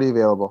 It's already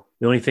available.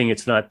 The only thing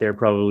it's not there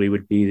probably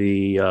would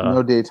be the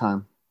no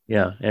daytime.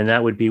 Yeah, and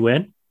that would be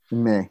when?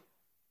 May.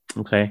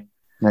 Okay.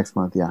 Next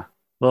month, yeah.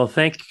 Well,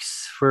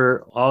 thanks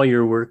for all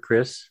your work,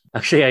 Chris.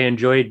 Actually, I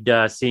enjoyed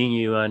seeing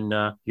you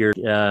on your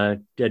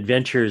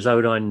adventures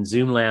out on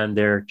Zoomland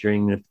there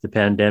during the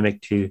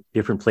pandemic to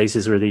different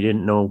places where they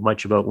didn't know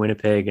much about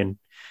Winnipeg, and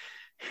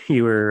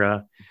you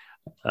were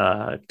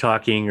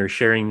talking or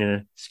sharing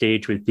the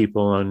stage with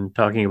people and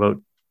talking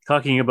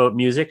about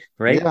music,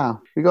 right? Yeah,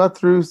 we got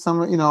through some.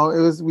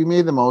 We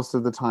made the most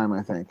of the time,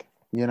 I think.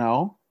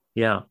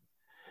 Yeah,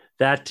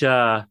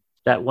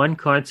 that one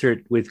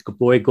concert with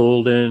Boy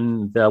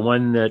Golden, the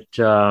one that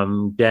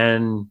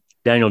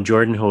Daniel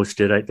Jordan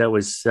hosted, that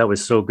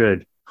was so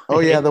good. Oh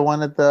yeah, the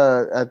one at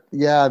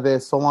the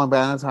So Long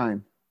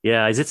Bannatyne.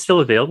 Yeah, is it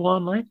still available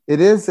online? It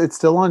is. It's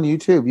still on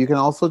YouTube. You can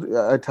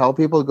also tell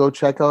people to go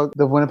check out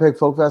the Winnipeg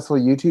Folk Festival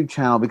YouTube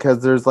channel,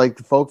 because there's like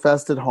the Folk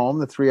Fest at Home,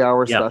 the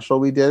 3-hour Yeah. special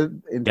we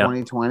did in Yeah.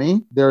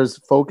 2020. There's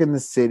Folk in the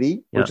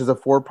City, which Yeah. is a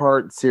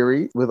 4-part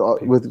series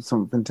with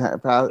some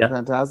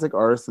fantastic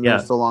artists, and Yeah.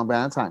 there's So Long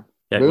Band Time.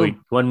 That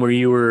Boom. one where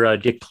you were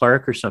Dick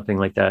Clark or something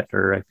like that,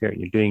 or I forget,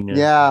 you're doing.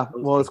 Yeah,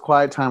 well, it's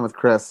Quiet Time with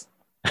Chris.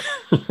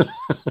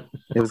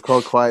 It was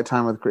called Quiet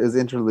Time with Chris. His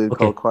interlude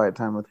called Quiet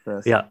Time with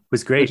Chris. Yeah, it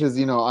was great. Which is,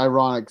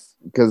 ironic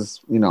because,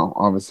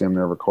 obviously I'm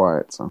never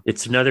quiet. So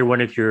it's another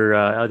one of your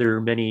other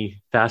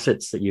many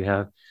facets that you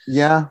have.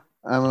 yeah,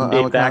 I'm a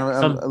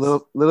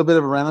little bit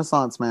of a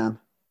Renaissance man.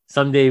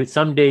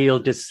 Someday you'll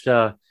just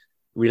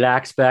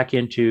relax back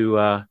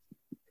into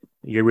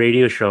your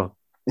radio show.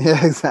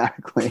 Yeah,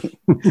 exactly.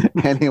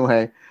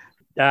 Anyway,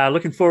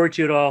 looking forward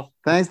to it all.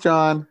 Thanks,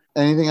 John.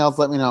 Anything else,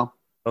 let me know.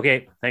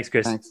 Okay, thanks,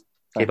 Chris. Thanks.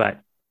 Okay, bye.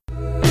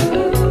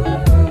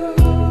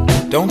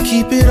 Don't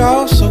keep it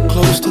all so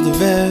close to the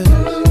vest.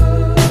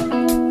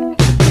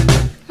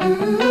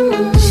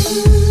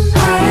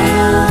 I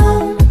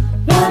am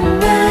one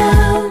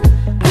man.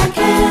 I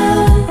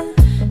can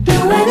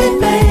do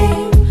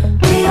anything.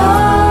 We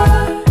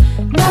are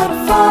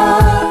not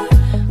far.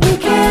 We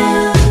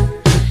can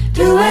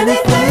do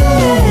anything.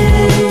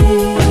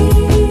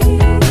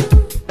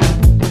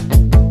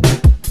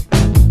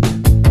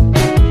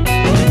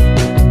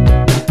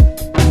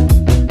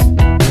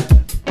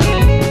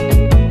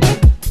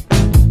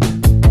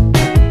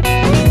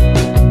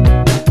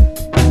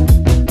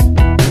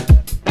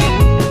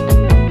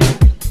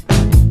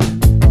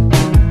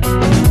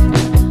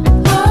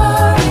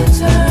 Our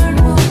return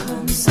will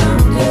come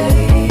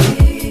someday.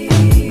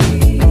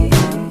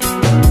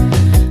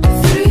 The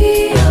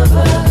three of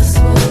us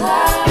will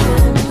laugh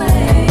and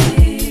play.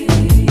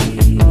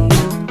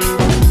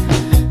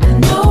 I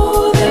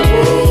know that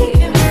we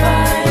can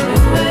find a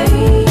way.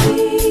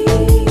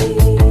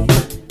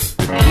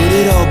 Put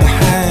it all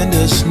behind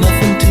us,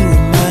 nothing to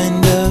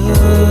remind us.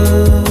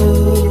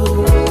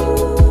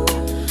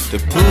 To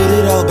put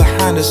it all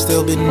behind us,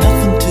 there'll be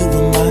nothing to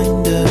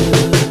remind us.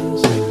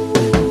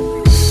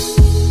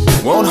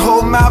 Won't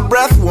hold my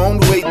breath,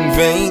 won't wait in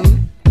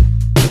vain.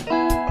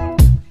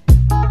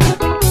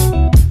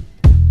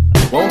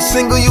 Won't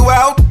single you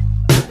out,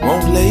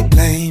 won't lay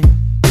blame.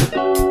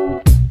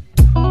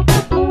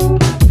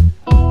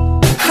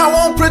 I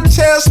won't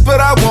protest, but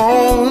I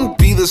won't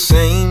be the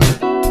same.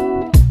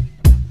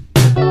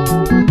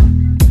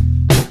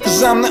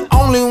 'Cause I'm the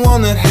only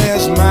one that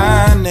has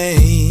my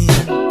name.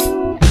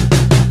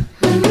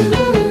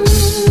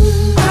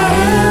 I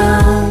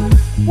am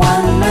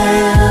one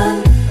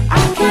man.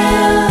 I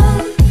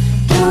can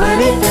do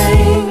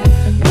anything.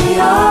 We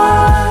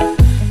are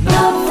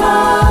not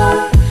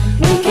far.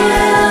 We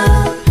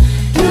can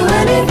do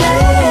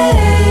anything.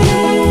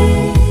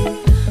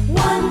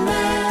 One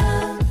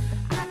man.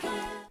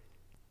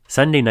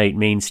 Sunday night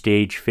main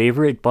stage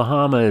favorite,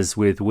 Bahamas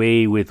with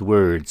Way with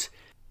Words.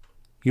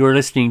 You are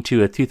listening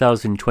to a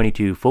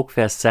 2022 Folk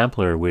Fest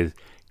sampler with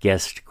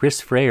guest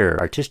Chris Frayer,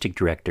 Artistic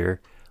Director,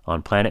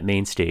 on Planet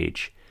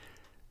Mainstage.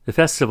 The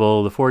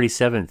festival, the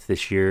 47th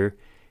this year,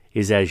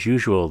 is as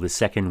usual the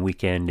second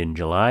weekend in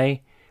July,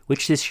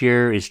 which this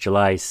year is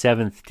July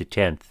 7th to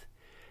 10th.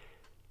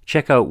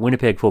 Check out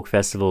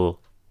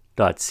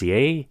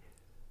winnipegfolkfestival.ca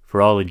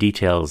for all the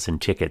details and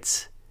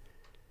tickets.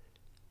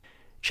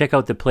 Check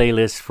out the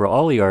playlist for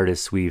all the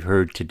artists we've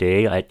heard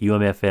today at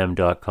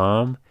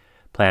umfm.com,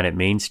 Planet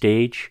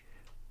Mainstage,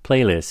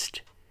 playlist.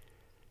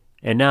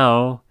 And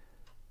now,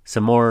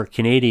 some more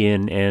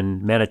Canadian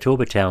and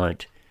Manitoba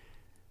talent.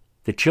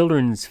 The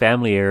children's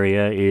family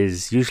area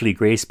is usually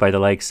graced by the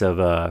likes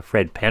of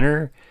Fred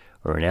Penner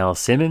or an Al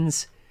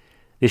Simmons.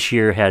 This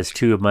year has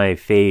two of my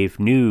fave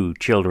new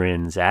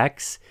children's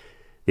acts.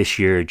 This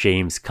year,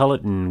 James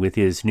Culleton with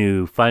his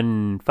new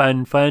Fun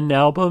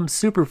album,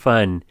 Super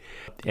Fun.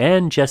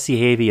 And Jessie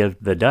Havey of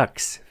the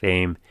Ducks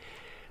fame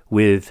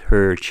with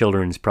her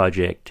children's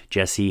project,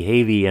 Jessie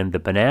Havey and the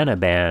Banana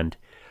Band.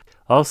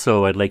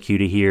 Also, I'd like you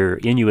to hear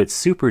Inuit's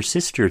super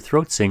sister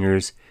throat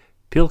singers,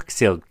 Pilk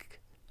Silk,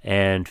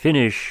 and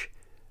finish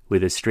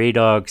with a Stray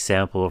Dog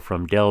sample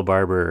from Del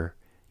Barber.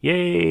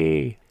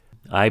 Yay!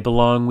 I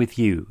Belong With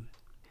You.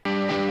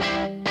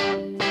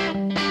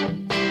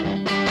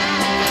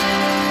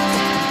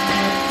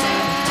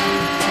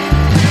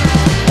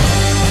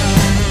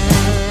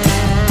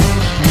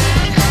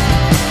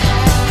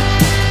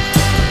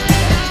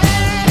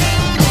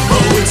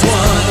 Oh, it's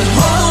one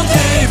whole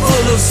day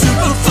full of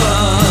super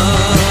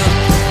fun.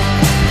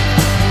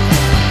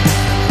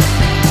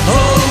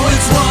 Oh,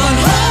 it's one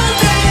whole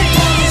day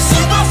full of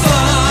super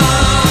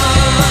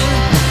fun.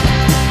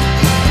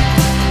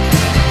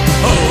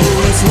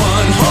 Oh, it's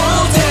one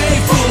whole day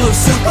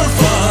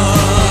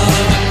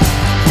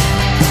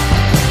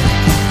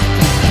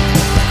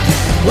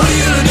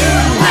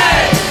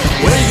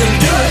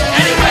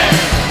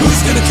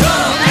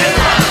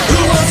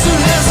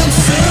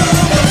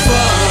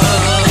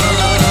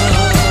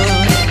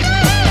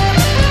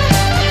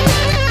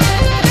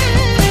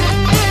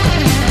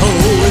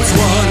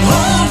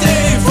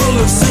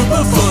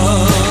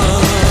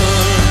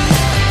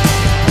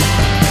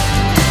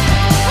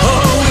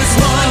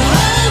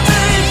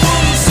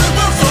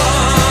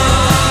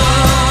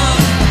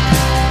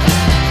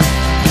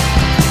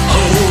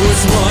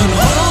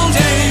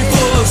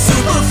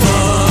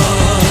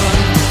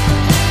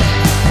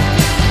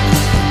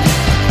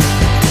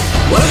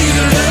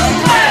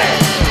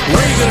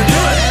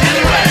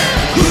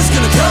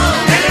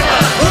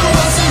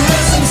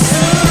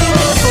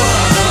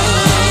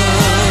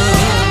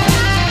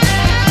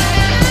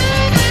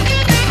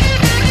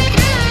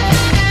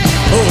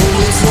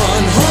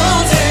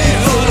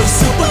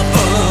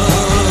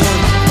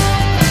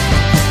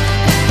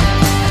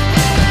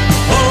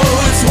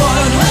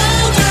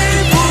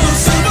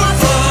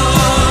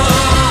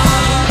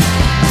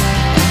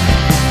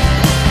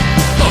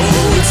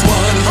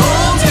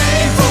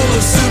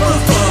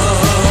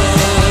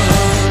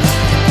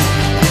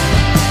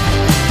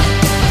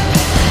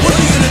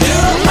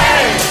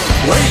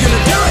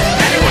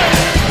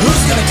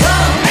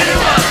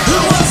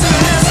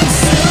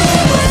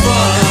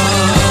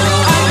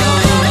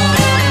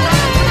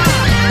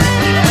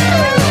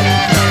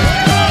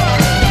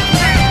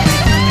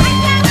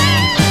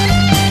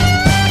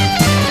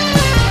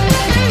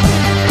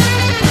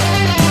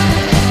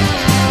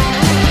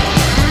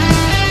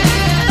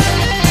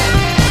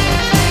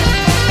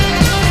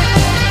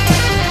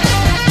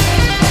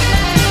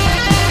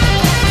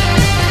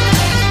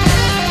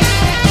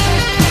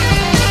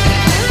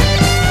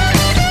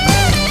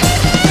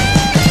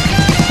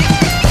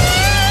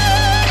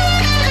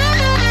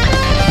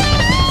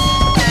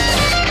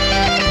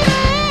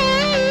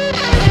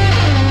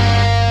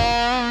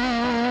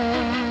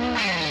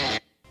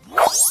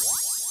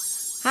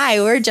Hi,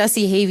 we're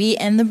Jesse Havey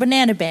and the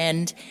Banana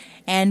Band,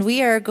 and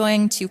we are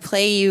going to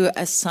play you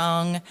a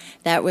song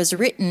that was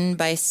written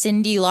by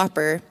Cyndi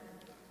Lauper,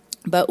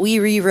 but we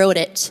rewrote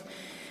it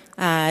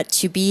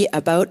to be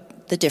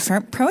about the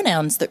different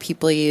pronouns that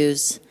people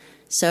use.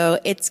 So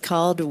it's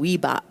called Wee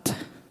Bop.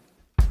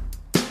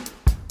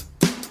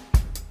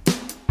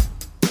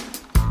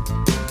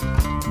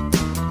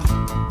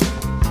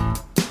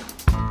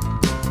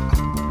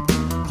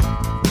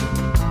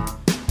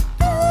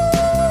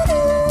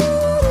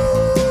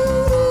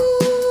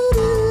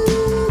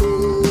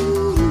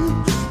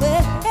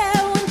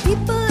 Well, when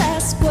people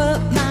ask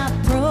what my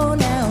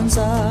pronouns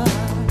are,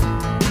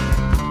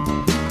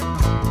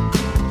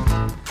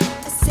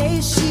 I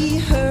say she,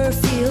 her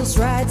feels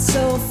right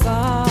so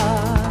far.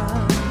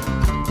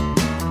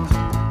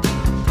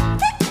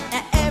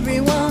 Now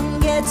everyone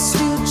gets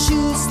to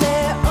choose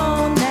their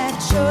own. That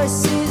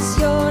choice is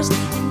yours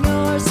and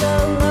yours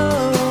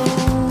alone.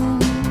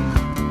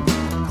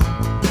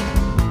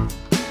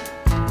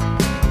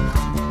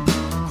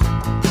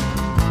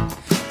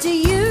 Do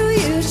you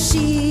use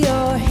she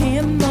or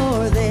him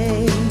or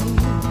they?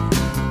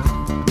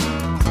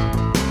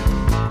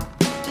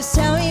 Just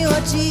tell me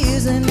what you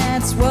use and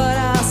that's what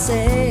I'll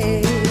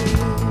say.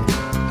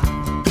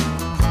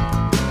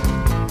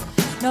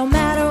 No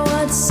matter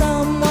what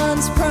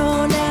someone's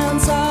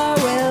pronouns are,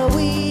 well,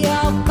 we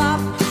all pop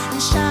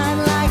and shine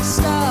like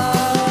stars.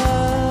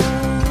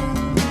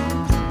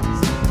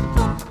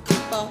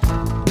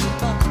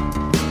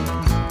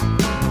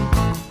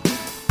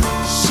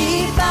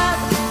 She bop,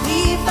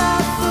 we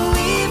bop,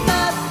 we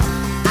bop.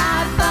 I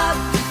bop,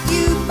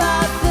 you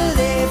bop,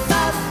 they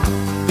bop.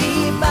 We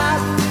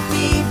bop,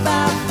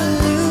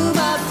 loo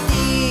bop.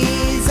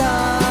 These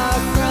are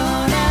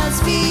pronouns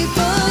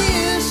people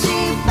use. She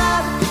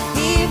bop,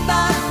 he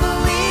bop,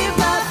 we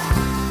bop.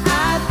 I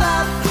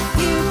bop,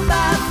 you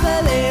bop,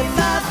 they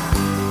bop.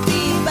 We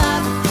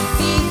bop,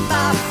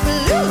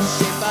 loo,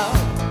 she bop.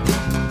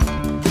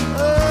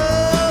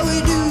 Oh, we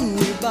do,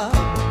 we bop.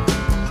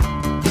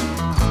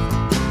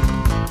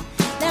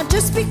 Now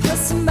just because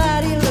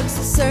somebody looks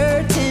a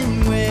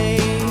certain way,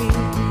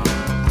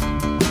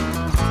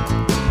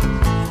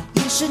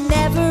 you should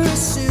never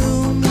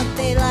assume what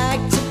they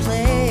like to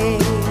play.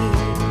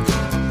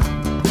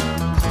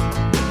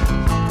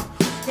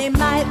 They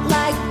might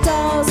like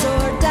dolls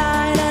or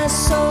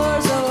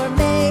dinosaurs, or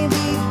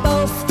maybe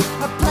both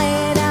are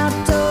playing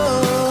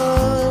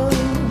outdoors.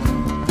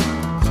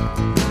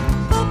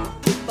 Bop,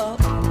 bop,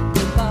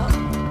 bop.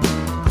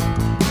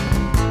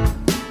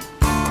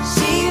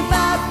 She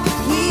bop,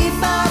 he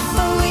bop,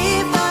 we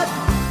bop.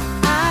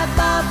 I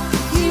bop,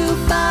 you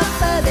bop,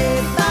 they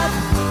bop.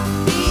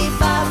 We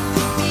bop,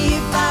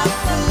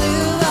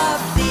 loo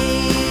bop.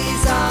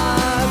 These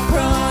are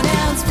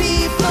pronouns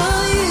people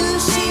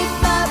use. She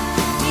bop,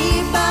 he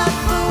bop,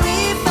 we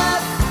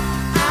bop.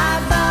 I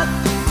bop,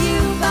 you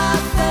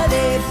bop,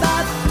 they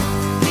bop.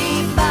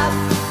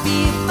 We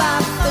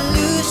bop,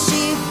 loo,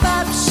 she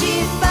bop,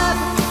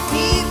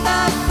 he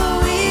bop,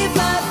 we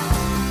bop.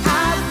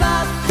 I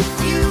bop,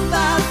 you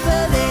bop,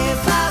 they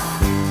bop.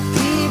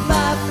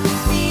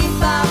 We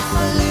bop,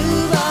 loo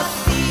bop.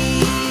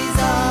 These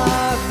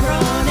are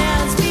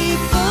pronouns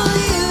people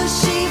use.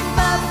 She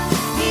bop,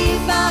 he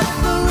bop,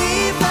 we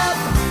bop.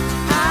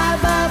 I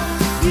bop,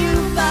 you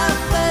bop,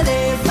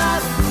 they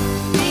bop.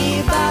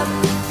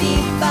 We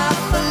bop,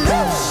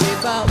 loo, she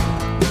bop.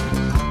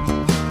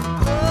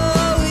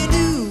 Oh, we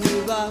do, we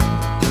bop.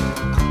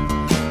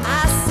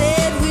 I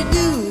said we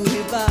do, we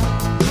bop.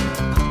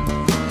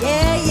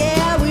 Yeah,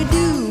 yeah, we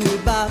do, we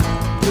bop,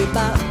 we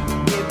bop,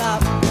 we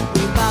bop,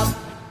 we bop.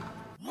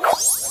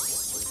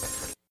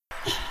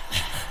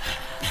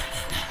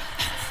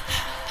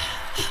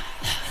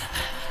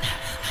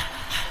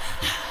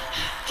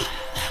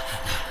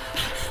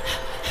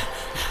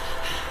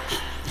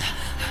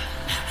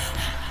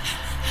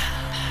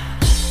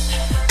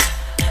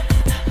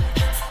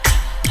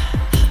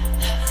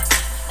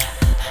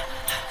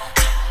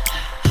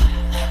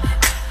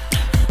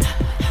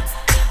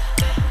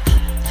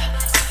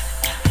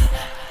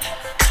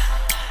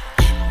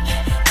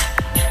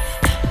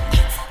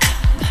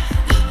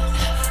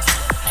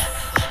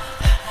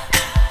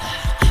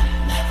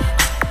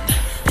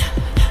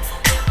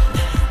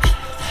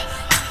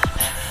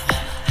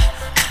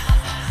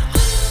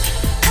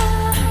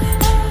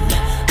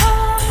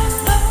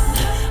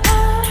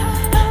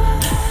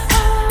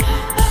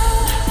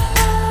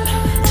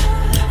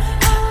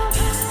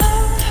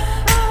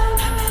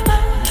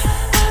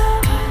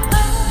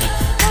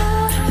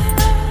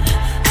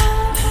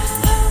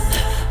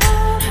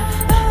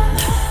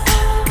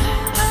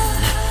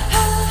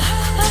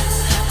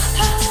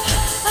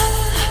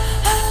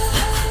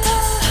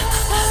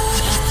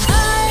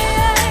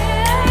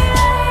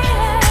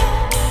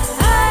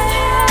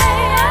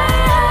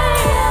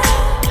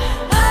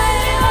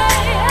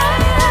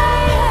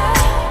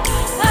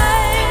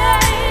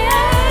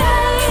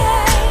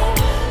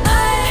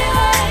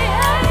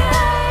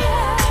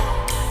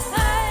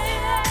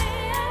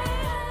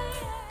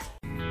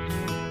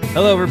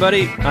 Hello,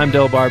 everybody. I'm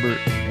Del Barber,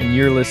 and and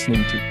you're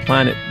listening to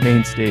Planet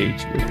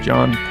Mainstage with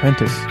John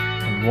Prentice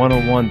on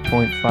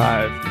 101.5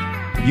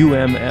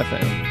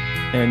 UMFM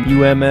and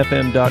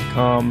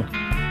umfm.com.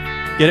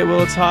 Get it while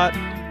it's hot.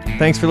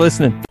 Thanks for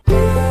listening.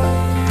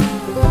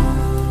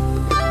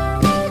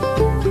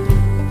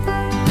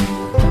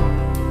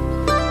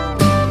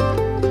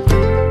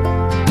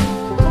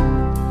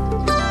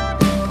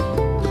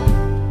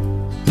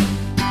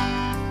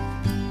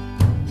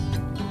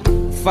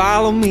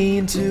 Follow me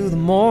into the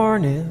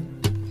morning,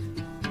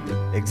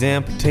 eggs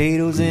and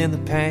potatoes in the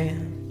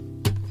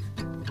pan.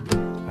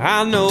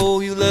 I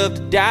know you love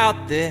to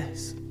doubt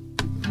this,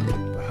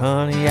 but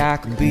honey, I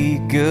can be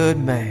a good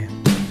man.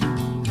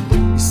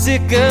 You're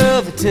sick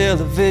of the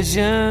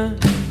television,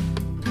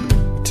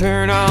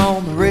 turn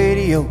on the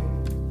radio.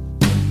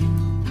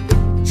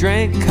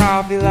 Drink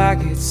coffee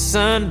like it's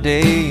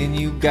Sunday and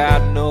you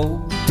got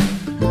no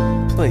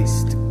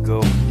place to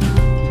go.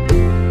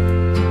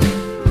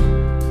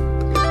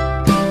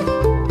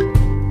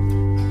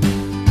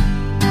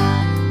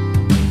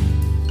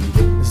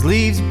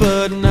 Leaves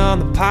budding on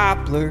the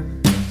poplars,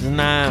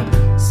 and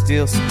I'm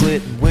still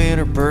splitting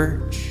winter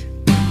birch.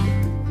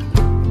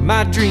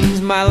 My dreams,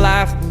 my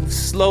life moves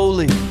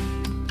slowly.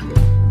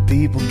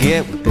 People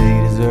get what they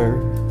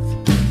deserve.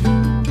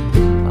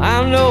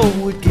 I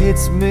know it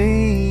gets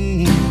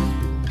me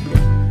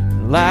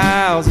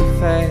lousy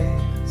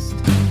fast.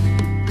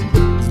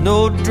 There's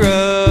no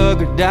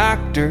drug or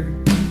doctor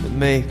that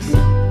makes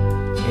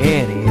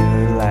any of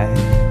it last.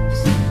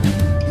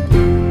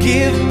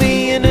 Give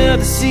me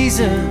another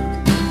season,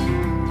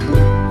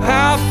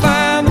 I'll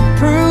find the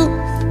proof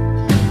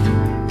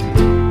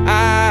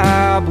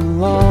I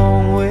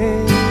belong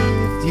with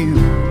you.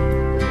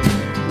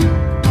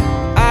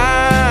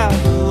 I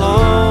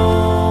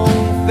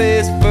belong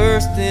face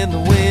first in the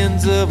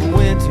winds of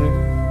winter.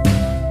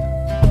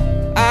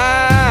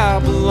 I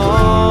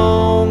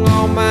belong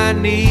on my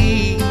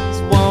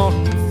knees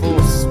wanting for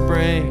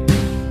spring.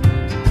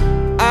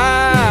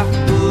 I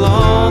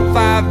belong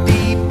 5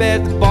 deep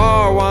at the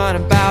bar,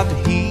 whining about the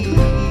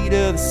heat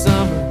of the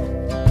summer.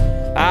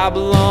 I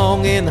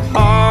belong in the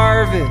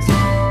harvest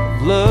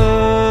of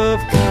love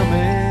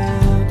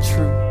coming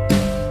true.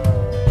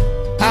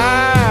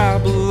 I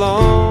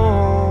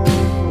belong with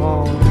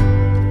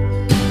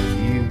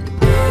you.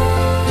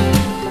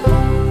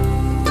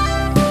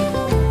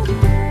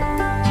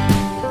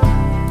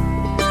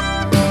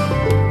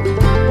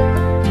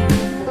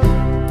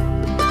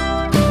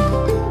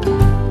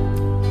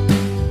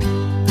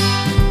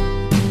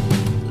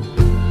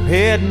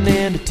 Heading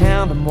into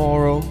town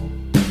tomorrow,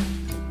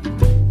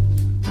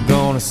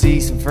 gonna see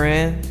some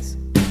friends.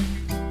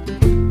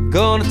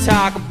 Gonna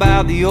talk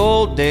about the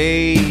old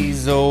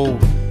days, oh,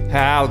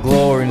 how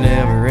glory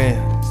never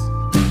ends.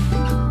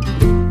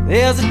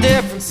 There's a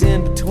difference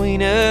in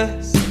between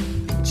us,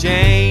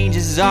 change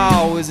is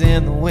always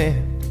in the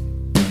wind.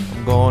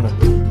 I'm gonna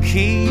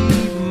keep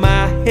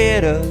my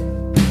head up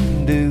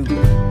and do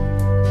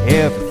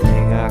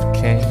everything I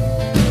can.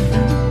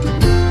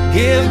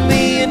 Give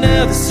me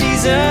another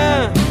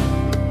season,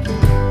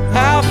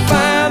 I'll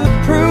find the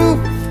proof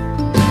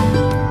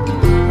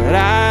that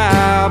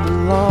I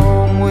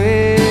belong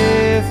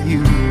with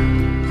you.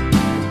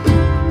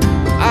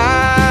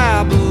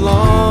 I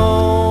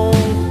belong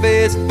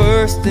face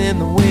first in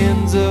the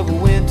winds of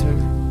winter.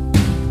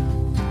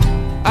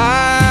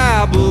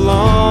 I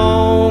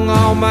belong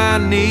on my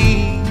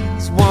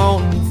knees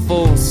wanting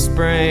for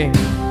spring.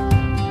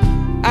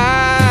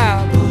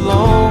 I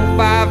belong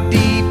 5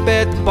 deep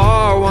at the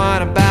bar,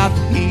 whining about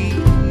the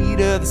heat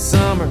of the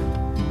summer.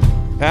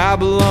 I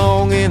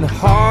belong in the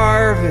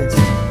harvest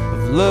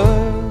of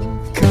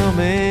love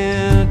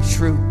coming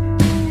true.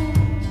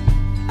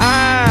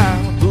 I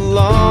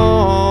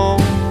belong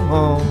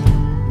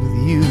with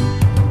you.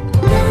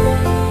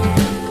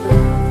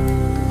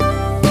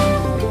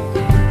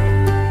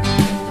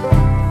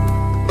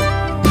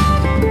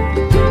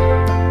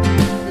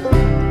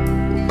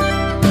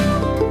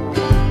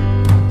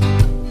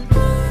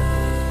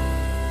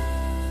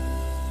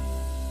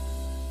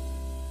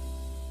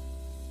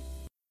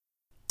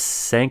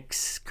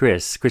 Thanks,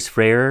 Chris. Chris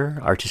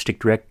Frayer, Artistic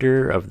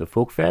Director of the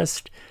Folk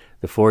Fest,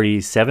 the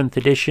 47th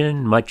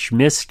edition, much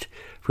missed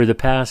for the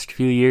past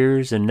few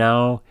years and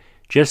now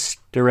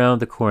just around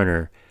the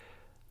corner.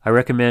 I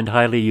recommend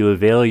highly you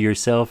avail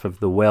yourself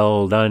of the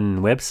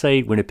well-done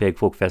website,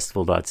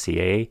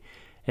 winnipegfolkfestival.ca,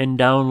 and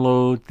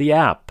download the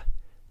app,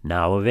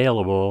 now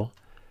available.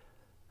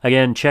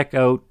 Again, check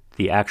out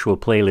the actual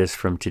playlist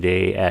from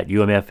today at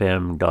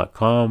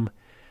umfm.com,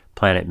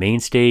 Planet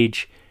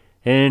Mainstage.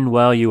 And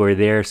while you are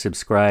there,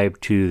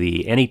 subscribe to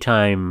the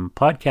Anytime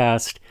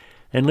podcast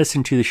and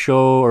listen to the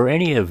show or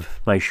any of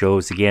my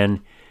shows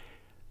again.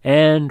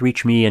 And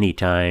reach me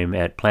anytime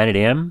at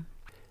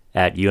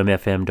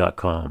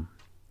planetm@umfm.com.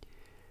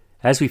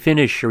 As we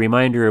finish, a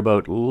reminder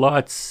about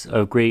lots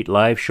of great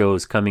live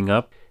shows coming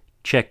up.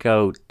 Check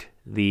out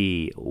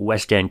the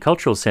West End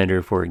Cultural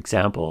Centre, for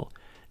example.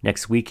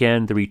 Next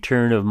weekend, the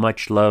return of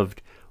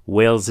much-loved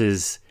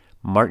Wales's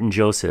Martin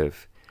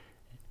Joseph.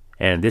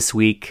 And this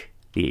week,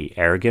 the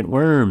Arrogant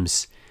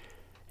Worms.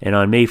 And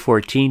on May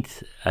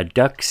 14th, a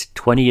Ducks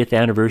 20th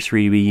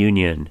anniversary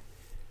reunion.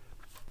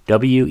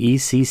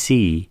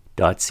 WECC.ca.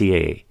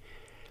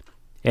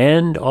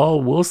 And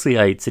all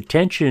Wolsleyites,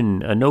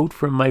 attention, a note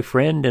from my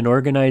friend and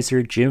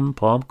organizer Jim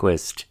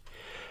Palmquist.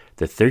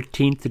 The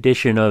 13th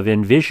edition of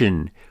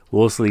Envision,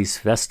 Wolseley's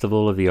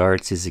Festival of the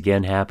Arts, is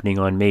again happening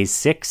on May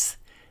 6th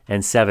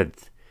and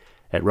 7th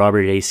at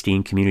Robert A.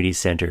 Steen Community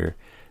Center.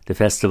 The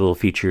festival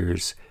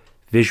features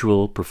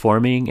visual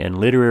performing and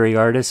literary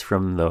artists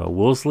from the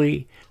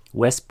Wolseley,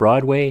 West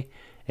Broadway,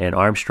 and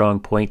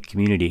Armstrong Point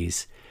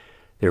communities.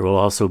 There will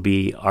also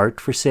be art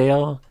for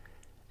sale,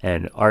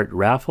 an art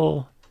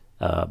raffle,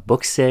 a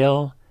book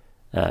sale,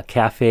 a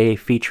cafe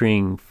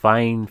featuring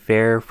fine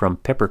fare from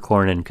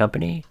Peppercorn and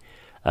Company,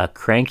 a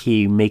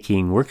cranky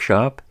making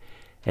workshop,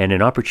 and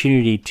an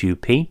opportunity to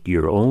paint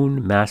your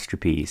own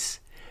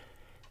masterpiece.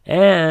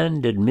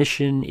 And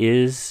admission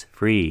is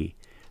free.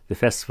 The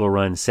festival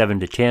runs 7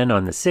 to 10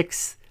 on the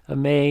 6th of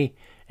May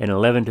and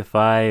 11 to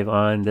 5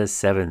 on the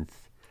 7th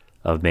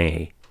of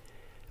May,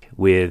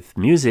 with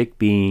music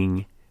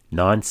being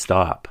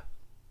non-stop.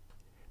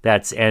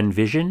 That's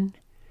Envision,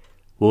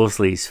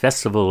 Wolseley's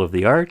Festival of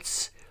the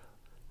Arts,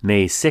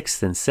 May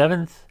 6th and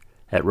 7th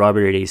at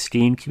Robert A.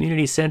 Steen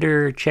Community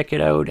Center. Check it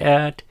out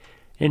at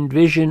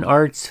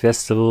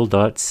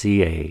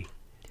envisionartsfestival.ca.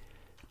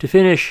 To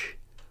finish,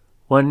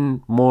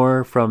 one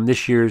more from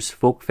this year's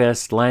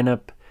Folkfest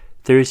lineup.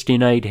 Thursday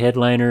night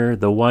headliner,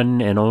 the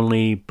one and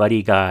only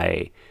Buddy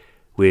Guy,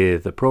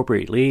 with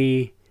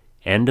appropriately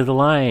End of the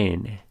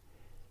Line.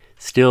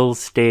 Still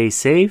stay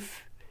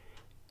safe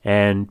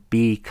and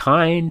be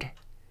kind.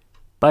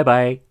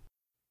 Bye-bye.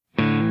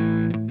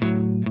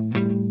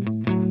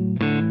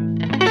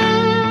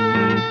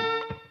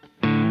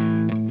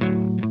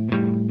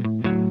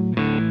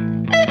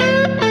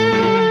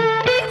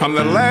 I'm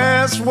the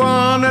last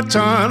one to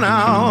turn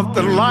out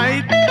the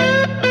light,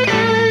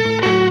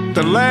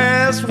 the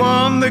last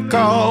one they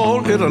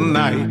call it a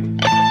night.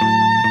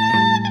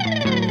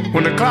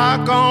 When the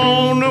clock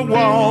on the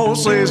wall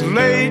says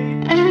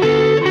late,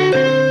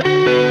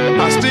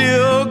 I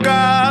still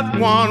got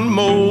one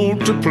more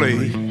to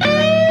play.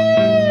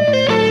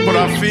 But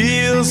I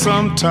feel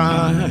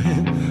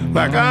sometimes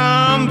like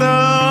I'm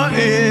the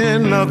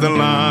end of the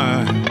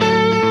line.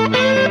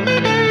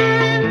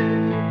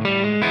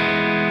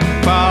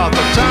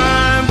 Father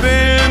time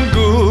been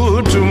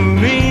good to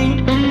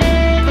me.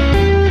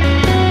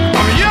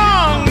 I'm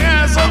young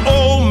as an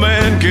old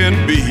man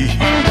can be.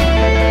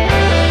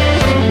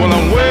 Well,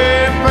 I'm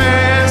way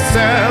past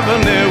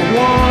 71,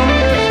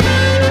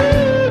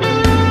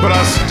 but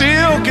I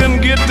still can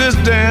get this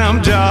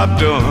damn job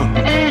done.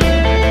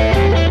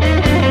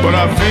 But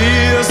I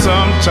feel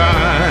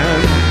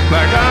sometimes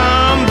like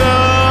I'm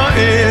the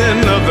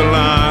end of the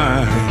line.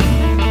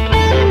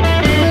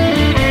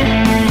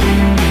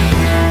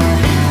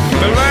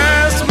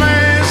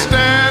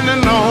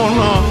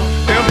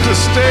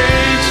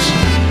 Stage.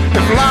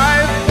 If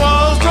life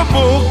was a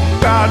book,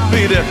 I'd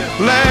be the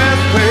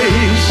last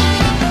page.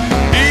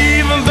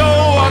 Even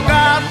though I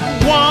got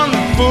one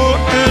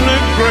foot in the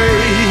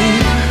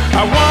grave,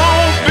 I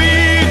won't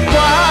be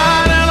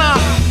quiet and I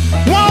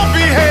won't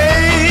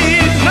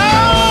behave. No,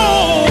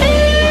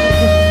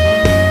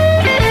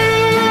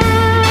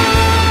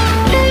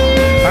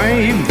 I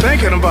ain't even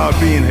thinking about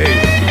being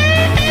hated.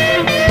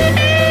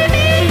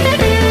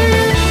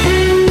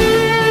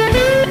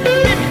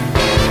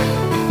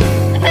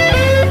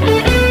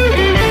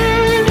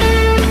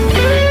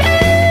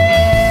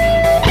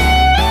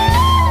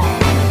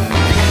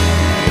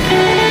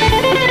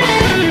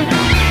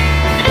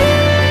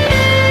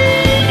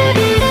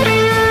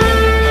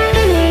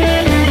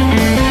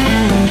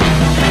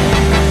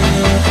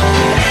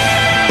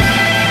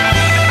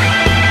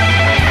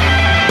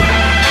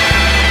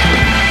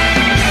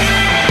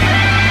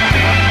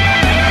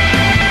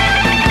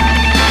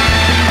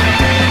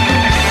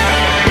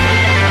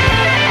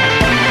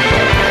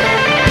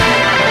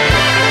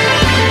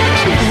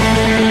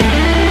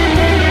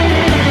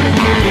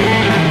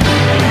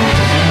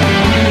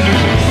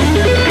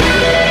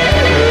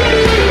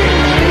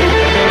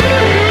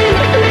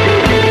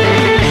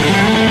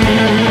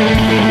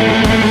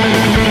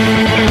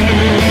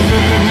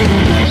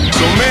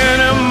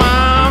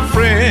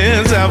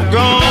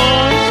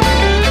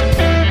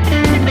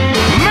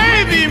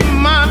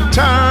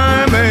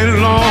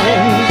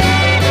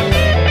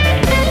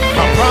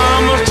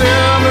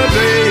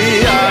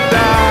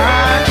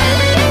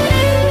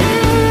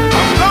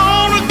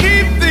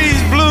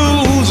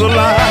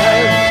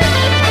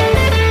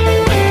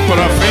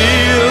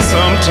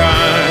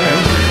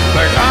 Sometimes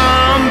like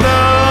I'm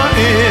the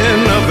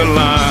end of the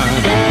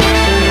line.